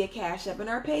us via Cash App and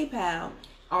our PayPal.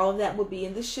 All of that will be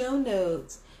in the show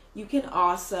notes. You can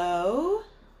also...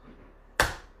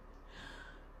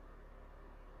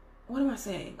 What am I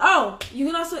saying? Oh, you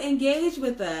can also engage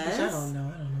with us. Which I don't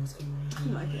know what's going on. Oh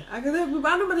my God. I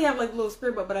normally have like a little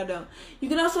script, but I don't. You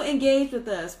can also engage with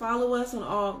us. Follow us on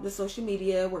all the social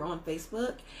media. We're on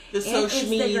Facebook and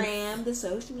Instagram. The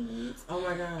social medias. Oh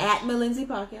my God. At Melindsay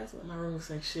Podcast. My room looks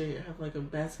like shit. I have like a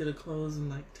basket of clothes and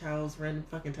like towels, random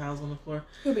fucking towels on the floor.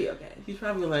 He'll be okay. He's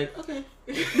probably like, okay.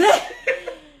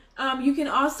 You can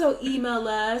also email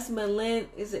us,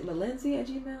 is it Melindsay at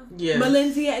Gmail? Yes.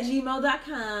 Melindsay at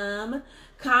gmail.com.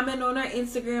 Comment on our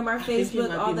Instagram, our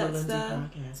Facebook, all that stuff.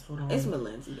 Podcast. Hold on. It's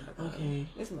Melindsay.com. Okay.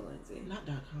 It's Melindsay. Not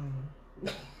 .com.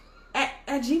 At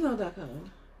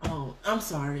gmail.com. Oh, I'm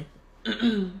sorry.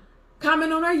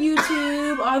 Comment on our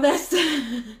YouTube, all that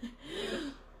stuff.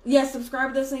 Yes,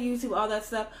 subscribe to us on YouTube, all that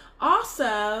stuff.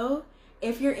 Also,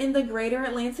 if you're in the greater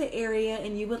Atlanta area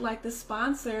and you would like to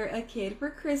sponsor a kid for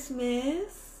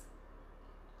Christmas,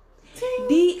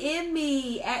 DM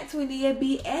me at Twinia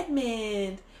B.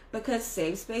 Edmond, because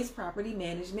Safe Space Property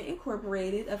Management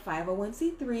Incorporated, a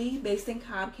 501c3 based in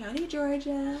Cobb County,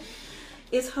 Georgia,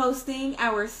 is hosting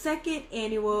our second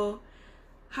annual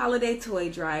holiday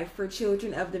toy drive for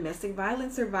children of domestic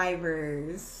violence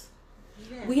survivors.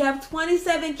 Yeah. We have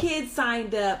 27 kids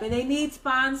signed up and they need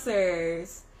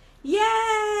sponsors. Yay!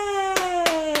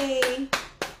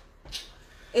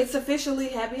 It's officially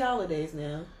Happy Holidays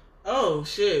now. Oh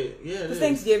shit! Yeah. Because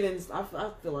Thanksgiving's, I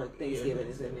feel like Thanksgiving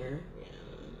is in there.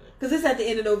 Because it's at the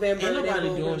end of November. Ain't nobody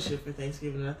doing shit for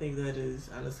Thanksgiving. I think that is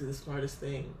honestly the smartest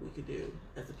thing we could do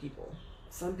as a people.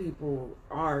 Some people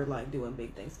are like doing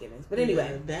big Thanksgivings, but anyway,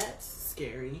 yeah, that's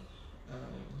scary.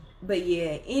 But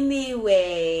yeah,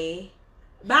 anyway,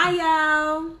 bye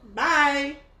y'all.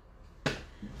 Bye.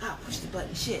 I'll push the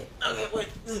button. Shit. Okay, wait.